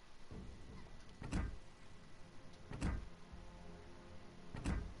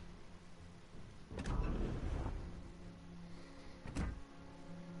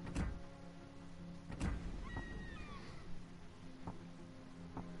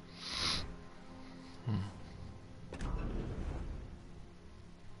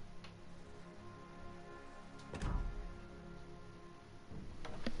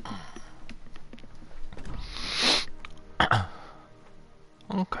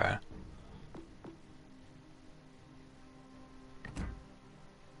 Okay.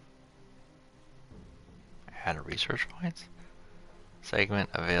 Add research points? Segment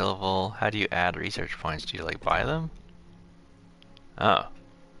available. How do you add research points? Do you like buy them? Oh.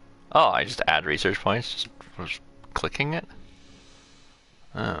 Oh, I just add research points just for clicking it?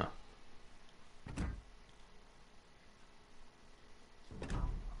 Oh.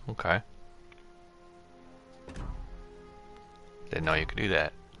 Okay. Didn't know you could do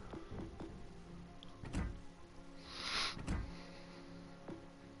that.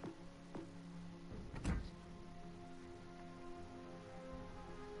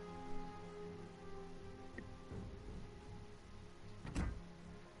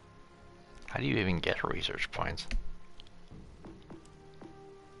 How do you even get research points?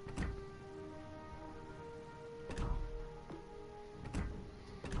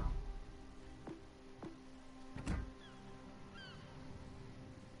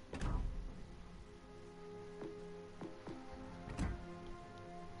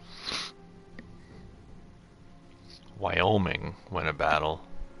 Wyoming win a battle.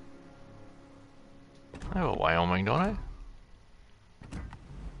 I have a Wyoming, don't I?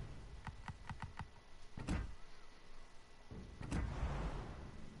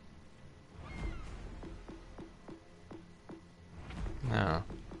 No.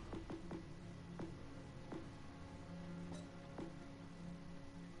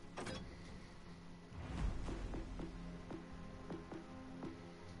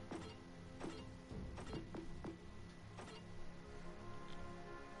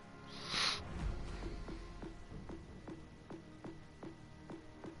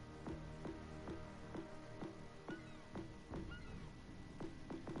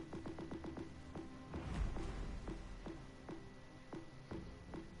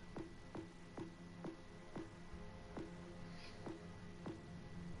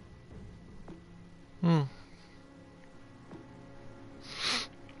 Hmm.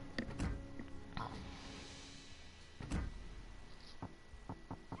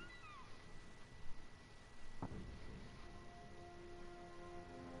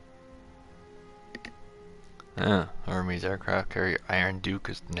 Army's aircraft carrier Iron Duke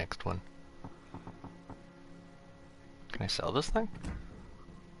is the next one. Can I sell this thing?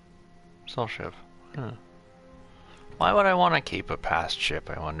 Sell ship. Huh. Why would I want to keep a past ship,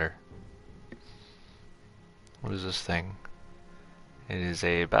 I wonder? What is this thing? It is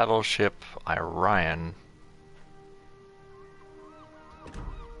a battleship Orion.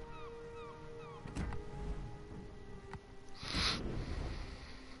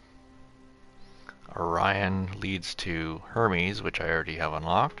 Orion leads to Hermes, which I already have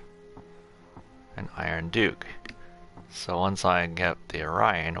unlocked, and Iron Duke. So once I get the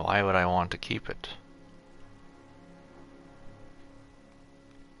Orion, why would I want to keep it?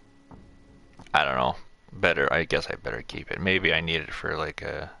 I don't know. Better, I guess I better keep it. Maybe I need it for like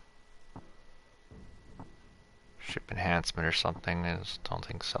a ship enhancement or something. I just don't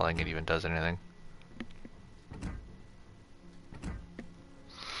think selling it even does anything.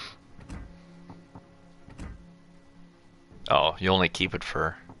 Oh, you only keep it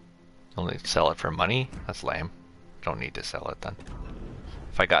for, you only sell it for money? That's lame. Don't need to sell it then.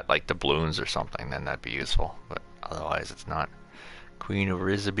 If I got like doubloons or something, then that'd be useful. But otherwise, it's not. Queen of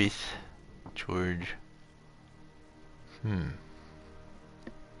Elizabeth, George.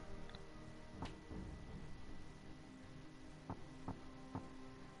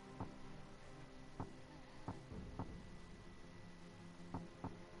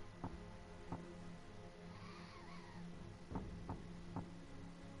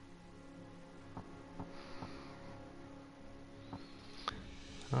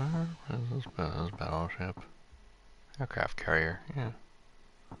 This battleship. Aircraft carrier, yeah.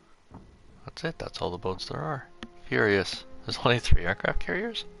 That's it, that's all the boats there are. Furious. There's only 3 aircraft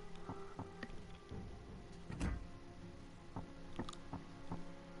carriers?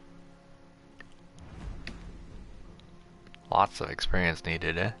 Lots of experience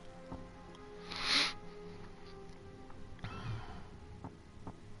needed, eh?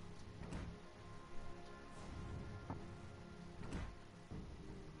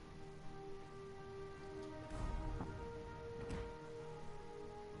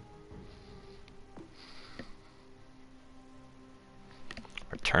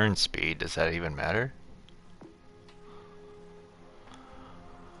 turn speed. Does that even matter?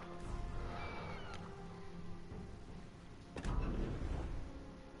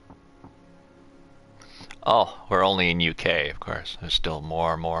 Oh, we're only in UK, of course. There's still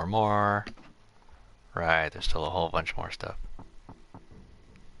more. Right, there's still a whole bunch more stuff.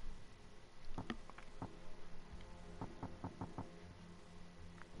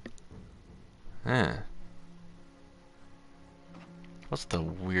 What's the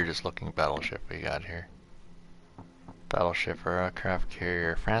weirdest looking battleship we got here? Battleship or aircraft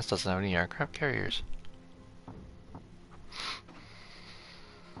carrier. France doesn't have any aircraft carriers.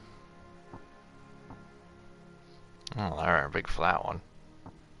 Oh, there, a big flat one.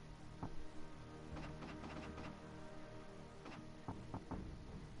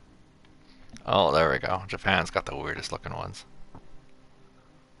 Oh, there we go. Japan's got the weirdest looking ones.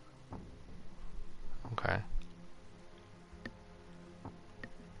 Okay.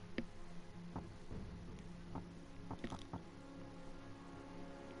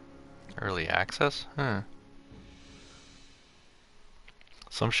 Early access? Huh.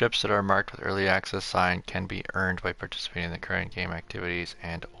 Some ships that are marked with early access sign can be earned by participating in the current game activities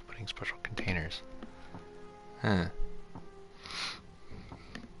and opening special containers. Huh.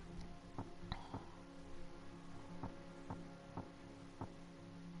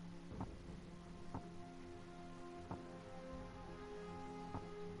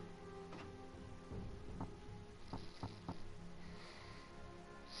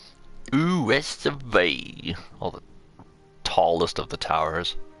 Ooh, west of Bay. All the tallest of the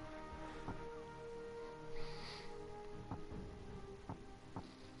towers.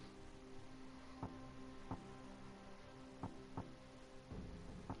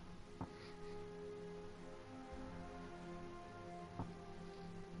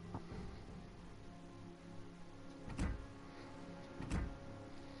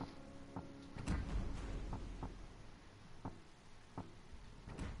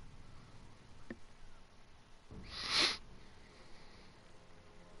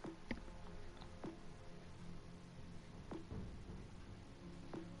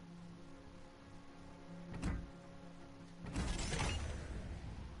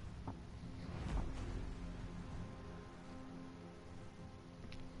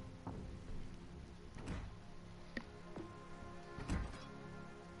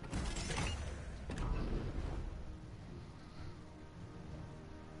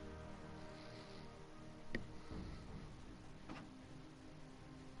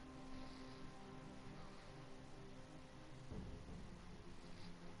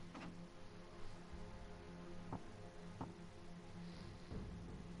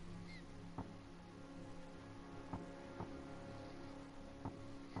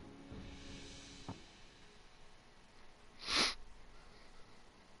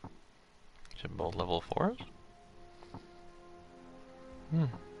 Should both level 4s? Hmm.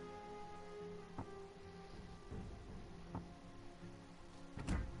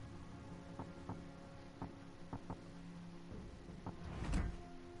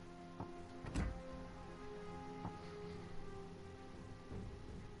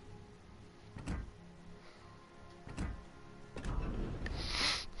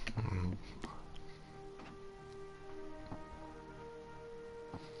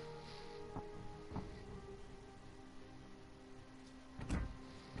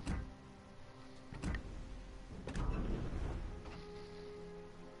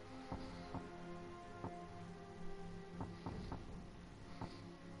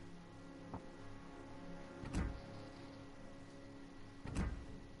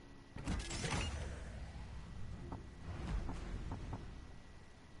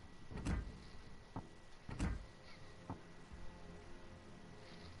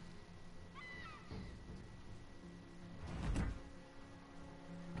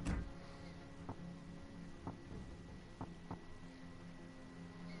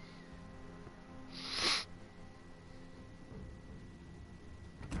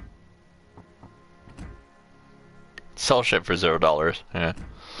 Sell ship for $0. Yeah.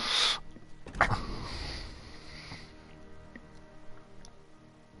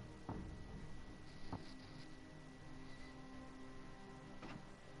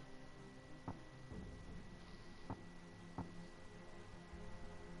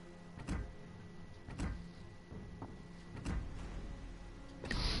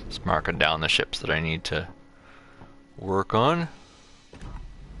 Just marking down the ships that I need to work on.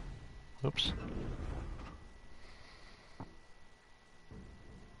 Oops.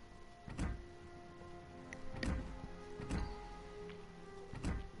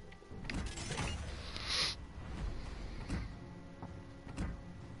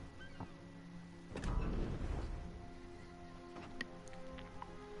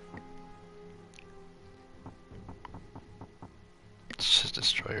 just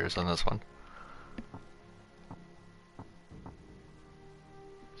destroyers on this one.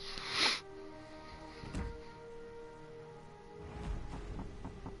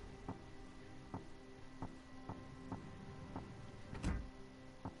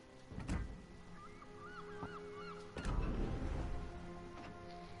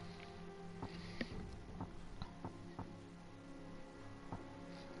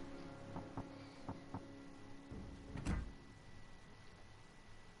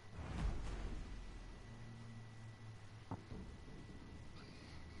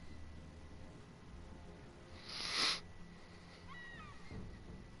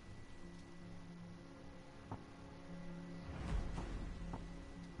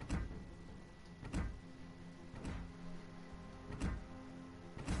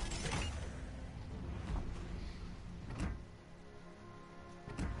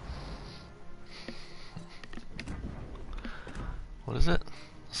 What is it?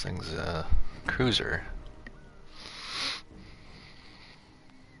 This thing's a cruiser.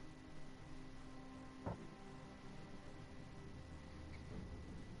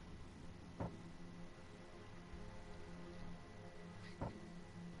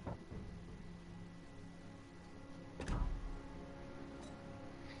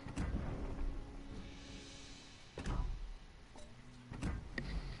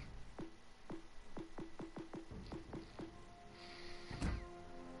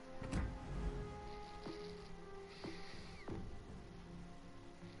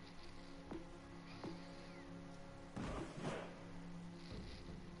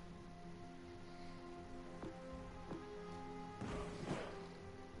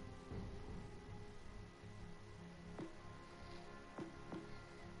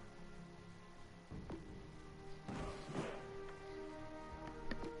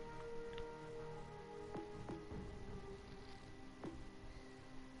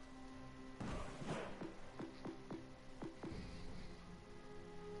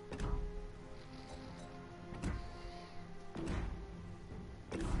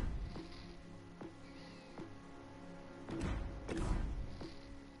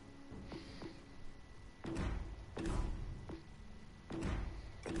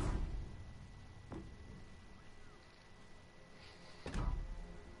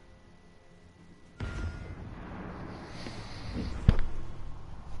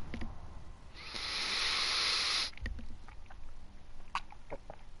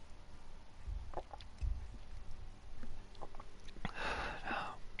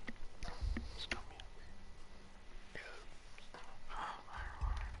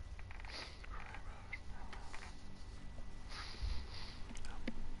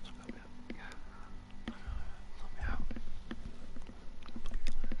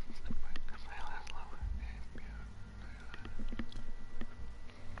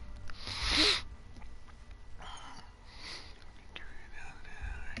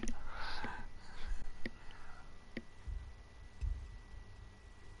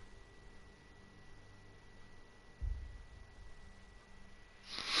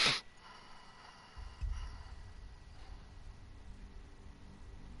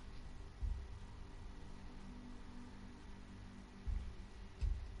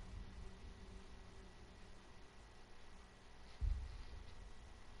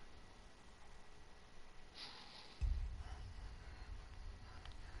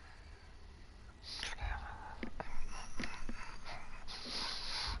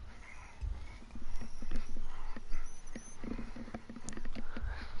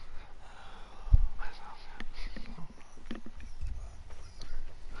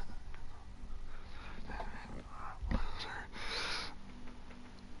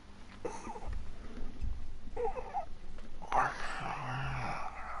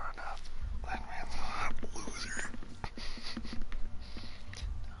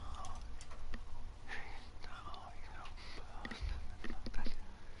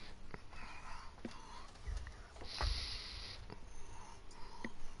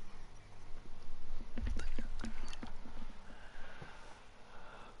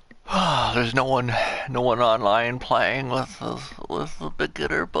 There's no one online playing with the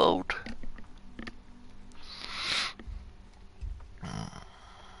beginner boat.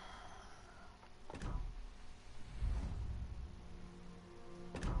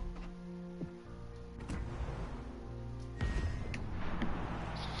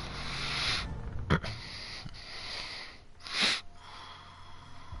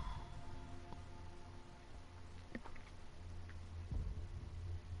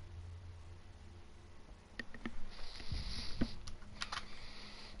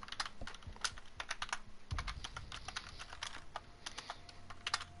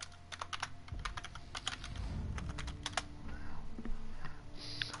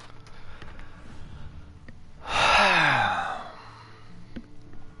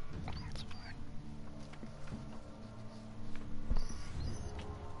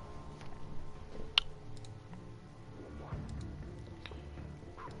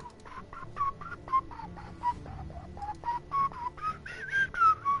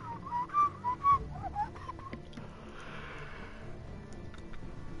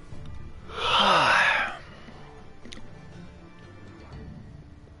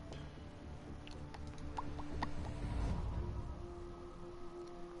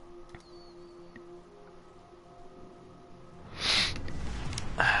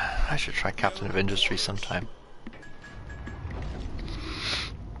 I should try Captain of Industry sometime.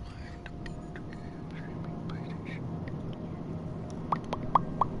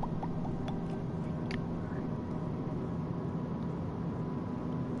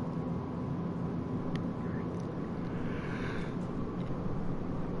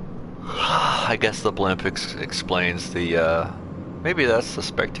 I guess the blimp explains the, maybe that's the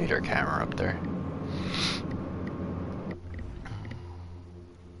spectator camera up there.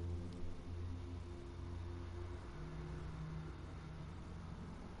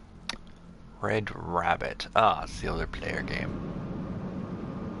 Red Rabbit. Ah, it's the other player game.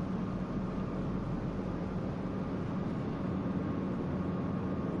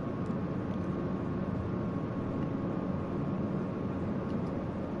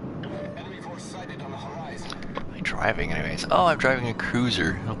 Enemy force sighted on the horizon. What am I driving anyways? Oh, I'm driving a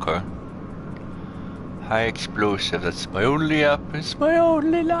cruiser. Okay. High explosive. That's my only up. It's my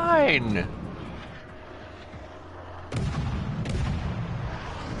only line.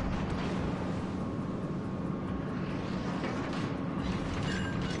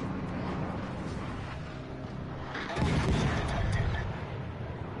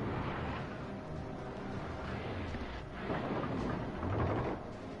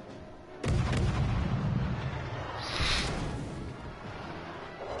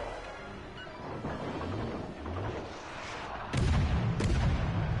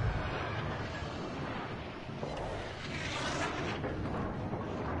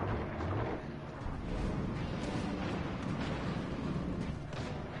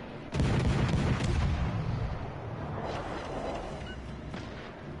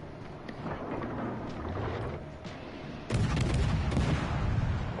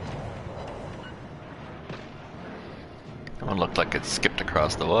 That one looked like it skipped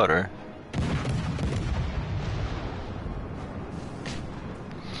across the water.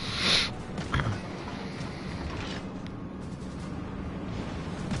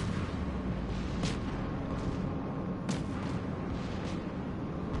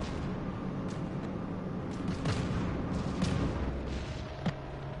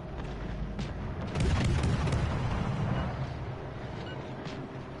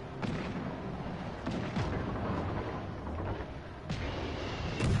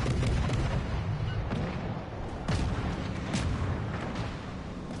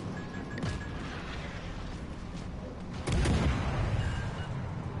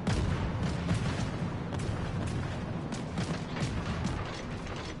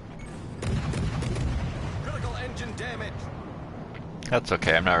 Critical engine damage. That's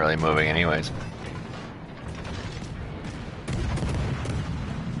okay, I'm not really moving anyways.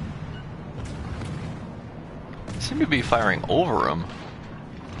 Seem to be firing over him.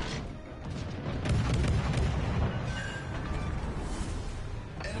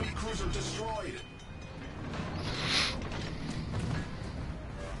 Enemy cruiser destroyed.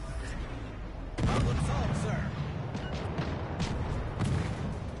 Problem solved, sir.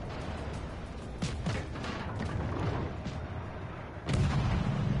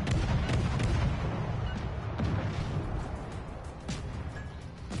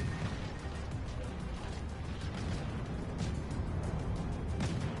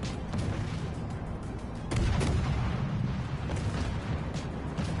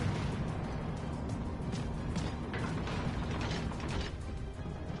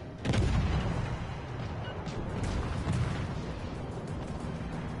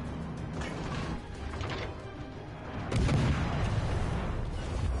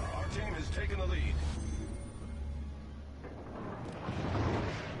 Our team has taken the lead.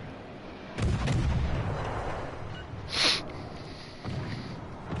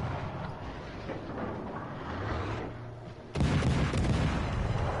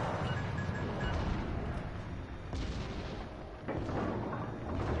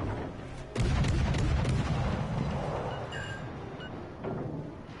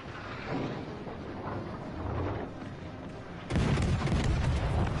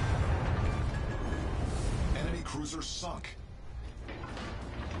 Enemy cruiser sunk.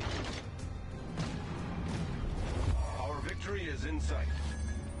 Our victory is in sight.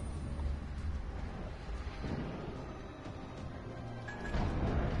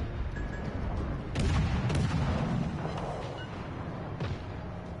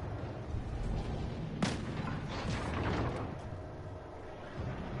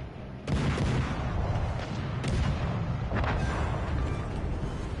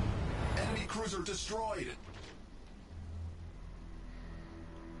 Enemy cruiser destroyed.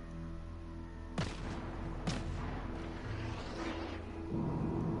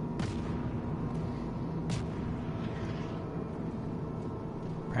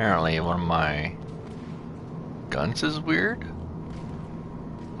 Apparently one of my guns is weird.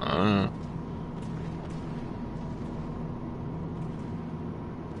 Our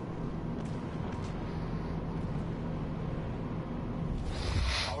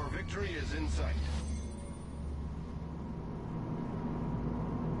victory is in sight.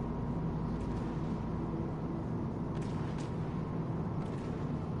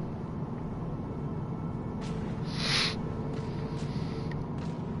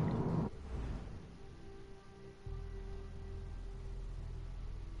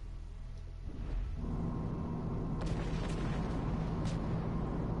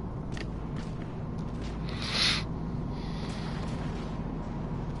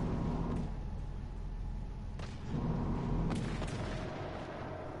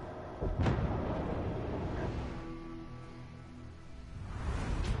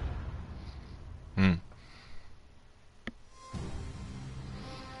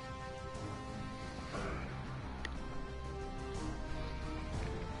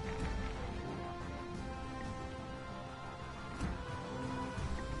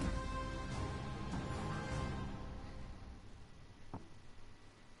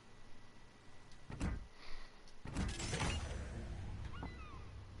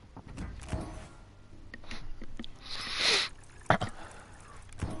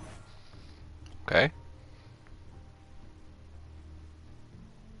 Okay.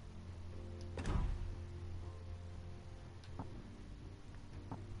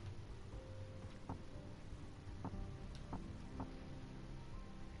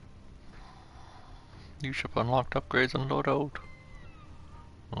 New ship unlocked, upgrades and loadout.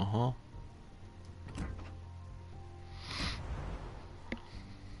 Uh-huh.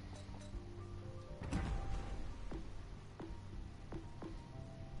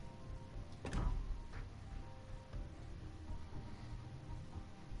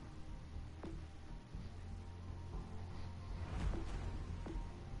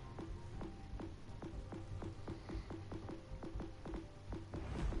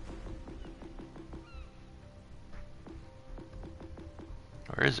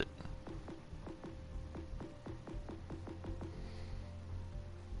 Where is it?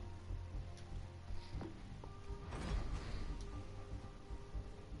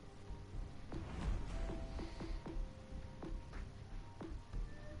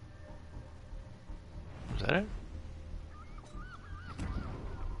 Is that it?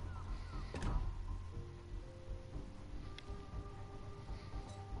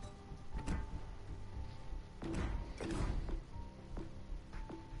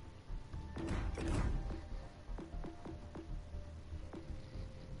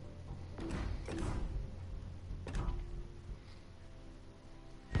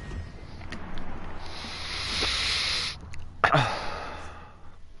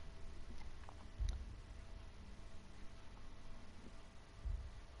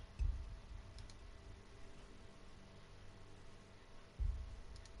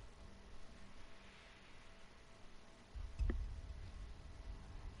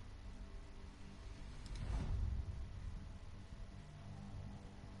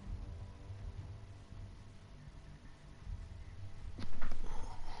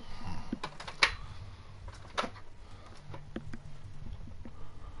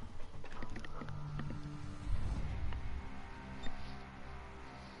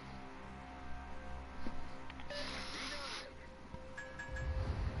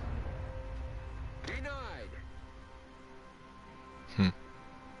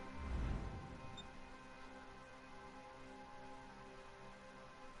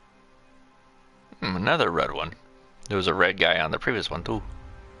 Another red one. There was a red guy on the previous one too.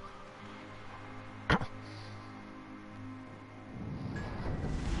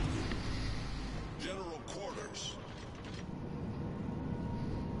 General quarters.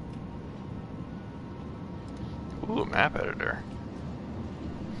 Ooh, map editor.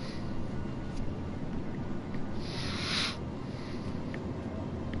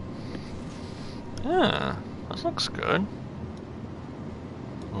 Yeah, this looks good.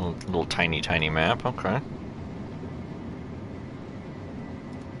 Little tiny map, okay.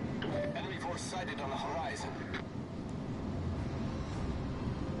 Enemy force sighted on the horizon.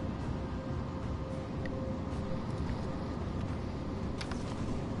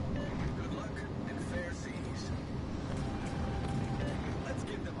 Good luck and fair seas. Let's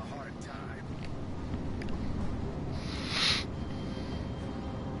give them a hard time.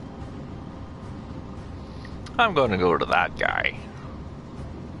 I'm going to go to that guy.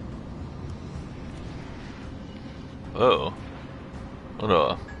 Oh.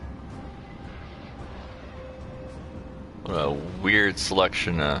 What What a weird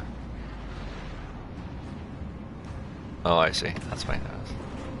selection of... Oh, I see. That's my nose.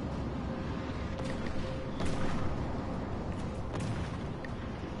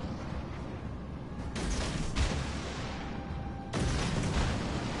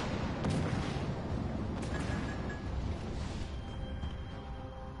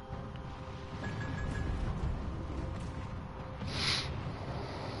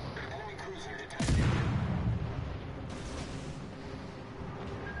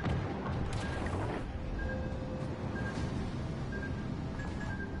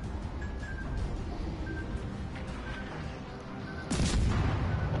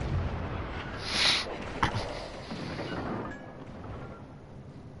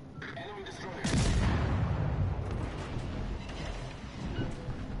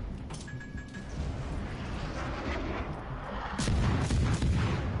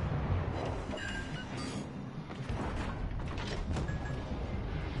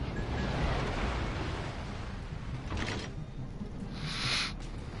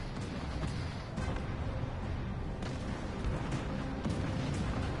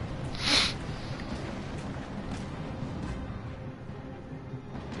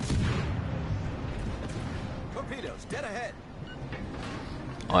 Torpedoes, dead ahead.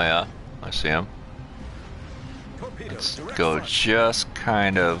 Oh yeah, I see him. Torpedoes, Let's direct go front. just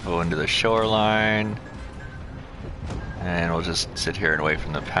kind of into the shoreline. And we'll just sit here and wait for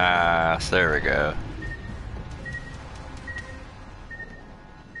them to pass. There we go.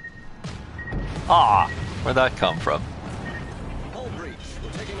 Ah, where'd that come from? Hull breach.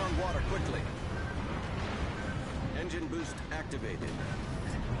 We're taking on water quickly. Engine boost activated.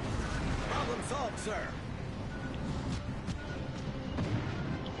 Problem solved, sir.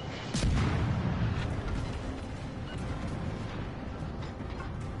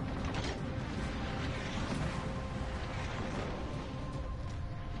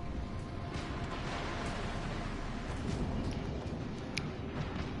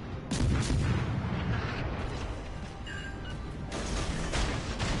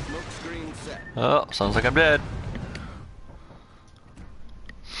 Smoke screen set. Oh, sounds like I'm dead.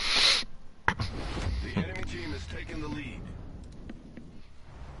 The enemy team has taken the lead.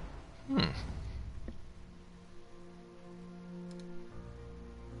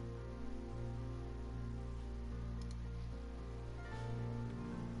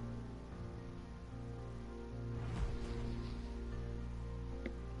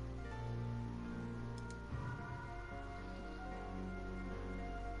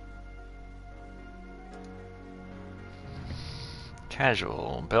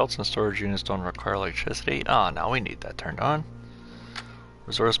 Casual. Belts and storage units don't require electricity. Ah, now we need that turned on.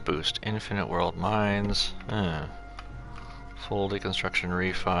 Resource boost. Infinite world mines. Full deconstruction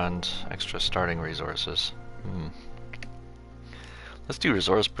refund. Extra starting resources. Let's do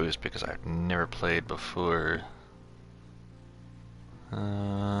resource boost because I've never played before.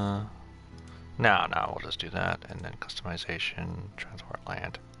 No, we'll just do that. And then customization. Transport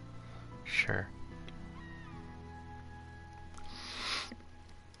land. Sure.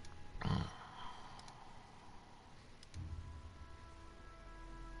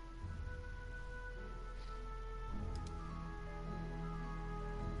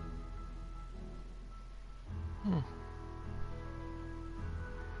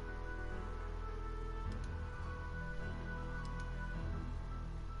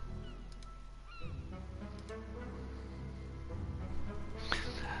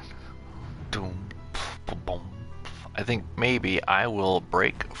 I think maybe I will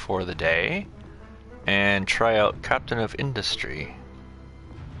break for the day and try out Captain of Industry.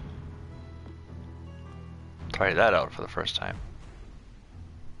 Try that out for the first time.